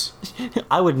Puffs.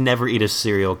 I would never eat a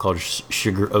cereal called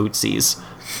Sugar Oatsies.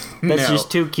 That's No.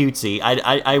 just too cutesy.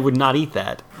 I would not eat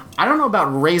that. I don't know about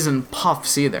Raisin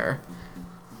Puffs either.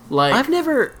 Like, I've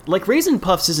never... Like, Raisin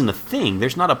Puffs isn't a thing.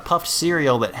 There's not a puffed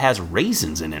cereal that has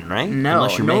raisins in it, right? No,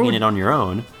 Unless you're making it on your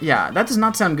own. yeah, that does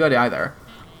not sound good either.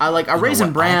 I like a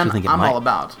Raisin what? I actually Bran, think it I'm might. all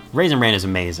about. Raisin Bran is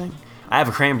amazing. I have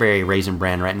a cranberry Raisin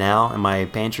Bran right now in my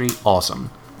pantry. Awesome.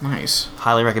 Nice.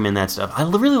 Highly recommend that stuff. I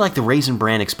really like the Raisin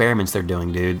Bran experiments they're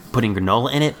doing, dude. Putting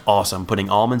granola in it, awesome. Putting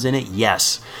almonds in it,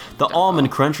 yes. The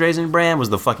almond crunch Raisin Bran was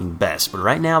the fucking best, but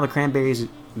right now the cranberry's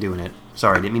doing it.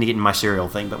 Sorry, didn't mean to get in my cereal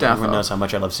thing, but everyone Defo. knows how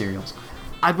much I love cereals.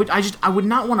 I would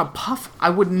not want to puff. I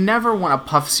would never want to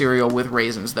puff cereal with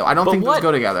raisins, though. I don't think what? those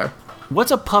go together.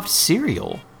 What's a puffed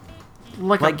cereal?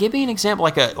 Like, give me an example,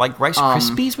 like Rice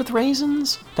Krispies with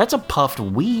raisins. That's a puffed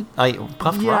wheat,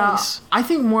 puffed rice. I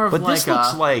think more of But like this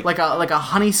looks like- a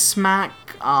Honey Smack.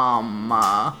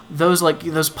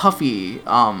 Those puffy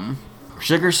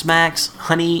Sugar Smacks,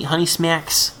 honey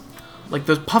smacks. like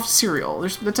those puffed cereal.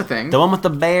 That's a thing. The one with the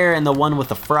bear and the one with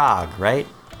the frog, right?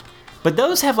 But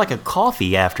those have like a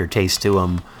coffee aftertaste to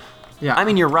them. Yeah. I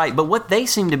mean, you're right, but what they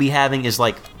seem to be having is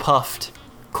like puffed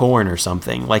corn or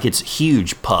something. Like it's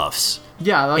huge puffs.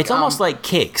 yeah, like, It's almost like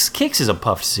Kix. Kix is a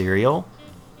puffed cereal.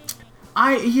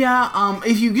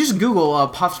 If you just Google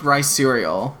puffed rice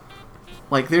cereal,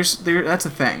 like that's a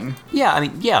thing. Yeah, I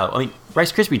mean,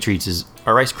 Rice Krispie treats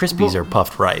Rice Krispies are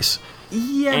puffed rice.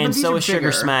 Yeah, And but these so are is Sugar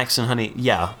bigger. Smacks and honey.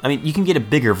 Yeah, I mean, you can get a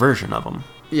bigger version of them.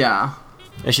 Yeah,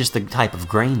 It's just the type of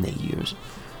grain they use.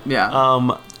 yeah.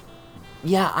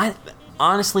 Yeah,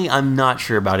 honestly, I'm not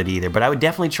sure about it either, but I would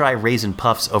definitely try Raisin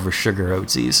Puffs over Sugar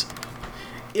Oatsies.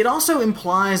 It also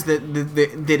implies that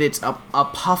it's a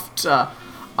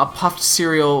puffed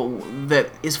cereal that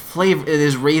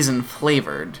is raisin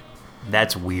flavored,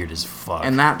 That's weird as fuck.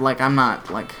 and that like I'm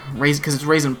not like raisin because it's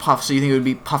raisin puffed, so you think it would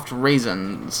be puffed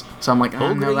raisins. So I'm like,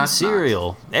 Whole no, grain that's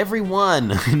cereal. Every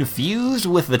one infused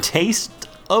with the taste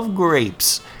of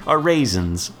grapes are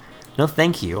raisins. No,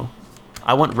 thank you.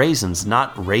 I want raisins,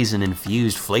 not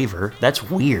raisin-infused flavor. That's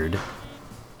weird.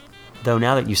 Though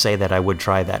now that you say that, I would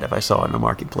try that if I saw it in a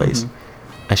marketplace.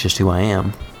 That's just who I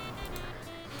am.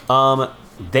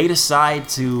 They decide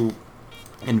to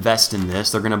invest in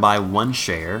this. They're going to buy one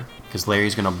share, because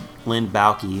Larry's going to lend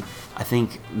Balky, I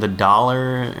think, the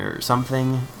 $1 or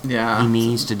something Yeah. he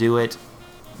needs to do it.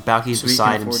 Balky's So he can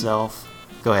beside afford- himself.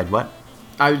 Go ahead, what?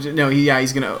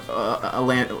 he's gonna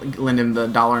lend him the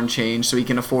 $1 and change so he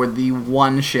can afford the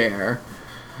one share,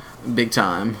 big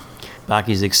time.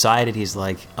 Balky's excited. He's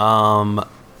like,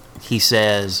 he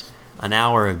says, an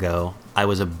hour ago, I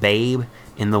was a babe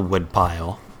in the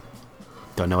woodpile.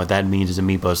 Don't know what that means as a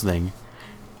Meepos thing.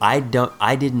 I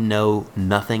didn't know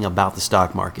nothing about the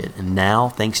stock market, and now,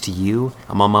 thanks to you,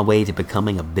 I'm on my way to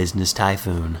becoming a business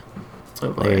typhoon.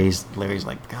 Larry's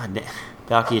like, God damn,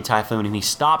 Balky a typhoon, and he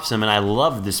stops him, and I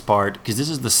love this part, because this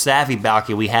is the savvy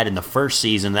Balky we had in the first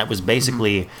season that was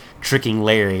basically tricking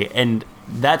Larry, and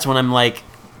that's when I'm like,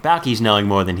 Balky's knowing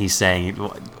more than he's saying.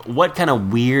 What kind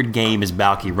of weird game is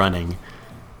Balky running?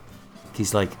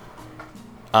 He's like,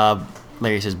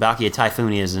 Larry says, Balky a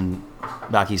typhoon is, and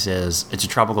Balky says, it's a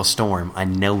tropical storm. I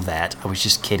know that. I was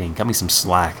just kidding. Cut me some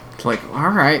slack. It's like, all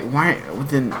right, why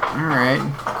then? All right,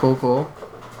 cool.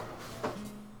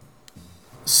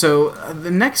 So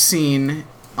the next scene,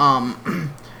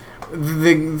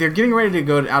 they're getting ready to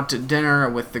go out to dinner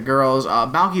with the girls.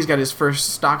 Balky's got his first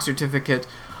stock certificate.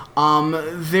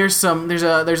 There's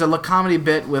a comedy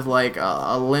bit with like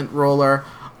a lint roller.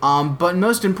 But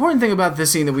most important thing about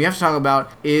this scene that we have to talk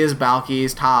about is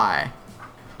Balky's tie.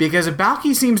 Because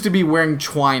Balky seems to be wearing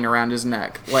twine around his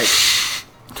neck. Like,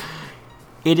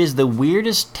 it is the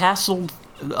weirdest tassel,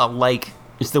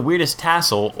 it's the weirdest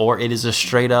tassel, or it is a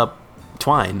straight up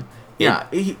twine. yeah,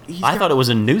 I thought it was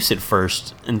a noose at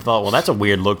first, and thought, well, that's a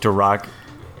weird look to rock.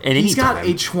 And he's got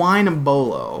a twine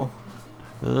bolo.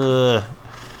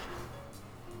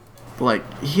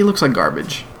 Like, he looks like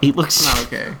garbage. He looks Not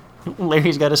okay.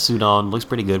 Larry's got a suit on, looks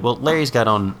pretty good. Well, Larry's got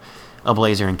on a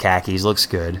blazer and khakis, looks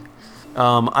good.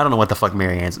 I don't know what the fuck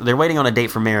Marianne's. They're waiting on a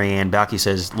date for Marianne. Balky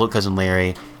says, look, Cousin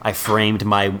Larry, I framed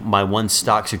my one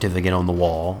stock certificate on the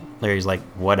wall. Larry's like,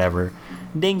 whatever.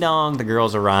 Ding dong, the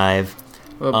girls arrive.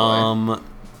 Oh boy.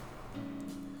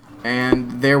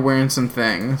 And they're wearing some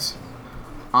things.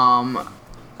 Marianne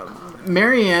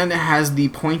has the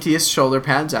pointiest shoulder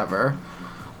pads ever.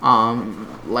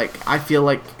 Like, I feel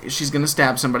like she's gonna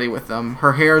stab somebody with them.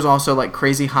 Her hair is also, like,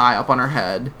 crazy high up on her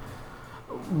head.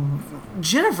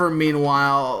 Jennifer,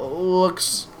 meanwhile,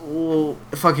 looks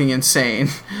fucking insane.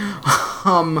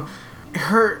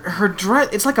 Her dress,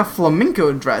 it's like a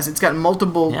flamenco dress. It's got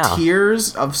multiple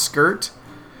tiers of skirt.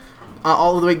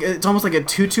 All the way, it's almost like a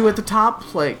tutu at the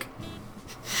top. Like,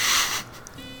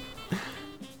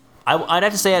 I'd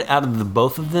have to say, out of the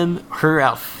both of them, her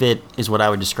outfit is what I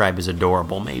would describe as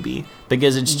adorable, maybe.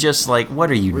 Because it's just like,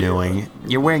 what are you doing?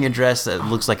 You're wearing a dress that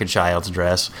looks like a child's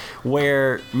dress.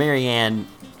 Where Marianne,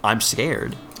 I'm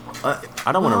scared.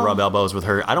 I don't want to rub elbows with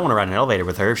her. I don't want to ride an elevator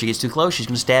with her. If she gets too close, she's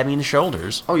going to stab me in the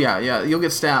shoulders. Oh, yeah, you'll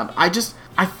get stabbed.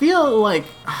 I feel like,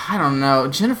 I don't know,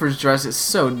 Jennifer's dress is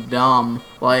so dumb.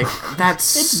 Like,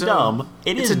 that's It's so dumb.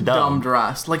 It's a dumb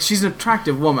dress. Like, she's an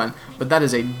attractive woman, but that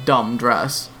is a dumb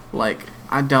dress. Like,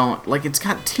 I don't, like, it's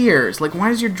got tears. Like, why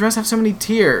does your dress have so many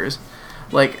tears?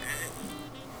 Like,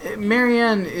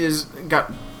 Marianne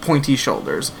got pointy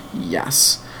shoulders,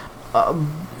 yes.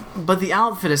 But the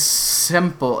outfit is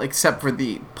simple, except for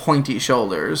the pointy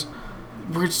shoulders.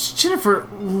 Whereas Jennifer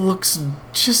looks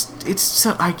just, it's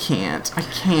so, I can't.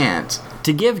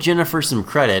 To give Jennifer some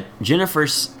credit, Jennifer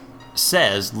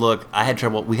says, look,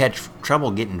 we had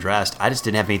trouble getting dressed. I just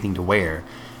didn't have anything to wear.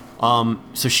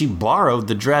 So she borrowed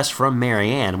the dress from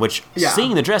Marianne, which,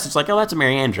 seeing the dress, it's like, oh, that's a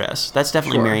Marianne dress. That's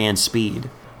definitely Marianne's speed.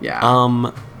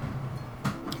 Yeah.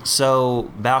 So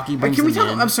Balky brings them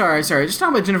in. I'm sorry. Just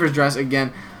talking about Jennifer's dress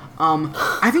again.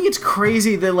 I think it's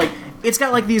crazy that, like, it's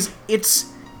got like these, it's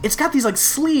got these like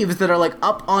sleeves that are like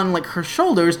up on like her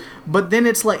shoulders, but then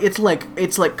it's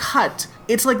like cut.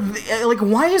 It's like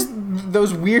why is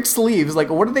those weird sleeves? Like,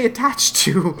 what are they attached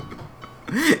to?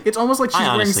 It's almost like she's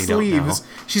wearing sleeves.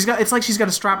 She's got a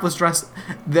strapless dress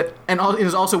that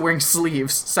is also wearing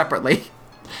sleeves separately.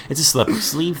 It's a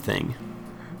sleeve thing.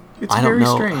 It's very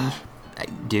strange.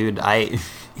 Dude,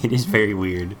 it is very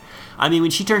weird. I mean,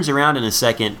 when she turns around in a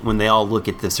second, when they all look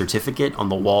at the certificate on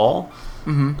the wall,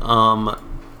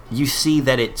 you see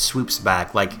that it swoops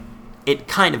back. Like, it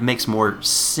kind of makes more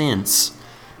sense.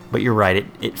 But you're right.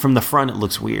 It from the front, it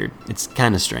looks weird. It's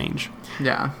kind of strange.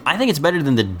 Yeah. I think it's better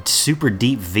than the super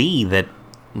deep V that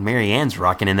Marianne's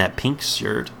rocking in that pink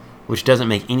shirt, which doesn't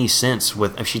make any sense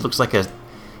with, if she looks like if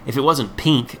it wasn't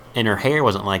pink and her hair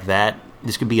wasn't like that,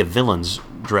 this could be a villain's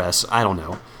dress. I don't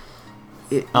know.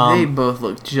 They both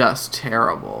look just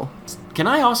terrible. Can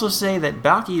I also say that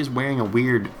Balky is wearing a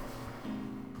weird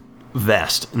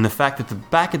vest, and the fact that the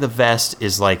back of the vest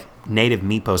is like native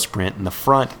Meepos print and the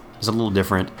front is a little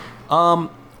different.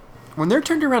 When they're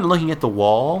turned around and looking at the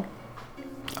wall,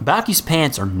 Balky's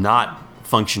pants are not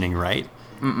functioning right.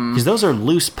 Because those are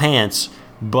loose pants,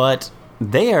 but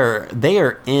they are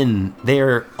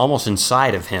almost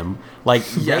inside of him. Like,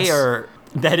 yes.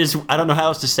 That is, I don't know how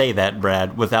else to say that,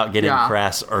 Brad, without getting Yeah.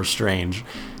 crass or strange.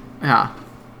 Yeah.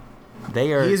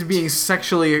 They are, He is being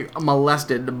sexually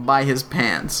molested by his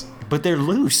pants. but they're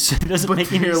loose. It doesn't But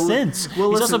make any they're lo- sense. Well,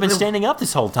 He's listen, also been the- standing up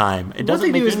this whole time. It What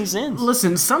doesn't they do make is- any sense.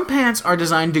 Listen, some pants are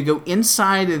designed to go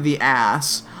inside the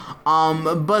ass,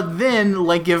 but then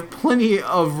like give plenty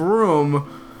of room,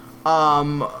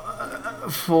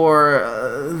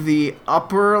 for the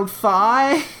upper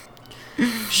thigh.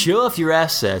 Show off your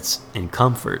assets in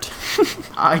comfort.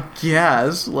 I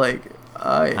guess I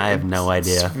have no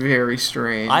idea. It's very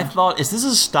strange. I thought, is this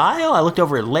a style? I looked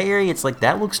over at Larry. It's like,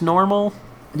 that looks normal.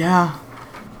 Yeah.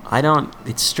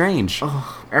 It's strange.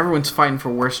 Everyone's fighting for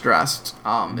worst dressed.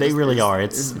 They really are.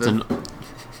 It's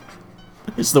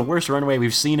the worst runway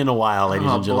we've seen in a while, ladies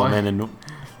Oh, and gentlemen. And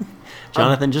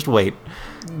Jonathan, just wait.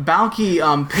 Balky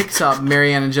picks up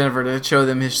Marianne and Jennifer to show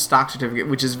them his stock certificate,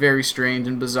 which is very strange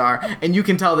and bizarre. And you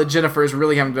can tell that Jennifer is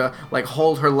really having to like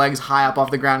hold her legs high up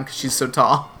off the ground because she's so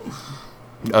tall.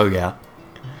 Oh, yeah.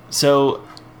 So,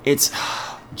 it's...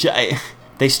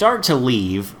 They start to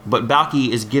leave, but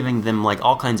Balky is giving them like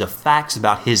all kinds of facts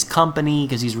about his company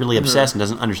because he's really obsessed and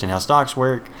doesn't understand how stocks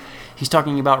work. He's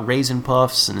talking about raisin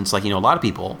puffs, and it's like, a lot of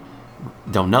people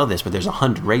don't know this, but there's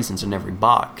 100 raisins in every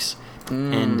box.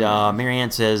 And Marianne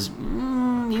says, you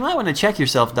might want to check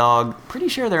yourself, dog. Pretty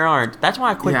sure there aren't. That's why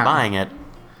I quit Yeah. buying it.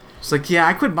 It's like, yeah,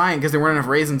 I quit buying because there weren't enough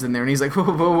raisins in there. And he's like,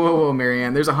 whoa,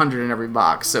 Marianne, there's 100 in every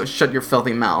box, so shut your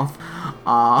filthy mouth.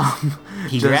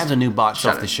 He Just grabs a new box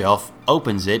shut off the it. shelf,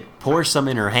 opens it, pours some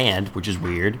in her hand, which is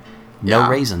weird. No Yeah.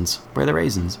 raisins. Where are the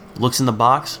raisins? Looks in the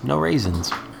box, no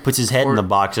raisins. Puts his head in the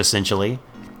box, essentially.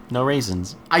 No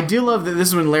raisins. I do love that this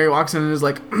is when Larry walks in and is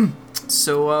like,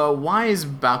 so why is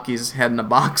Balky's head in a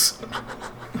box?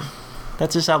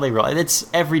 That's just how they roll. It's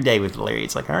every day with Larry.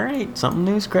 It's like, all right, something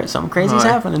new's something crazy's Alright.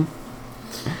 happening.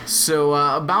 So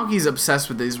Balky's obsessed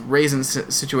with this raisin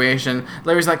situation.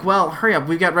 Larry's like, well, hurry up,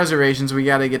 we've got reservations, we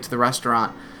gotta get to the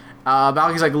restaurant.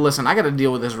 Balky's like, listen, I gotta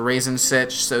deal with this raisin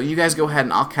sitch, so you guys go ahead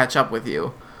and I'll catch up with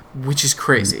you. Which is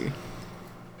crazy.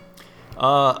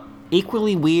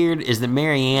 Equally weird is that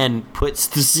Marianne puts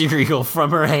the cereal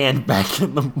from her hand back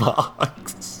in the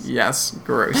box. Yes,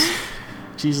 gross.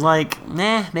 She's like,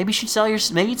 nah, maybe you should sell your.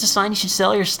 Maybe it's a sign you should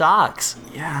sell your stocks.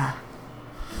 Yeah.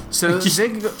 So Just they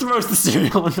go, throws the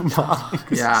cereal in the box.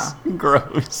 Yeah.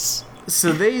 Gross.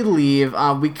 so they leave.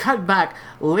 We cut back.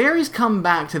 Larry's come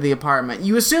back to the apartment.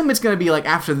 You assume it's going to be like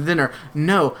after the dinner.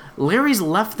 No, Larry's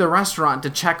left the restaurant to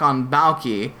check on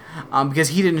Balky because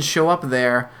he didn't show up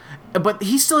there. But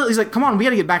he's like, come on, we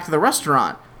got to get back to the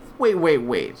restaurant.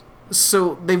 Wait.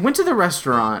 So they went to the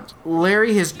restaurant.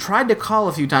 Larry has tried to call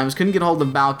a few times, couldn't get hold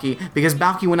of Balky because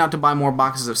Balky went out to buy more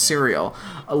boxes of cereal.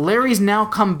 Larry's now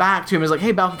come back to him and is like,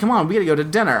 hey, Balky, come on, we gotta go to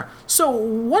dinner. So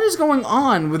what is going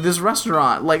on with this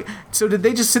restaurant? Like, so did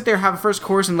they just sit there, have a first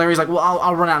course, and Larry's like, well,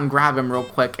 I'll run out and grab him real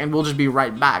quick, and we'll just be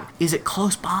right back. Is it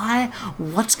close by?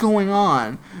 What's going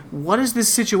on? What is this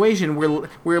situation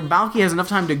where Balky has enough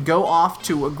time to go off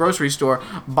to a grocery store,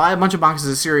 buy a bunch of boxes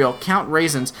of cereal, count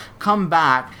raisins, come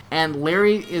back, and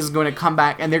Larry is going to come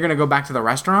back and they're going to go back to the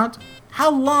restaurant?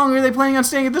 How long are they planning on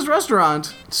staying at this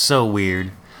restaurant? So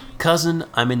weird. Cousin,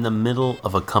 I'm in the middle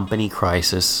of a company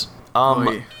crisis.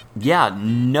 Oy. Yeah,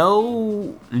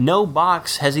 no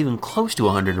box has even close to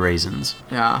 100 raisins.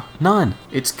 Yeah, None.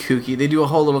 it's kooky. They do a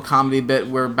whole little comedy bit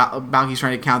where Balky's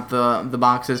trying to count the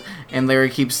boxes, and Larry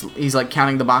he's like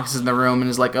counting the boxes in the room and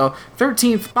is like, oh,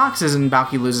 13th boxes, and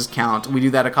Balky loses count. We do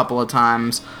that a couple of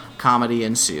times. Comedy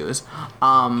ensues.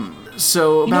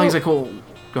 So Balky's like, well,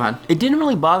 go ahead. It didn't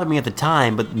really bother me at the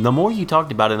time, but the more you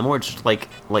talked about it, the more it's just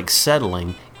like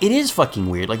settling. It is fucking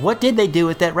weird. Like, what did they do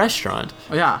at that restaurant?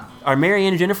 Oh, yeah. Are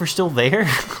Marianne and Jennifer still there?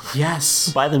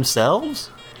 Yes, By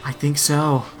themselves? I think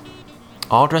so.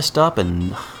 All dressed up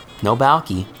and no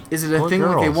Balky. Is it a Poor thing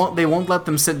like girls. they won't let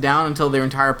them sit down until their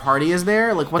entire party is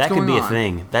there? Like, what's That going could be on? a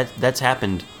thing. That's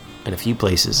happened at a few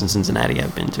places in Cincinnati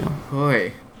I've been to.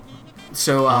 Boy.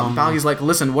 So Balky's like,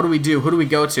 listen, what do we do? Who do we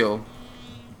go to?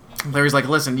 Larry's like,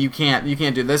 listen, you can't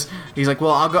do this. He's like,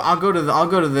 well, I'll go to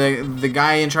the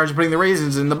guy in charge of putting the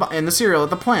raisins in the cereal at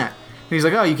the plant. And he's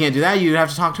like, oh, you can't do that. You'd have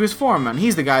to talk to his foreman.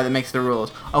 He's the guy that makes the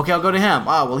rules. Okay, I'll go to him.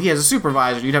 Oh, well, he has a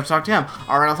supervisor. You'd have to talk to him.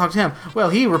 All right, I'll talk to him. Well,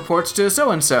 he reports to so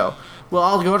and so. Well,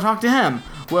 I'll go talk to him.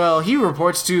 Well, he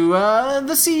reports to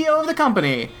the CEO of the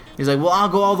company. He's like, well, I'll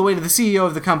go all the way to the CEO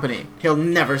of the company. He'll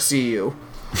never see you.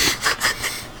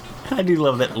 I do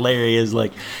love that Larry is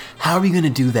like, how are we going to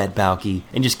do that, Balky?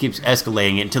 And just keeps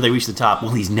escalating it until they reach the top.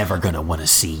 Well, he's never going to want to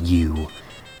see you.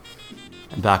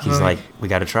 And Balky's like, we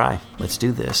got to try. Let's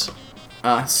do this.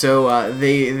 So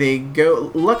they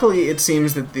go. Luckily, it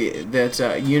seems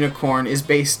that Unicorn is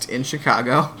based in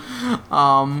Chicago.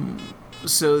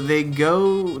 So they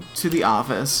go to the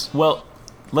office. Well,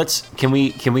 can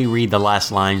we read the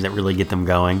last lines that really get them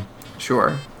going?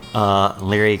 Sure.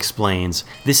 Larry explains,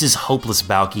 "This is hopeless,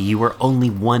 Balky. You are only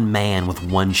one man with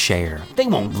one share. They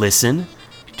won't listen."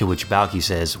 To which Balky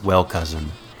says, "Well,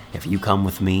 cousin, if you come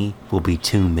with me, we'll be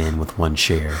two men with one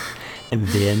share. And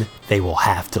then they will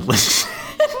have to listen."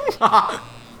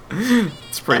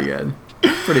 It's pretty good.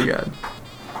 Pretty good.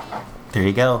 There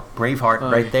you go. Braveheart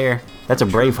right there. That's a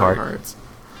Braveheart.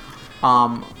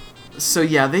 So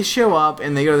yeah, they show up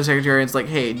and they go to the secretary and it's like,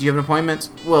 "Hey, do you have an appointment?"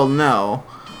 "Well, no."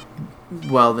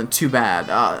 "Well, then too bad.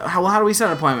 How do we set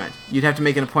an appointment?" "You'd have to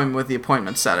make an appointment with the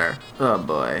appointment setter." "Oh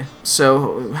boy.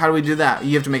 So how do we do that?"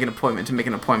 "You have to make an appointment to make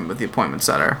an appointment with the appointment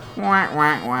setter." Whack,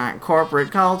 whack, whack.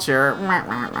 Corporate culture. Whack,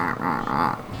 whack, whack, whack,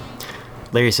 whack.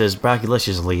 Larry says, "Balky, let's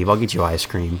just leave. I'll get you ice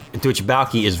cream." To which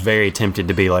Balky is very tempted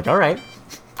to be like, "All right.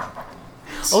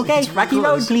 Okay, it's Rocky Road,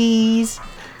 ridiculous. please.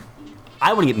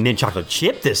 I want to get mint chocolate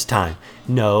chip this time."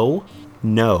 No,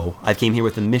 I came here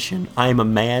with a mission. I am a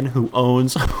man who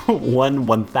owns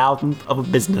 1/1000th of a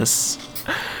business.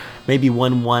 Maybe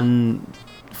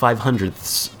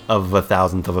 1/500th of a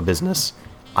thousandth of a business.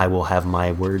 I will have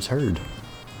my words heard.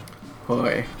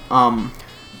 Boy.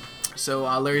 So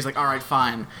Larry's like, "All right,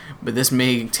 fine, but this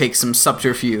may take some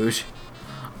subterfuge."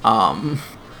 And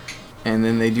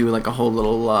then they do like a whole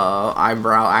little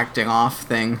eyebrow acting off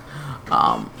thing.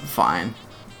 Fine.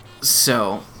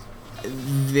 So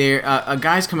there, a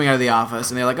guy's coming out of the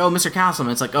office, and they're like, "Oh, Mr.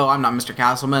 Castleman." It's like, "Oh, I'm not Mr.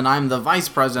 Castleman. I'm the vice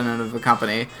president of the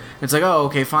company." It's like, "Oh,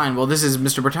 okay, fine. Well, this is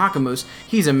Mr. Bertakamus.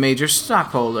 He's a major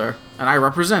stockholder, and I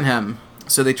represent him."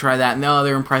 So they try that, and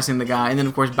they're impressing the guy. And then,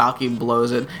 of course, Balky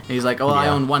blows it, and he's like, "Oh, I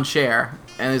Yeah. own one share."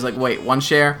 And he's like, "Wait, one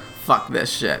share? Fuck this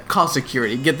shit. Call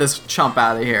security. Get this chump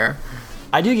out of here."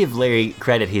 I do give Larry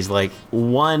credit. He's like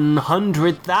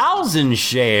 100,000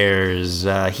 shares.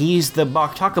 He's the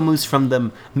Bartakamus from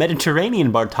the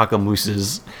Mediterranean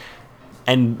Bartakamuses.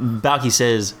 And Balky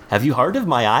says, "Have you heard of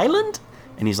my island?"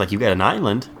 And he's like, "You got an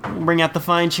island? Bring out the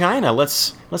fine china.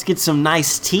 Let's get some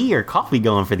nice tea or coffee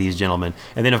going for these gentlemen."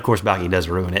 And then, of course, Balky does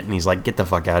ruin it. And he's like, "Get the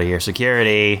fuck out of here.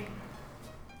 Security."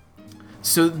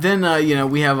 So then,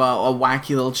 we have a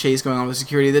wacky little chase going on with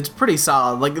security that's pretty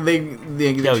solid. Like,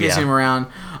 they're chasing him around.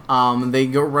 They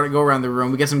go around the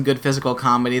room. We get some good physical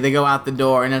comedy. They go out the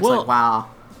door, and it's like, wow.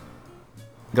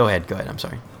 Go ahead. I'm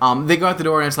sorry. They go out the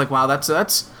door, and it's like, wow, that's all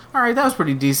right, that was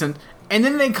pretty decent. And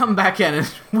then they come back in, and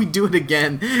we do it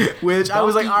again, which I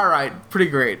was like, all right, pretty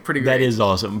great. That is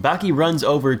awesome. Balky runs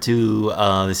over to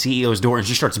the CEO's door and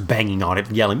just starts banging on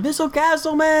it, yelling, "Mr.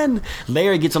 Castleman!"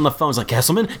 Larry gets on the phone. He's like,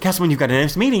 Castleman, you've got a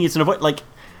next meeting. It's an avoid. Like,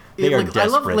 they are desperate. I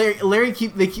love Larry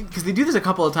keep because they do this a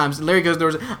couple of times. Larry goes,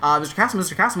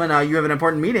 Mr. Castleman, you have an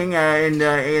important meeting in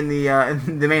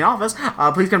the main office.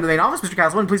 Please come to the main office, Mr.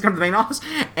 Castleman. Please come to the main office."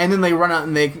 And then they run out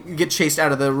and they get chased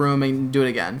out of the room and do it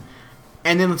again.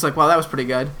 And then it's like, wow, that was pretty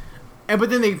good. But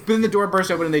then the door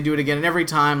bursts open and they do it again. And every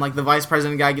time, like, the vice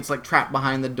president guy gets like trapped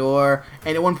behind the door.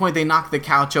 And at one point they knock the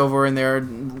couch over and they're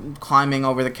climbing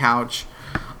over the couch.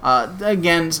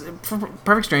 Again,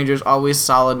 Perfect Strangers, always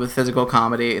solid with physical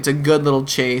comedy. It's a good little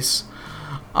chase.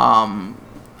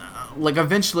 Like,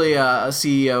 eventually a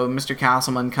CEO, Mr.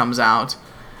 Castleman, comes out.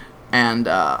 And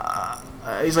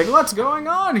he's like, "What's going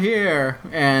on here?"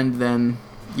 And then,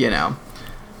 he's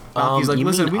like,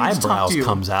 "Listen, we need to talk to you."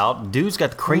 Comes out. Dude's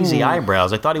got crazy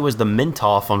eyebrows. I thought he was the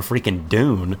Mintoff on freaking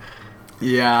Dune.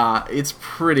 Yeah, it's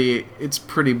pretty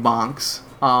bonks.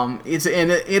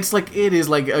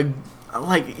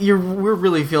 We're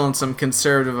really feeling some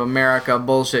conservative America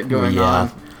bullshit going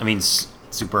on. I mean,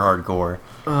 super hardcore.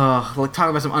 Like, talk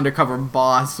about some undercover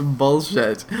boss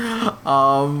bullshit.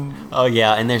 Oh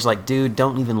yeah, and there's like, dude,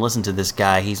 don't even listen to this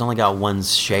guy. He's only got one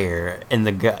share, and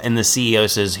the CEO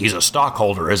says he's a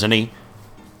stockholder, isn't he?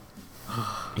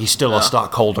 He's still a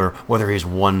stockholder, whether he's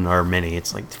one or many.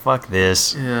 It's like, fuck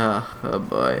this. Yeah, oh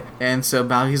boy. And so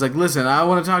he's like, "Listen, I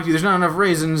want to talk to you. There's not enough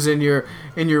raisins in your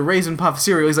Raisin Puff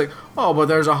cereal." He's like, "Oh, but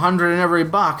there's 100 in every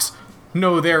box."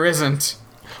 "No, there isn't."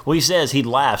 Well, he says, he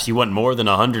laughs, "You want more than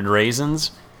 100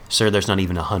 raisins? Sir, there's not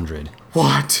even 100.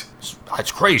 What?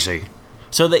 That's crazy.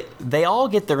 So they all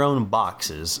get their own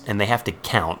boxes, and they have to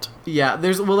count. Yeah,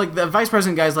 like, the vice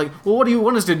president guy's like, "Well, what do you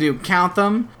want us to do? Count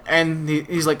them?" And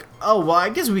he's like, "Oh, well, I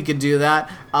guess we could do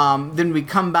that." Then we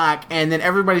come back, and then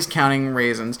everybody's counting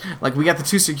raisins. Like, we got the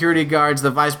two security guards,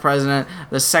 the vice president,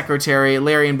 the secretary,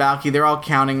 Larry and Balky. They're all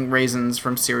counting raisins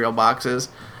from cereal boxes.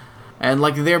 And,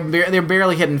 like, they're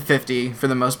barely hitting 50 for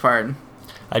the most part.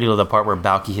 I do love the part where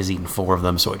Balky has eaten 4 of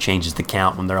them, so it changes the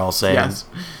count when they're all saying. Yes.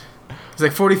 It's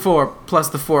like 44 plus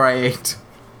the 4 I ate.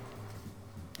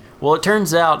 Well, it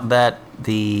turns out that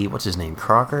what's his name,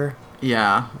 Crocker?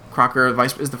 Yeah, Crocker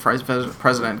is the vice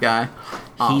president guy.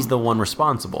 He's the one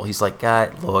responsible. He's like,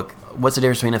 God, look, what's the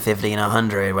difference between a 50 and a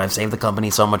 100? I've saved the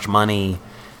company so much money.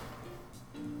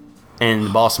 And the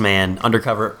boss man,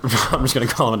 undercover, I'm just going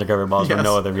to call him undercover boss for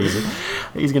no other reason.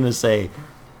 He's going to say,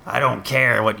 I don't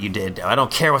care what you did. I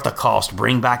don't care what the cost.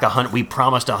 Bring back 100. We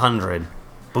promised 100.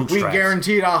 Bootstraps. We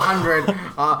guaranteed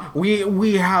 100.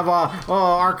 We have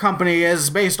our company is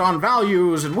based on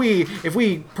values, and if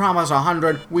we promise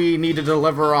 100, we need to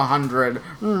deliver 100.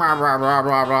 Blah, blah, blah,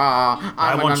 blah, blah.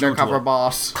 I'm an undercover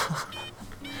boss.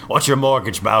 What's your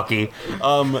mortgage, Balky?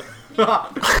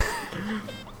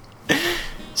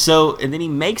 So, and then he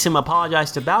makes him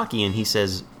apologize to Balky, and he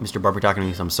says, Mr. Barber talking to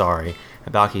me, I'm sorry.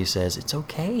 And Balky says, it's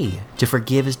okay. To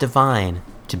forgive is divine.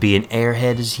 To be an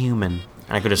airhead is human.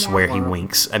 And I could have swear he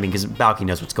winks. I mean, because Balky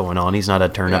knows what's going on. He's not a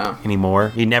turnip anymore.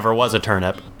 He never was a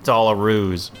turnip. It's all a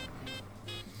ruse.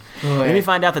 Then we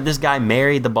find out that this guy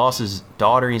married the boss's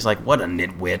daughter, and he's like, what a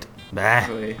nitwit. Bah.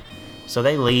 So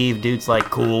they leave. Dude's like,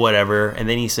 cool, whatever. And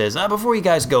then he says, before you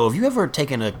guys go, have you ever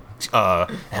taken a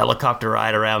helicopter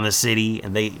ride around the city?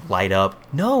 And they light up.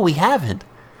 No, we haven't.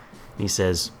 And he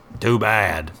says, too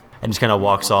bad. And just kind of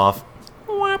walks off.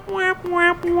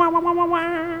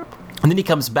 And then he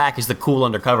comes back as the cool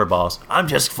undercover boss. I'm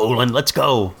just fooling. Let's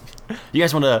go. You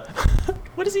guys want to...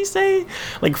 What does he say?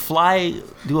 Like fly...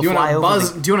 Do you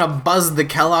want to buzz the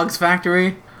Kellogg's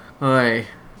factory?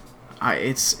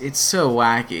 It's so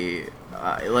wacky.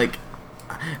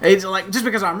 It's like, just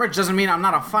because I'm rich doesn't mean I'm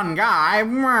not a fun guy.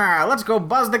 Let's go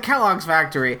buzz the Kellogg's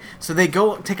factory. So they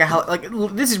go take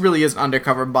this really is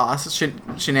undercover boss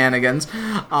shenanigans.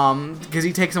 Because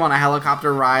he takes him on a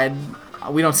helicopter ride.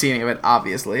 We don't see any of it,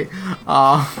 obviously.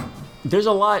 There's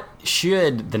a lot,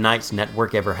 should the Knights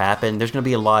Network ever happen, there's going to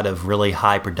be a lot of really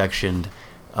high production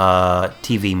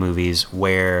TV movies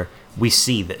where we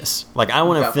see this. Like, I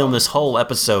want to film this whole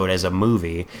episode as a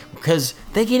movie because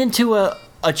they get into a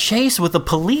chase with a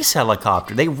police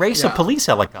helicopter. They race a police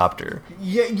helicopter.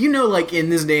 Yeah, like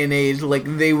in this day and age, like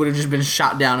they would have just been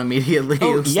shot down immediately.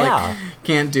 Like,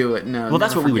 can't do it. No. Well,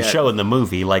 that's what we would show in the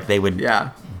movie. Like they would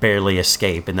barely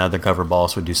escape, and the undercover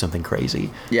boss would do something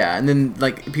crazy. Yeah, and then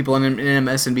like people in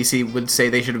MSNBC would say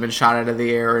they should have been shot out of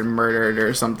the air and murdered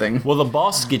or something. Well, the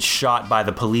boss gets shot by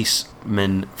the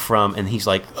policeman and he's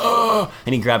like, oh,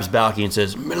 and he grabs Balky and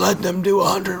says, let them do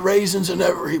 100 raisins in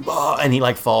every bar, and he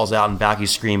like falls out, and Balky's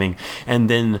screaming, and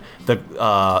then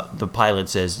the pilot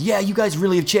says, yeah, you guys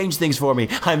really have changed things for me.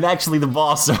 I'm actually the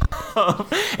boss.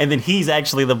 And then he's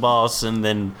actually the boss, and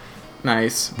then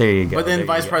nice. There you go. But then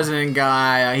vice president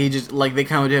guy, he just like they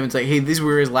come to him and say, "Hey, these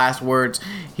were his last words.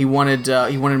 He wanted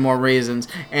more raisins."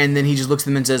 And then he just looks at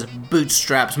them and says,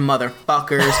 "Bootstraps,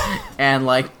 motherfuckers," and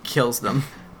like kills them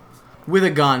with a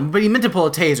gun. But he meant to pull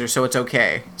a taser, so it's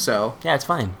okay. So yeah, it's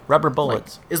fine. Rubber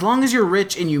bullets. Like, as long as you're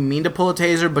rich and you mean to pull a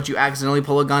taser, but you accidentally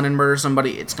pull a gun and murder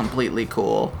somebody, it's completely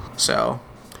cool. So,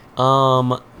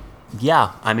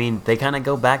 yeah, I mean, they kind of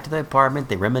go back to the apartment,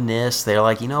 they reminisce, they're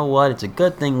like, you know what, it's a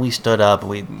good thing we stood up.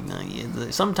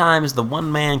 Sometimes the one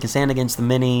man can stand against the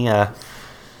many.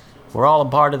 We're all a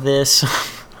part of this.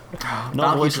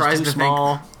 No voice is too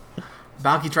small.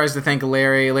 Balky tries to thank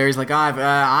Larry. Larry's like,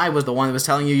 I was the one that was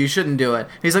telling you shouldn't do it.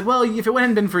 He's like, well, if it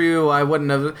hadn't been for you, I wouldn't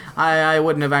have.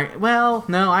 Well,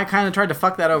 no, I kind of tried to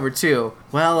fuck that over too.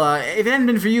 Well, if it hadn't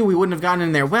been for you, we wouldn't have gotten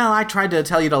in there. Well, I tried to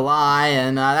tell you to lie,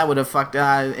 and that would have fucked.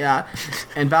 Yeah.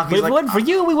 And Balky's but if like, it wasn't for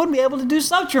you, we wouldn't be able to do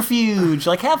subterfuge.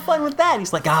 Like, have fun with that.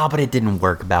 He's like, but it didn't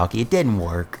work, Balky. It didn't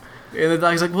work. And the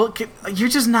dog's like, well, you're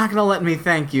just not gonna let me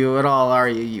thank you at all, are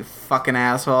you? You fucking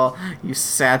asshole. You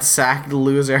sad sack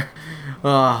loser.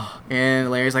 Oh,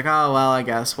 and Larry's like, oh, well, I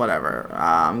guess, whatever.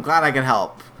 I'm glad I could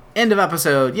help. End of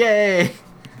episode. Yay!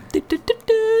 Cute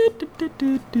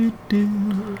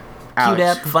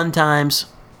up, fun times.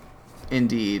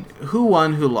 Indeed. Who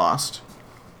won, who lost?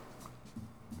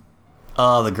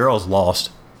 The girls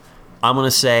lost. I'm going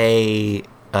to say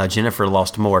Jennifer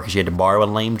lost more because she had to borrow a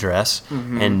lame dress.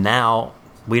 Mm-hmm. And now,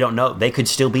 we don't know. They could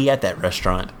still be at that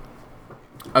restaurant.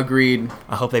 Agreed.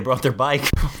 I hope they brought their bike.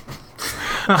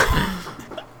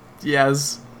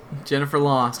 Yes, Jennifer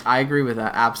lost. I agree with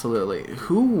that, absolutely.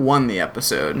 Who won the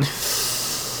episode?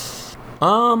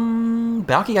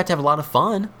 Balky got to have a lot of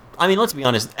fun. I mean, let's be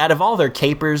honest. Out of all their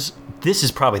capers, this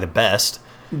is probably the best.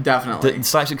 Definitely. The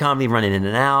slapstick comedy running in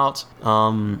and out.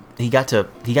 He got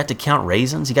to count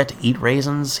raisins. He got to eat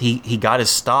raisins. He got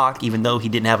his stock, even though he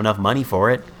didn't have enough money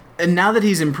for it. and now that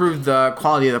he's improved the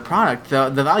quality of the product, the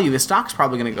value of his stock's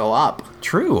probably going to go up.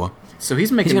 True. So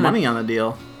he's making money on the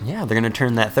deal. Yeah, they're going to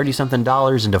turn that $30-something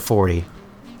into $40.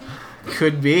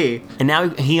 Could be. And now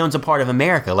he owns a part of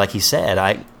America, like he said.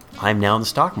 I'm now in the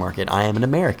stock market. I am an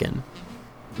American.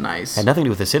 Nice. Had nothing to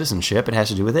do with the citizenship. It has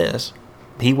to do with this.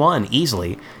 He won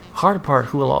easily. Hard part,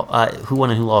 who won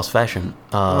and who lost fashion?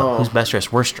 Who's best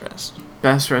dressed, worst dressed?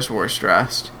 Best dressed, worst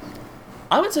dressed.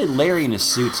 I would say Larry in his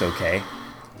suit's okay.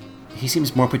 He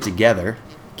seems more put together.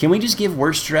 Can we just give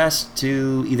worst dressed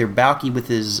to either Balky with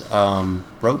his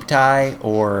rope tie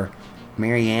or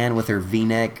Marianne with her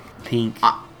V-neck pink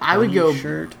I would go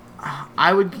shirt?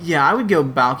 I would go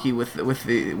Balky with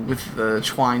the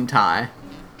twine tie,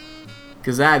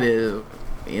 because that is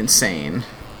insane.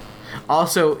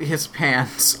 Also, his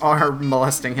pants are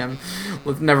molesting him.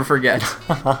 Let's never forget.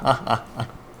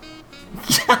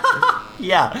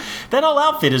 Yeah, that whole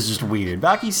outfit is just weird.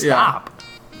 Balky, stop.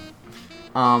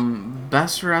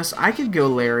 Best dressed, I could go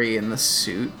Larry in the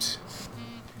suit.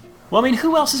 Well, I mean,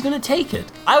 who else is going to take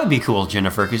it? I would be cool with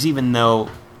Jennifer, because even though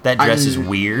that dress is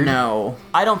weird, no,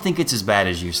 I don't think it's as bad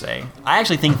as you say. I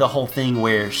actually think the whole thing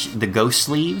where the ghost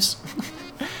sleeves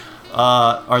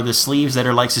are the sleeves that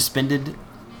are like suspended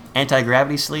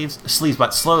anti-gravity sleeves,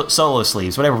 but solo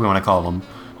sleeves, whatever we want to call them.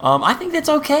 I think that's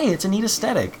okay. It's a neat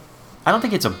aesthetic. I don't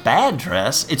think it's a bad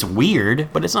dress. It's weird,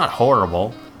 but it's not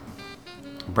horrible.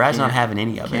 Brad's not having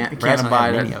any of it. Brad's not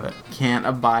having any of it. Can't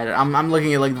abide it. I'm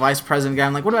looking at like the vice president guy.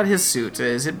 I'm like, what about his suit?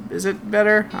 Is it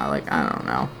better? I don't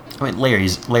know. I mean,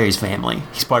 Larry's family.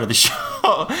 He's part of the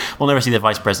show. We'll never see the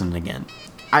vice president again.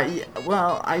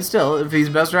 If he's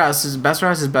best dressed, his best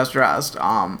dressed is best dressed.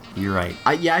 You're right.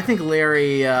 I think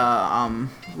Larry's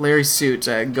suit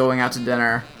going out to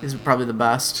dinner is probably the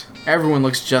best. Everyone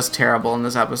looks just terrible in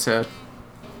this episode,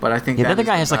 but I think the other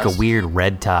guy has like a weird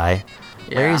red tie.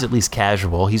 Yeah. Larry's at least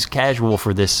casual. He's casual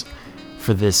for this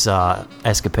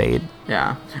escapade.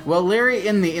 Yeah. Well, Larry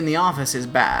in the office is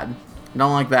bad. I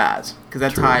don't like that because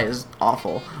that tie is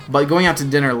awful. But going out to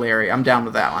dinner, Larry, I'm down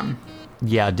with that one.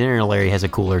 Yeah, Dinner Larry has a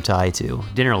cooler tie too.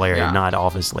 Dinner Larry, not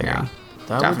Office Larry. Yeah.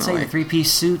 I would say the three-piece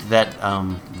suit that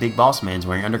Big Boss Man's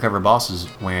wearing, Undercover Boss is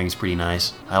wearing, is pretty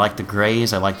nice. I like the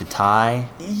grays. I like the tie.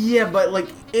 Yeah, but like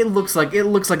it looks like a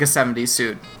 70s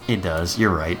suit. It does.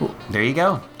 You're right. There you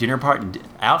go.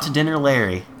 Out to dinner,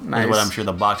 Larry. Nice. Is what I'm sure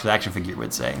the box with action figure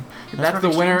would say. That's the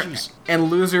winner, and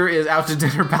loser is out to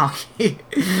dinner, Balky.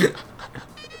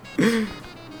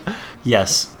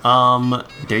 Yes.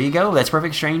 There you go. That's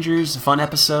Perfect Strangers. Fun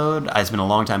episode. It's been a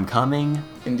long time coming.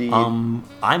 Indeed.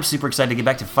 I'm super excited to get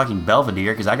back to fucking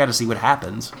Belvedere because I got to see what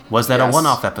happens. Was that a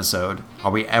one-off episode? Are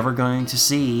we ever going to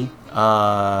see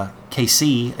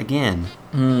KC again?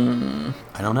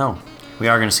 I don't know. We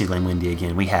are going to see Lynn Wendy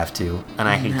again. We have to. And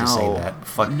I hate to say that.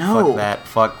 Fuck that.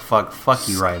 Fuck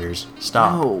you, writers.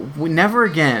 Stop. No, never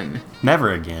again.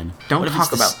 Never again. Don't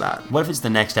talk about that. What if it's the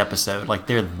next episode? Like,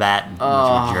 they're that much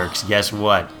of jerks. Guess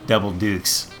what? Double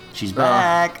Dukes. She's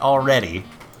back already.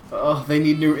 Oh,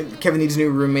 Kevin needs new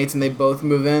roommates and they both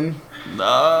move in.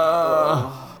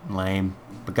 Lame.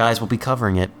 But guys, we'll be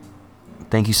covering it.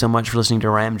 Thank you so much for listening to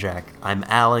Ramjack. I'm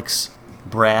Alex.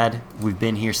 Brad, we've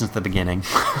been here since the beginning.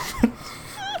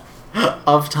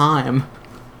 Of time.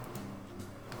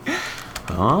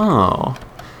 Oh.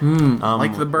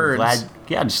 Like the birds.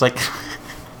 Just like...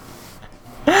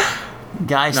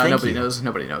 Guys, thank you.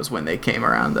 Nobody knows when they came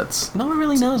around. No one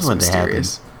really knows when they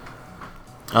mysterious.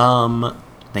 happened.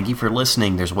 Thank you for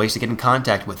listening. There's ways to get in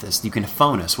contact with us. You can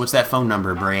phone us. What's that phone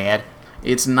number, Brad?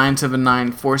 It's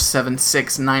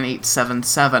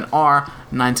 979-476-9877 or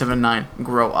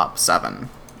 979-GROW-UP7.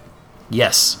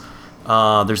 Yes.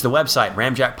 There's the website,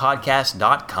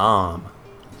 ramjackpodcast.com.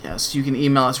 Yes, you can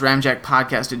email us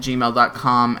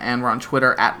ramjackpodcast@gmail.com, and we're on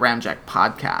Twitter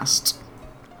 @ramjackpodcast.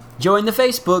 Join the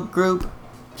Facebook group.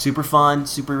 Super fun,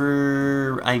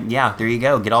 there you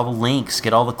go. Get all the links,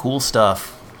 get all the cool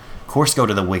stuff. Of course, go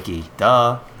to the wiki.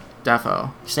 Duh.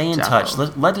 Defo. Stay in touch.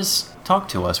 Let us talk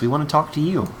to us. We want to talk to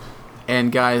you.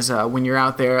 And guys, when you're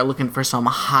out there looking for some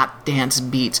hot dance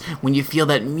beats, when you feel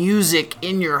that music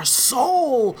in your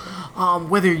soul,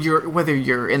 whether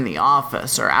you're in the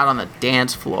office or out on the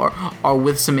dance floor or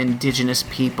with some indigenous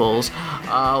peoples,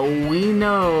 we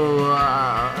know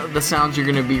the sounds you're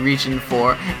going to be reaching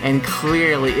for, and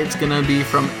clearly it's going to be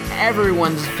from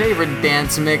everyone's favorite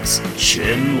dance mix,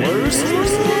 Schindler's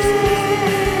List.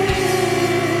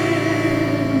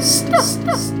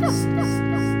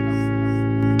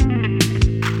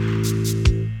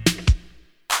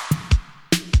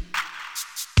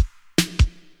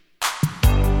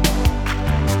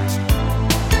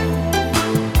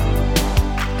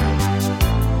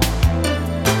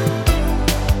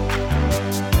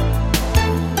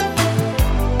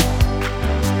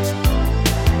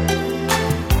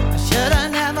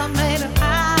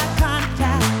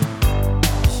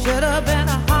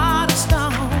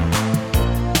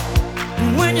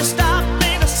 you stop